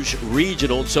Baton Rouge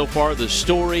Regional. So far, the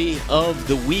story of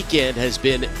the weekend has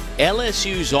been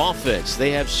LSU's offense.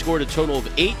 They have scored a total of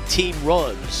 18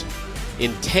 runs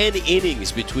in 10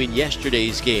 innings between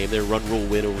yesterday's game, their run rule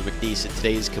win over McNeese, and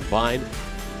today's combined.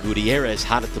 Gutierrez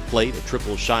hot at the plate, a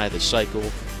triple shy of the cycle.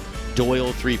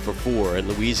 Doyle 3 for 4, and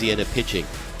Louisiana pitching,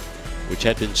 which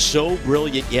had been so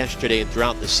brilliant yesterday and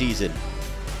throughout the season,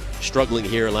 struggling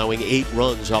here, allowing 8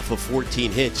 runs off of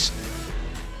 14 hits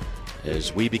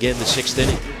as we begin the 6th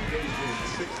inning.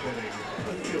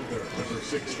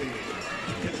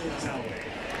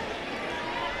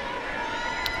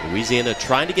 Louisiana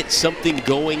trying to get something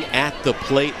going at the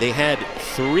plate. They had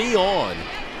 3 on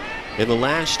in the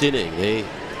last inning. They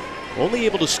only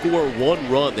able to score 1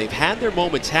 run. They've had their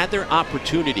moments, had their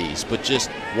opportunities, but just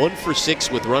 1 for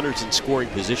 6 with runners in scoring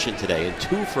position today, and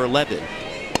 2 for 11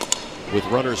 with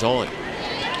runners on.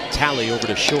 tally over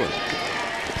to short.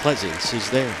 Pleasance is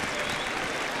there.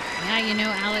 Yeah, you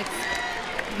know, Alex,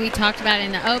 we talked about it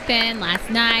in the Open last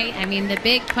night. I mean, the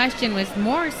big question was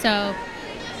more so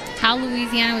how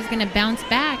Louisiana was going to bounce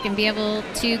back and be able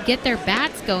to get their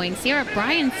bats going. Sierra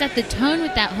Bryan set the tone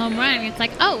with that home run. It's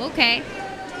like, oh, okay,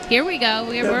 here we go.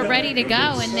 We're ready to go.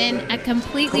 And then a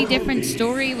completely different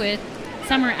story with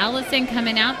Summer Ellison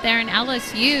coming out there, and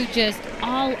LSU just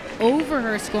all over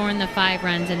her, scoring the 5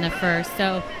 runs in the first.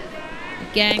 So,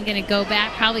 again, going to go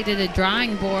back probably to the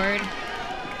drawing board,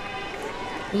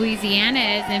 Louisiana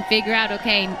is, and figure out,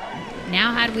 okay,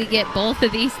 now how do we get both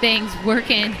of these things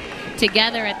working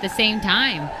together at the same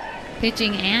time,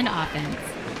 pitching and offense.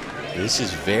 This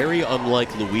is very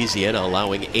unlike Louisiana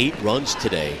allowing 8 runs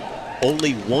today.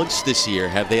 Only once this year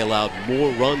have they allowed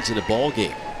more runs in a ball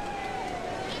game.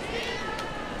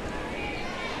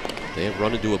 They have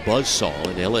run into a buzzsaw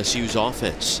in LSU's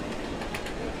offense.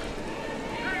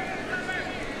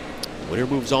 Winner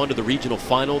moves on to the regional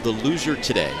final. The loser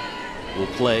today will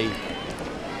play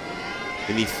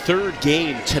in the 3rd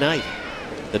game tonight,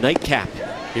 the nightcap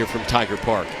here from Tiger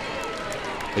Park,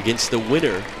 against the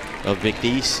winner of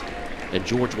McNeese and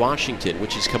George Washington,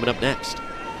 which is coming up next.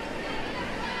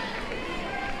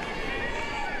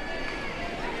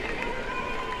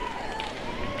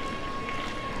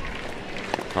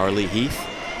 Carly Heath.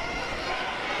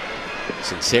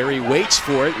 Sinceri waits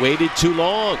for it, waited too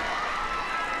long.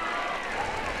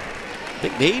 I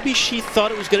think maybe she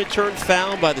thought it was going to turn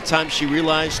foul. By the time she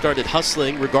realized, started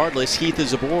hustling. Regardless, Heath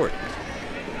is aboard.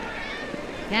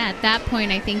 Yeah, at that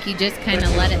point, I think you just kind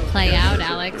of let it play out,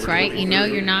 Alex, right? You know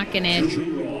you're not going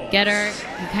to get her.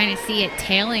 You kind of see it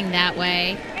tailing that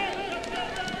way.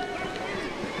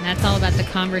 And that's all about the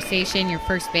conversation, your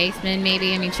first baseman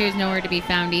maybe. I mean, she was nowhere to be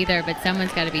found either, but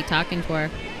someone's got to be talking to her.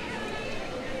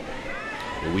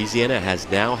 Louisiana has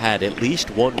now had at least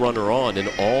 1 runner on in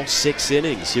all 6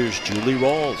 innings. Here's Julie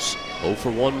Rawls, 0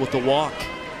 for 1 with a walk.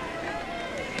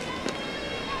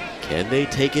 Can they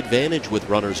take advantage with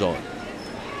runners on?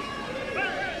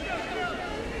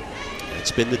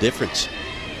 That's been the difference.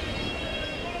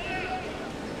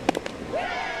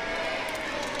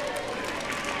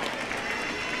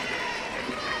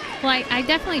 Well, I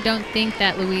definitely don't think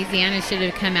that Louisiana should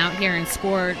have come out here and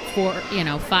scored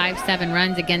 5, 7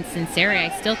 runs against Sinceri.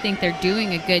 I still think they're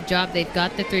doing a good job. They've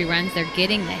got the 3 runs. They're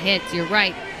getting the hits. You're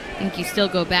right. I think you still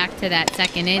go back to that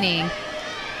 2nd inning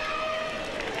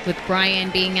with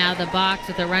Bryan being out of the box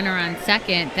with a runner on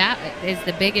second. That is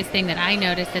the biggest thing that I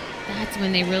noticed, that's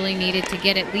when they really needed to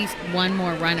get at least 1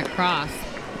 more run across.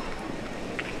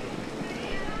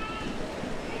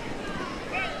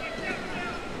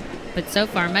 But so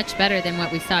far, much better than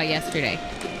what we saw yesterday.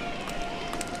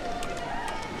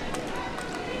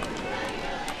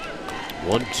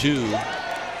 One, 2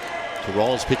 to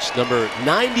Rawls, pitch number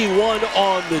 91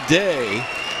 on the day.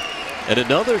 And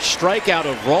another strikeout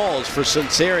of Rawls for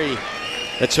Sinceri.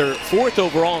 That's her 4th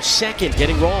overall, 2nd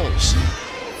getting Rawls.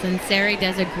 Sinceri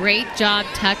does a great job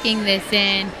tucking this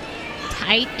in.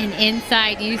 Tight and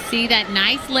inside. You see that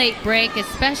nice late break,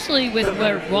 especially with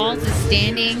where Rawls is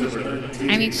standing.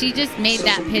 I mean, she just made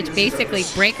that pitch basically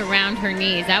break around her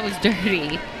knees. That was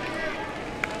dirty.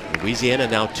 Louisiana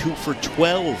now 2 for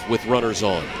 12 with runners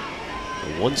on.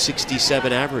 A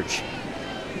 167 average.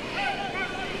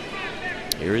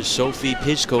 Here is Sophie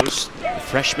Piscos, the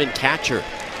freshman catcher.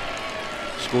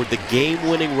 Scored the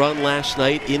game-winning run last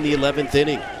night in the 11th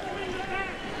inning.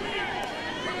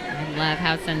 I love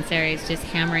how Sinceri is just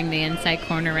hammering the inside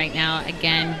corner right now.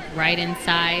 Again, right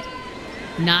inside.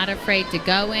 Not afraid to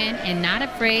go in and not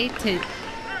afraid to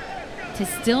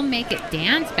still make it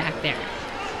dance back there.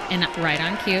 And right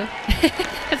on cue.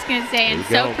 I was going to say, and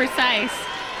so precise.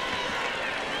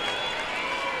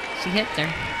 She hits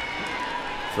her.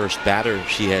 First batter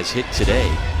she has hit today.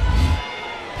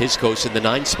 Piscos in the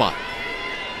 9 spot.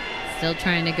 Still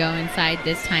trying to go inside,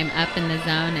 this time up in the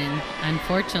zone, and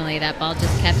unfortunately that ball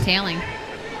just kept tailing.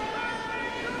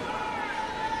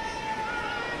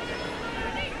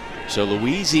 So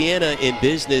Louisiana in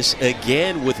business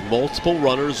again with multiple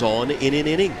runners on in an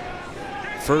inning.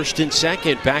 1st and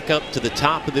 2nd, back up to the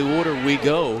top of the order we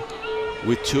go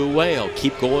with 2 away. I'll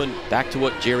keep going back to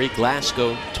what Jerry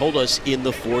Glasgow told us in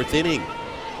the 4th inning.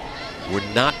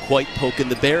 We're not quite poking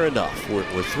the bear enough.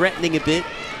 We're threatening a bit,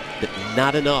 but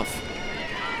not enough.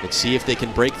 Let's see if they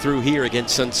can break through here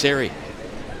against Sinceri.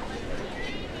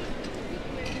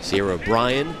 Sierra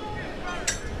Bryan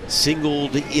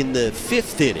singled in the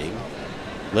 5th inning.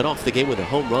 Led off the game with a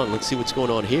home run. Let's see what's going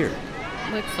on here.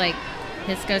 Looks like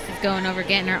Hiscos is going over,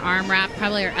 getting her arm wrapped,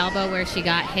 probably her elbow where she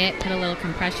got hit, put a little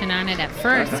compression on it at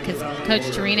first because Coach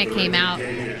Tarina came out,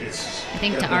 I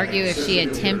think, to argue if she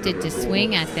attempted to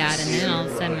swing at that, and then all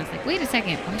of a sudden I was like, wait a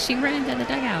second, why she ran into the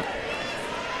dugout?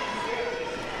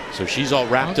 So she's all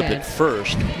wrapped up at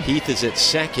first. Heath is at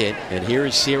second, and here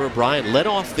is Sierra Bryant, led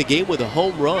off the game with a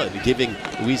home run, giving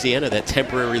Louisiana that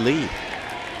temporary lead.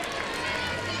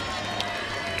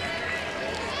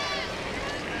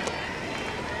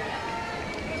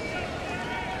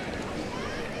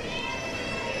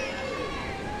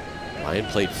 Bryant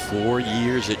played 4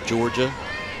 years at Georgia,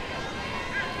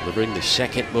 delivering the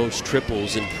second most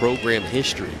triples in program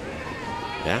history.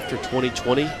 After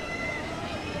 2020,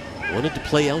 wanted to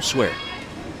play elsewhere.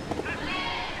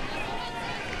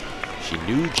 She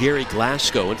knew Jerry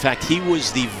Glasgow. In fact, he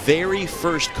was the very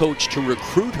first coach to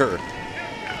recruit her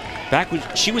back when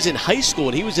she was in high school,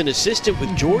 and he was an assistant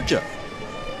with Georgia.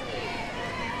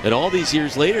 And all these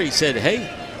years later, he said, hey,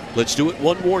 let's do it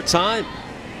one more time.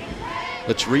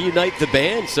 Let's reunite the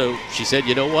band. So she said,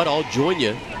 you know what, I'll join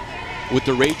you with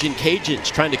the Ragin'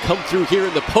 Cajuns, trying to come through here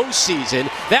in the postseason.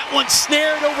 That one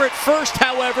snared over at first,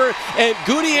 however, and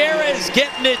Gutierrez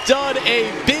getting it done. A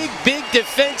big, big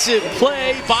defensive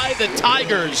play by the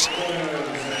Tigers.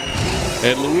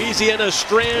 And Louisiana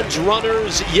strands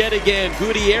runners yet again.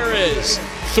 Gutierrez,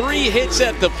 3 hits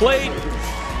at the plate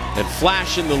and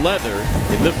flashing the leather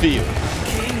in the field.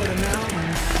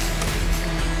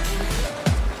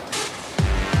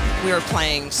 We were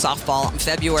playing softball in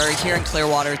February here in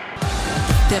Clearwater.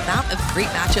 The amount of great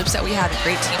matchups that we have and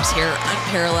great teams here,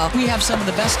 unparalleled. We have some of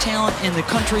the best talent in the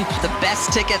country. The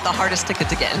best ticket, the hardest ticket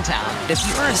to get in town. If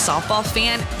you are a softball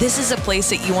fan, this is a place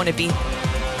that you want to be.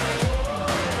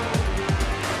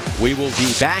 We will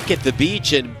be back at the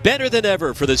beach and better than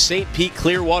ever for the St. Pete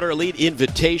Clearwater Elite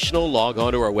Invitational. Log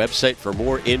on to our website for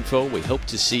more info. We hope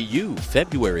to see you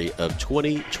February of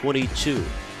 2022.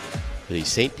 The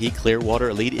St. Pete Clearwater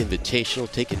Elite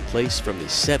Invitational taking place from the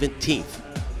 17th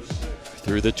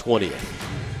through the 20th.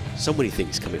 So many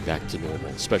things coming back to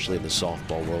normal, especially in the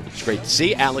softball world. It's great to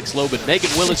see Alex Loeb and Megan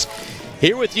Willis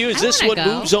here with you as this one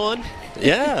moves on.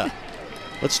 Yeah,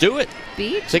 let's do it.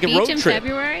 Beach, take a beach road in trip.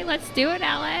 February. Let's do it,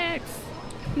 Alex.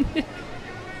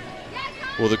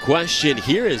 Well, the question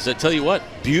here is, I tell you what,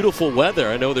 beautiful weather.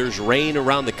 I know there's rain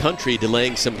around the country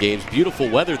delaying some games. Beautiful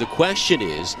weather. The question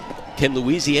is, can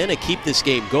Louisiana keep this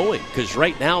game going? Because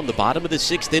right now in the bottom of the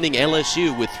 6th inning,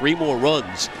 LSU with 3 more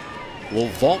runs will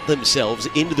vault themselves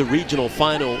into the regional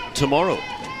final tomorrow.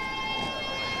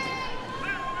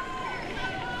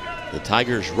 The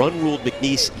Tigers run-ruled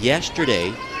McNeese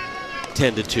yesterday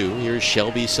 10-2. Here's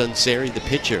Shelby Sunseri, the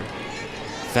pitcher,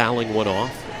 fouling one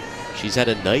off. She's had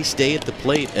a nice day at the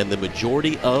plate, and the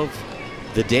majority of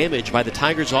the damage by the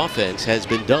Tigers offense has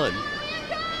been done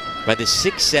by the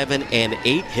 6, 7, and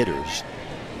 8 hitters.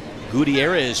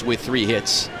 Gutierrez with 3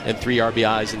 hits and 3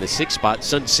 RBIs in the 6th spot.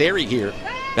 Sunseri here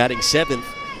batting 7th.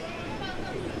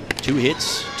 2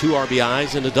 hits, 2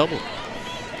 RBIs, and a double.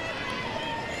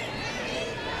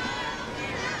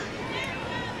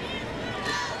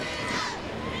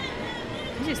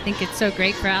 I just think it's so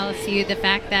great for LSU, the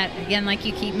fact that, again, like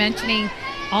you keep mentioning,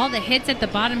 all the hits at the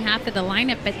bottom half of the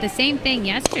lineup, but the same thing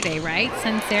yesterday, right?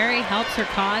 Sunseri helps her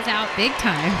cause out big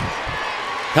time.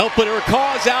 Helping her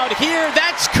cause out here.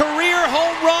 That's career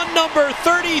home run number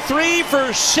 33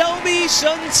 for Shelby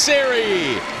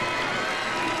Sunseri.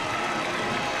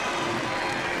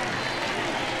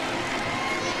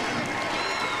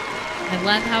 I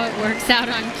love how it works out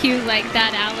on cue like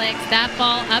that, Alex. That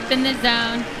ball up in the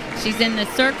zone. She's in the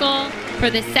circle for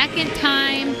the 2nd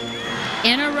time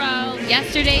in a row.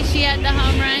 Yesterday she had the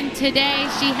home run. Today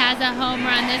she has a home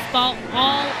run. This ball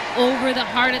all over the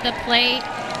heart of the plate,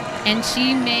 and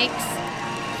she makes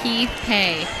Heath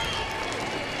pay.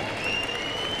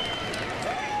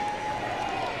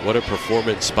 What a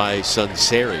performance by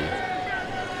Sunseri.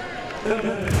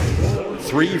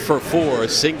 3 for 4, a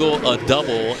single, a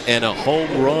double, and a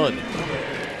home run.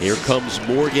 Here comes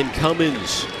Morgan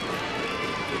Cummins,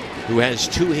 who has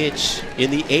 2 hits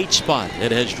in the 8th spot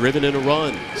and has driven in a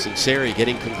run. Sunseri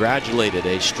getting congratulated.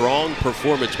 A strong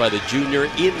performance by the junior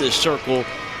in the circle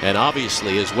and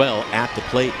obviously as well at the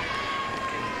plate.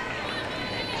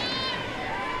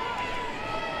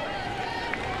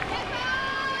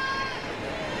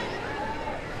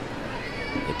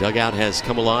 The dugout has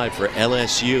come alive for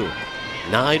LSU.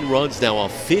 9 runs now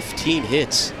off 15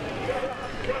 hits.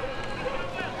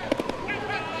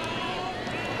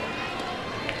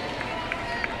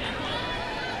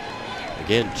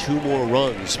 Again, 2 more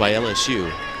runs by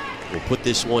LSU will put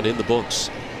this one in the books.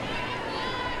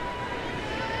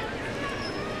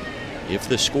 if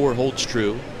the score holds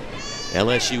true,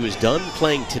 LSU is done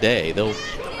playing today. They'll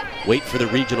wait for the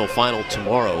regional final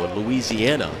tomorrow, and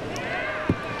Louisiana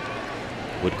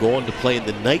would go on to play in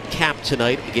the nightcap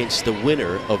tonight against the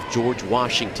winner of George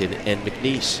Washington and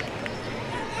McNeese.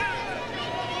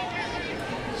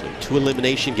 So 2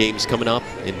 elimination games coming up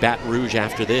in Baton Rouge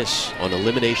after this on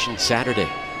Elimination Saturday.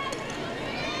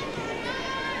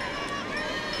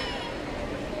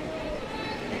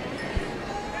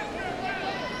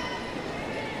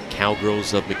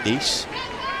 Cowgirls of McNeese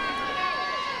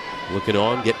looking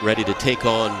on, getting ready to take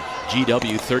on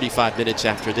GW 35 minutes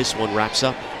after this one wraps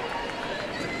up.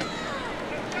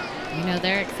 You know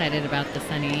they're excited about the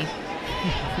sunny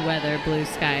weather, blue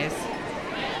skies.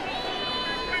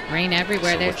 Rain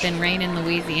everywhere. There's been rain in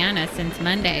Louisiana since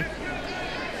Monday.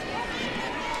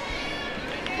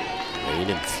 Rain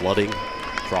and flooding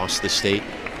across the state.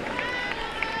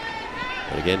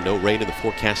 But again, no rain in the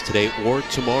forecast today or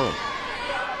tomorrow.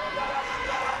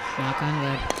 Knock on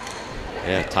wood.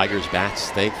 Yeah, Tigers bats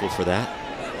thankful for that.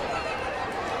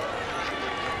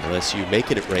 LSU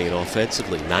making it rain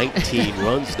offensively. 19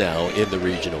 runs now in the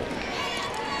regional.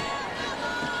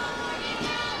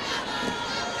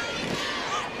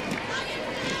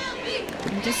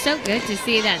 And just so good to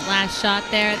see that last shot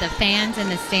there. The fans in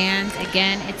the stands.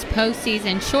 Again, it's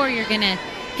postseason. Sure, you're going to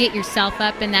get yourself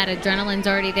up and that adrenaline's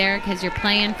already there because you're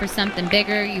playing for something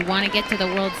bigger. You want to get to the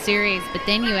World Series, but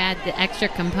then you add the extra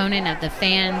component of the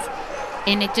fans,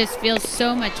 and it just feels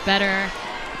so much better.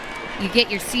 You get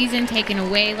your season taken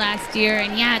away last year,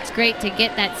 and yeah, it's great to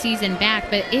get that season back,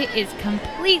 but it is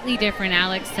completely different,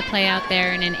 Alex, to play out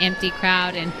there in an empty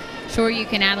crowd. And sure, you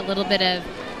can add a little bit of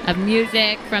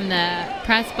music from the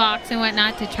press box and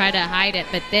whatnot to try to hide it,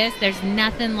 but there's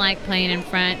nothing like playing in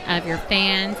front of your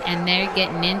fans, and they're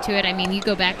getting into it. I mean, you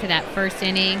go back to that first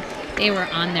inning, they were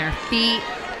on their feet,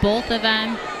 both of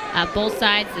them, both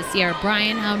sides. The Sierra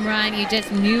Bryant home run, you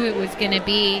just knew it was going to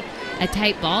be a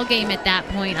tight ball game at that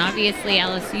point. Obviously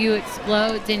LSU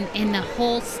explodes and the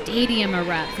whole stadium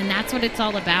erupts, and that's what it's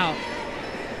all about.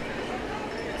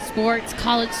 Sports,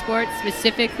 college sports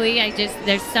specifically,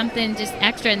 there's something just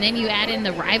extra, and then you add in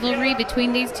the rivalry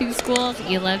between these two schools.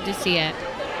 You love to see it.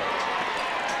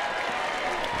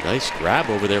 Nice grab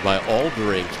over there by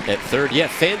Aldering at third. Yeah,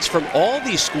 fans from all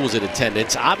these schools in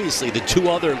attendance. Obviously the 2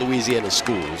 other Louisiana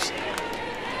schools,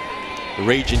 the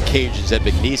Raging Cajuns at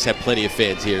McNeese, have plenty of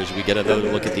fans here as we get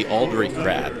another look at the Aldering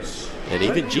grab. And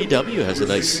even GW has a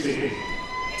nice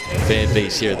fan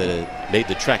base here that made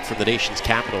the trek from the nation's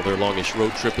capital their longest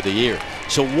road trip of the year.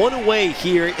 So 1 away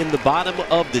here in the bottom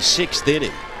of the 6th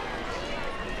inning.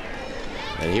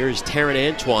 And here's Taryn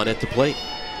Antoine at the plate.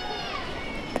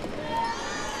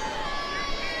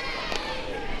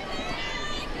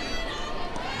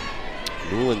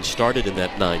 Newland started in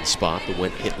that 9 spot but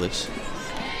went hitless.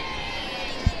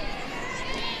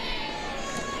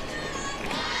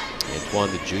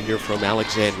 Antoine, the junior from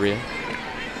Alexandria.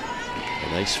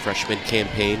 A nice freshman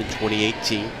campaign in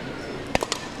 2018.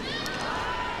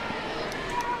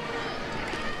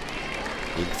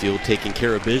 Infield taking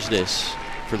care of business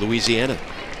for Louisiana.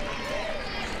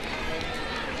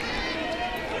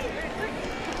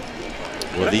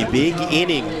 Well, the big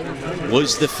inning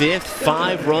was the 5th.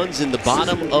 5 runs in the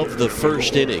bottom of the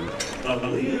 1st inning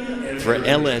for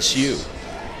LSU.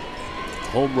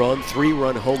 Home run,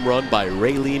 3-run home run by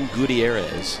Raylene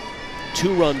Gutierrez.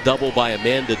 2-run double by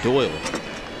Amanda Doyle.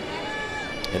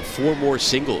 And 4 more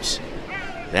singles.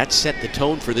 That set the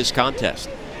tone for this contest.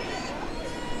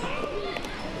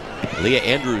 Leah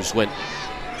Andrews went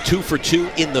 2 for 2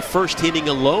 in the 1st inning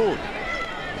alone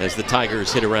as the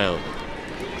Tigers hit around.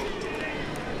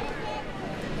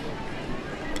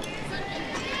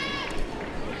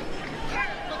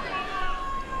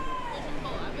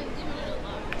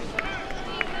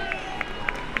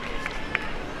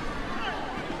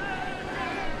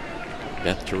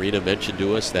 Beth Torina mentioned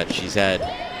to us that she's had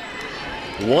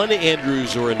one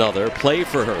Andrews or another play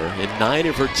for her in 9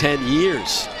 of her 10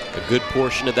 years. A good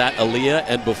portion of that Aaliyah,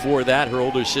 and before that her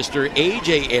older sister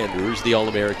AJ Andrews, the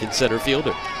All-American center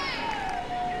fielder.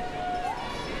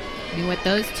 I mean, what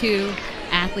those 2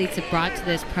 athletes have brought to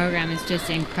this program is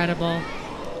just incredible.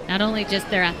 Not only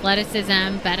just their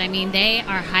athleticism, but I mean, they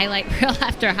are highlight reel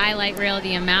after highlight reel.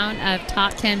 The amount of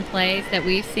top 10 plays that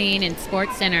we've seen in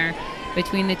SportsCenter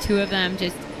between the 2 of them,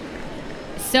 just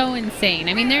so insane.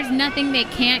 I mean, there's nothing they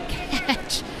can't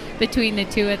catch between the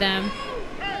 2 of them.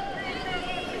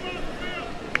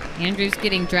 Andrews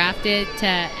getting drafted to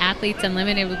Athletes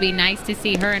Unlimited. It would be nice to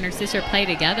see her and her sister play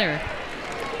together.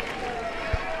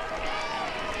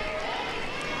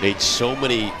 Made so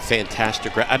many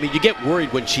fantastic grabs. I mean, you get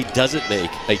worried when she doesn't make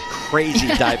a crazy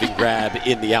diving grab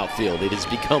in the outfield. It has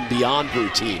become beyond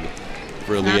routine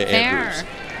for Aaliyah Andrews.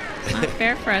 Not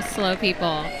fair for us slow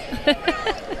people.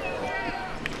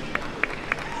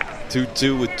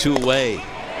 2-2 with 2 away.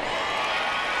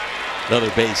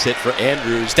 Another base hit for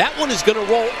Andrews. That one is going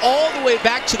to roll all the way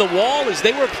back to the wall as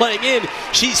they were playing in.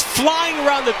 She's flying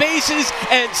around the bases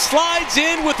and slides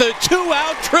in with a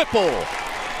 2-out triple.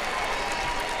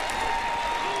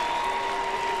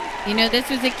 You know, this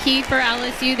was a key for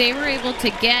LSU. They were able to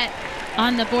get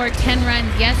on the board 10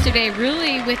 runs yesterday,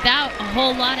 really without a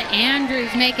whole lot of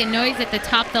Andrews making noise at the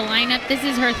top of the lineup. This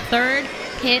is her 3rd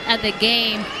hit of the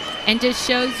game, and just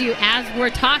shows you, as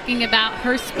we're talking about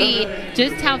her speed,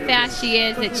 just how fast she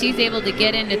is, that she's able to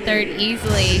get into 3rd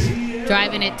easily,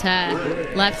 driving it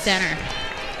to left center.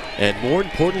 And more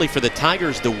importantly for the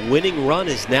Tigers, the winning run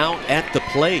is now at the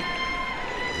plate.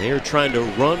 They are trying to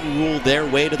run rule their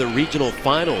way to the regional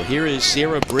final. Here is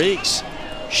Sierra Briggs.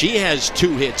 She has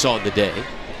 2 hits on the day.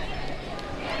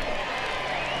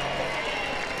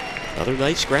 Another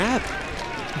nice grab.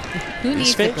 Who needs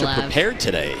These fans the glove? are prepared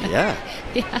today. Yeah.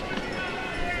 Yeah.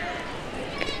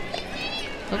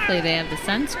 Hopefully they have the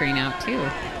sunscreen out too.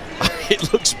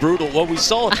 It looks brutal. Well, we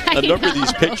saw a number of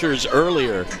these pictures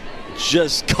earlier,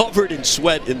 just covered in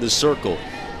sweat in the circle.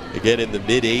 Again, in the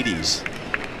mid-80s.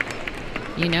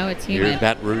 You know it's humid. Here in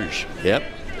Baton Rouge. Yep.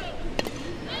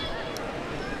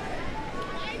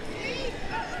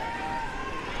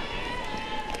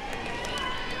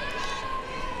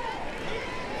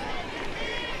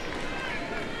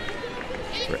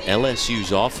 For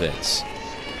LSU's offense,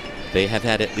 they have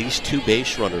had at least 2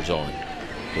 base runners on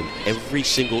in every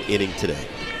single inning today.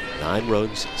 9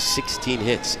 runs, 16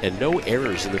 hits, and no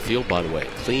errors in the field, by the way.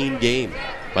 Clean game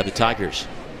by the Tigers.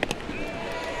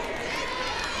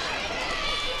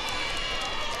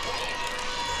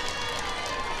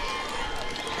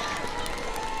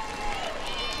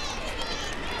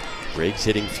 Briggs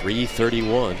hitting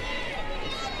 .331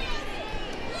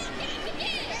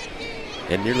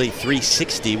 and nearly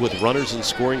 .360 with runners in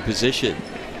scoring position.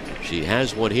 She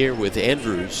has one here with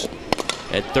Andrews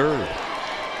at 3rd.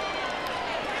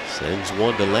 Sends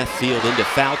one to left field into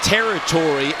foul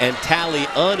territory, and Talley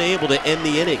unable to end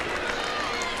the inning.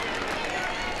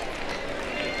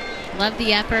 Love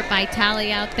the effort by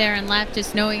Talley out there and left,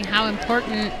 just knowing how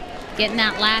important getting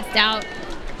that last out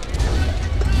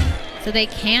so they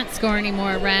can't score any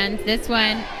more runs. This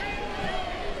one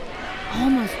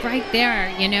almost right there.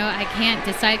 You know, I can't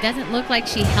decide. Doesn't look like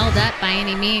she held up by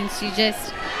any means. She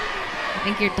just, I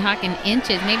think you're talking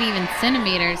inches, maybe even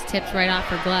centimeters, tips right off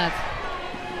her glove.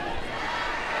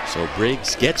 So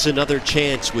Briggs gets another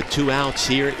chance with 2 outs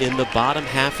here in the bottom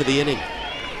half of the inning.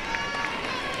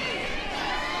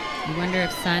 You wonder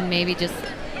if sun, maybe just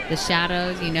the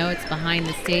shadows, you know, it's behind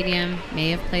the stadium, may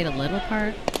have played a little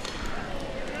part.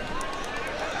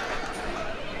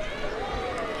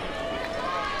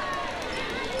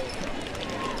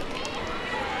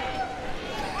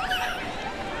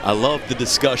 I love the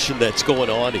discussion that's going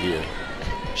on here.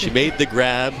 She made the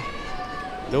grab.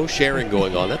 No sharing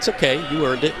going on. That's okay. You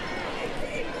earned it.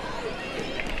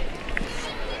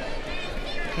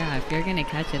 Yeah, if you're going to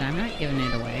catch it, I'm not giving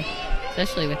it away,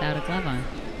 especially without a glove on.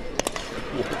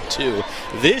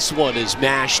 1-2. This one is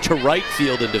mashed to right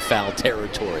field into foul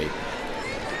territory.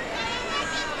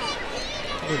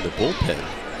 In the bullpen.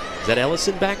 Is that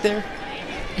Ellison back there?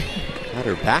 Got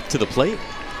her back to the plate.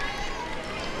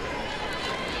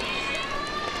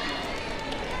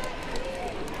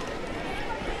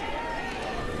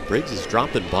 Briggs is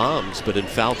dropping bombs, but in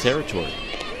foul territory.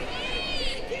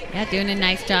 Yeah, doing a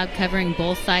nice job covering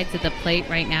both sides of the plate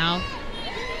right now.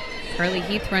 Curly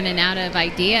Heath running out of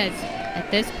ideas at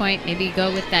this point. Maybe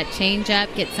go with that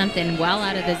changeup, get something well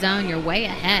out of the zone. You're way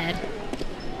ahead.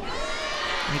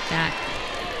 Like that.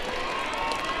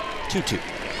 2-2.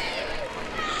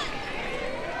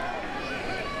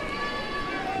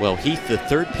 Well, Heath, the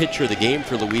 3rd pitcher of the game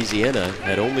for Louisiana,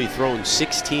 had only thrown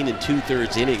 16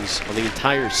 2/3 innings on the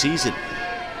entire season.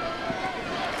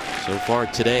 So far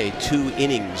today, 2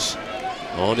 innings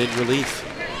on in relief.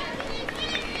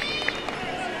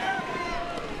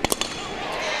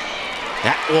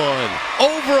 That one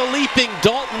over a leaping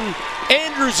Dalton.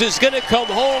 Andrews is going to come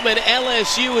home, and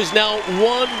LSU is now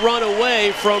 1 run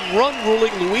away from run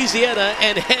ruling Louisiana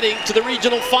and heading to the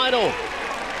regional final.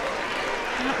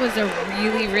 That was a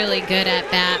really, really good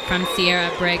at-bat from Sierra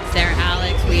Briggs there,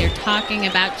 Alex. We are talking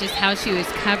about just how she was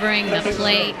covering the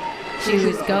plate. She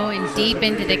was going deep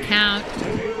into the count.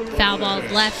 Foul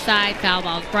balls left side, foul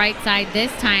balls right side.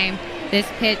 This time, this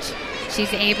pitch,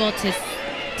 she's able to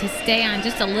to stay on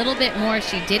just a little bit more.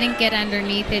 She didn't get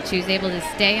underneath it. She was able to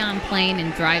stay on plane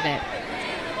and drive it.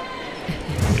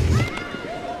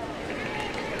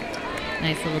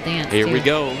 Nice little dance. Here too. we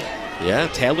go. Yeah,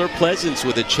 Taylor Pleasance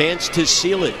with a chance to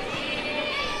seal it.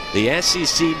 The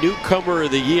SEC Newcomer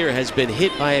of the Year has been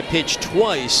hit by a pitch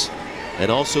twice and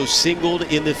also singled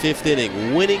in the 5th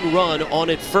inning. Winning run on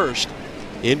it first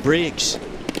in Briggs.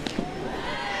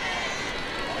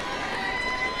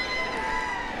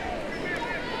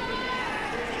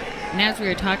 And as we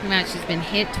were talking about, she's been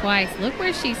hit twice. Look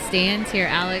where she stands here,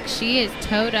 Alex. She is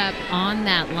towed up on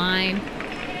that line.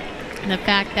 And the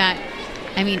fact that,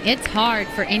 I mean, it's hard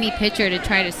for any pitcher to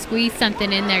try to squeeze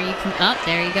something in there. You can, oh,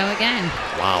 there you go again.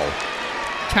 Wow.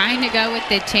 Trying to go with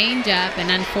the changeup,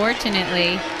 and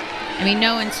unfortunately, I mean,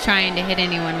 no one's trying to hit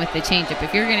anyone with the changeup.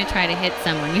 If you're going to try to hit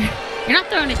someone, you're not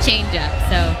throwing a changeup.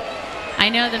 So I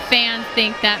know the fans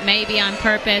think that may be on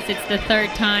purpose. It's the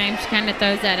 3rd time. She kind of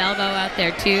throws that elbow out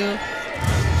there, too.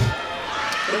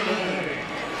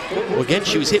 Well, again,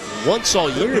 she was hit once all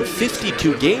year in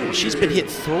 52 games. She's been hit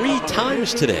 3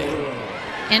 times today.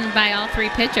 And by all 3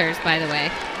 pitchers, by the way.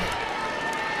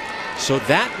 So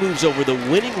that moves over the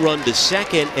winning run to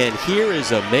second, and here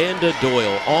is Amanda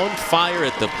Doyle on fire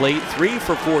at the plate. 3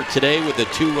 for 4 today with a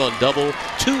 2-run double,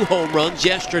 2 home runs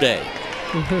yesterday.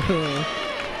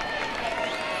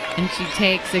 And she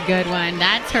takes a good one.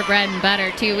 That's her bread and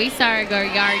butter, too. We saw her go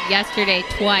yard yesterday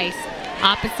twice.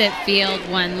 Opposite field,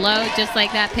 one low, just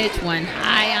like that pitch, one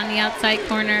high on the outside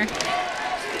corner.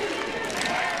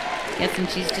 Guessing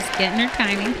she's just getting her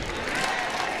timing.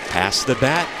 Pass the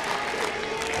bat.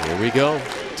 Here we go.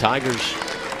 Tigers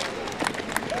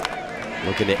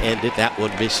looking to end it. That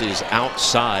one misses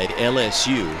outside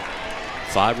LSU.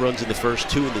 5 runs in the first,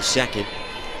 2 in the second.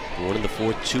 1 in the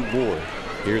fourth, 2 more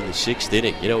here in the 6th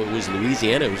inning. You know, it was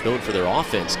Louisiana who was known for their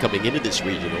offense coming into this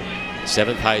regional.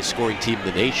 7th highest scoring team in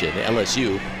the nation.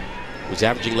 LSU was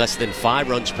averaging less than 5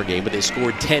 runs per game, but they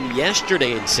scored 10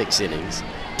 yesterday in 6 innings.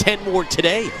 10 more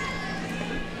today.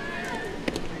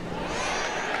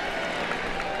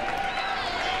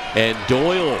 And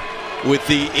Doyle with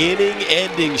the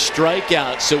inning-ending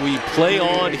strikeout. So we play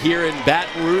on here in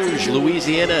Baton Rouge.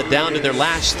 Louisiana down to their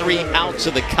last 3 outs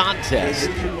of the contest.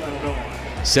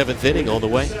 7th inning on the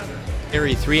way.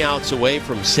 3 outs away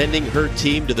from sending her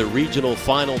team to the regional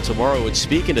final tomorrow. And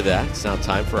speaking of that, it's now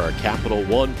time for our Capital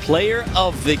One Player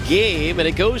of the Game. And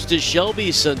it goes to Shelby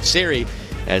Sunseri,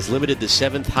 has limited the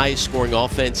 7th highest scoring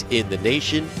offense in the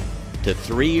nation to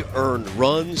 3 earned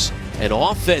runs. And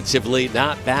offensively,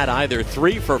 not bad either.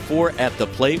 3 for 4 at the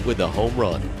plate with a home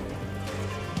run.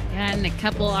 Yeah, and a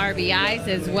couple RBIs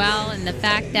as well. And the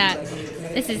fact that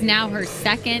this is now her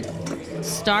 2nd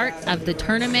start of the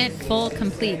tournament, full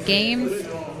complete games,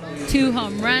 2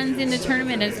 home runs in the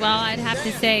tournament as well. I'd have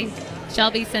to say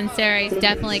Shelby Sunseri's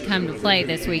definitely come to play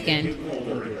this weekend.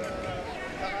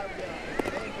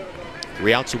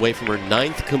 3 outs away from her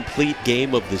 9th complete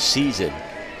game of the season,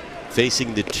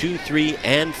 facing the 2, 3,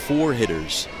 and 4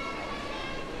 hitters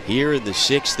here in the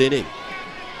 6th inning.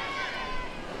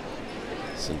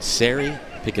 Sunseri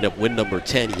picking up win number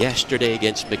 10 yesterday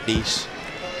against McNeese.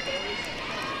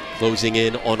 Closing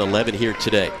in on 11 here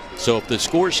today. So if the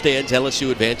score stands,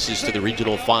 LSU advances to the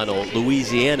regional final.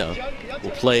 Louisiana will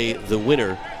play the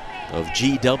winner of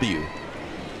GW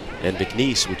and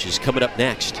McNeese, which is coming up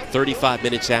next, 35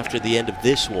 minutes after the end of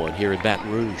this one here in Baton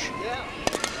Rouge.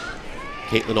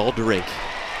 Caitlin Alderink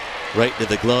right into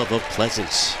the glove of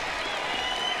Pleasance.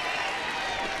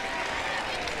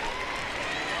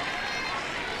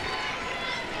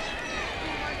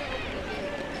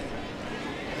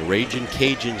 The Ragin'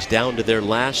 Cajuns down to their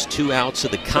last 2 outs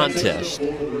of the contest.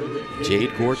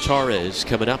 Jade Gortarez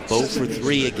coming up 0 for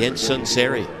 3 against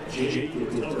Sunseri.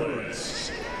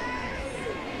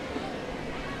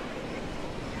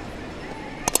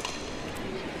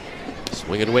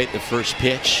 Swinging away at the first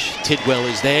pitch. Tidwell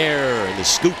is there, and the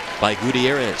scoop by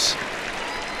Gutierrez.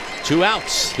 2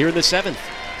 outs here in the 7th.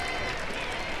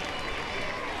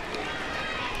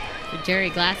 For Jerry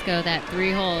Glasgow, that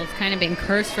 3-hole has kind of been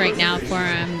cursed right now for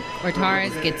him.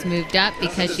 Gortarez gets moved up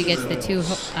because she gets the 2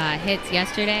 hits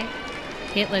yesterday.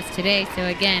 Hitless today, so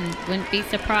again, wouldn't be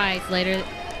surprised later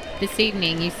this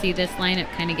evening you see this lineup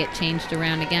kind of get changed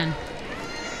around again.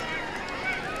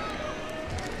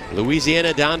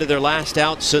 Louisiana down to their last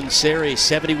out. Sunseri,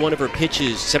 71%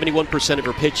 of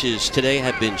her pitches today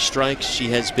have been strikes. She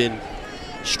has been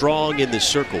strong in the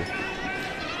circle.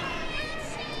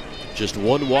 Just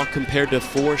 1 walk compared to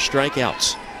 4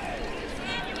 strikeouts.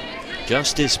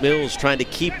 Justice Mills trying to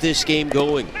keep this game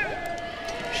going.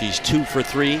 She's 2 for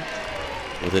 3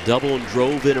 with a double and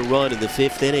drove in a run in the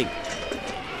 5th inning.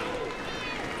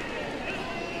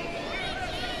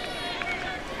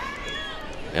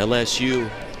 LSU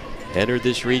entered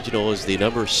this regional as the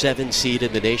number 7 seed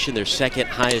in the nation, their second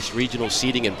highest regional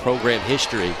seeding in program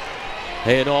history.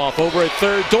 Hand off over at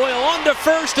third. Doyle on to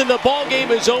first, and the ball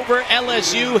game is over.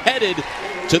 LSU headed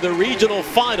to the regional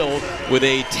final with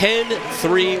a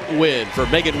 10-3 win. For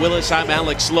Megan Willis, I'm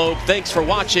Alex Loeb. Thanks for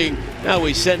watching. Now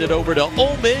we send it over to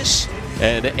Ole Miss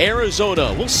and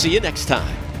Arizona. We'll see you next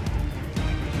time.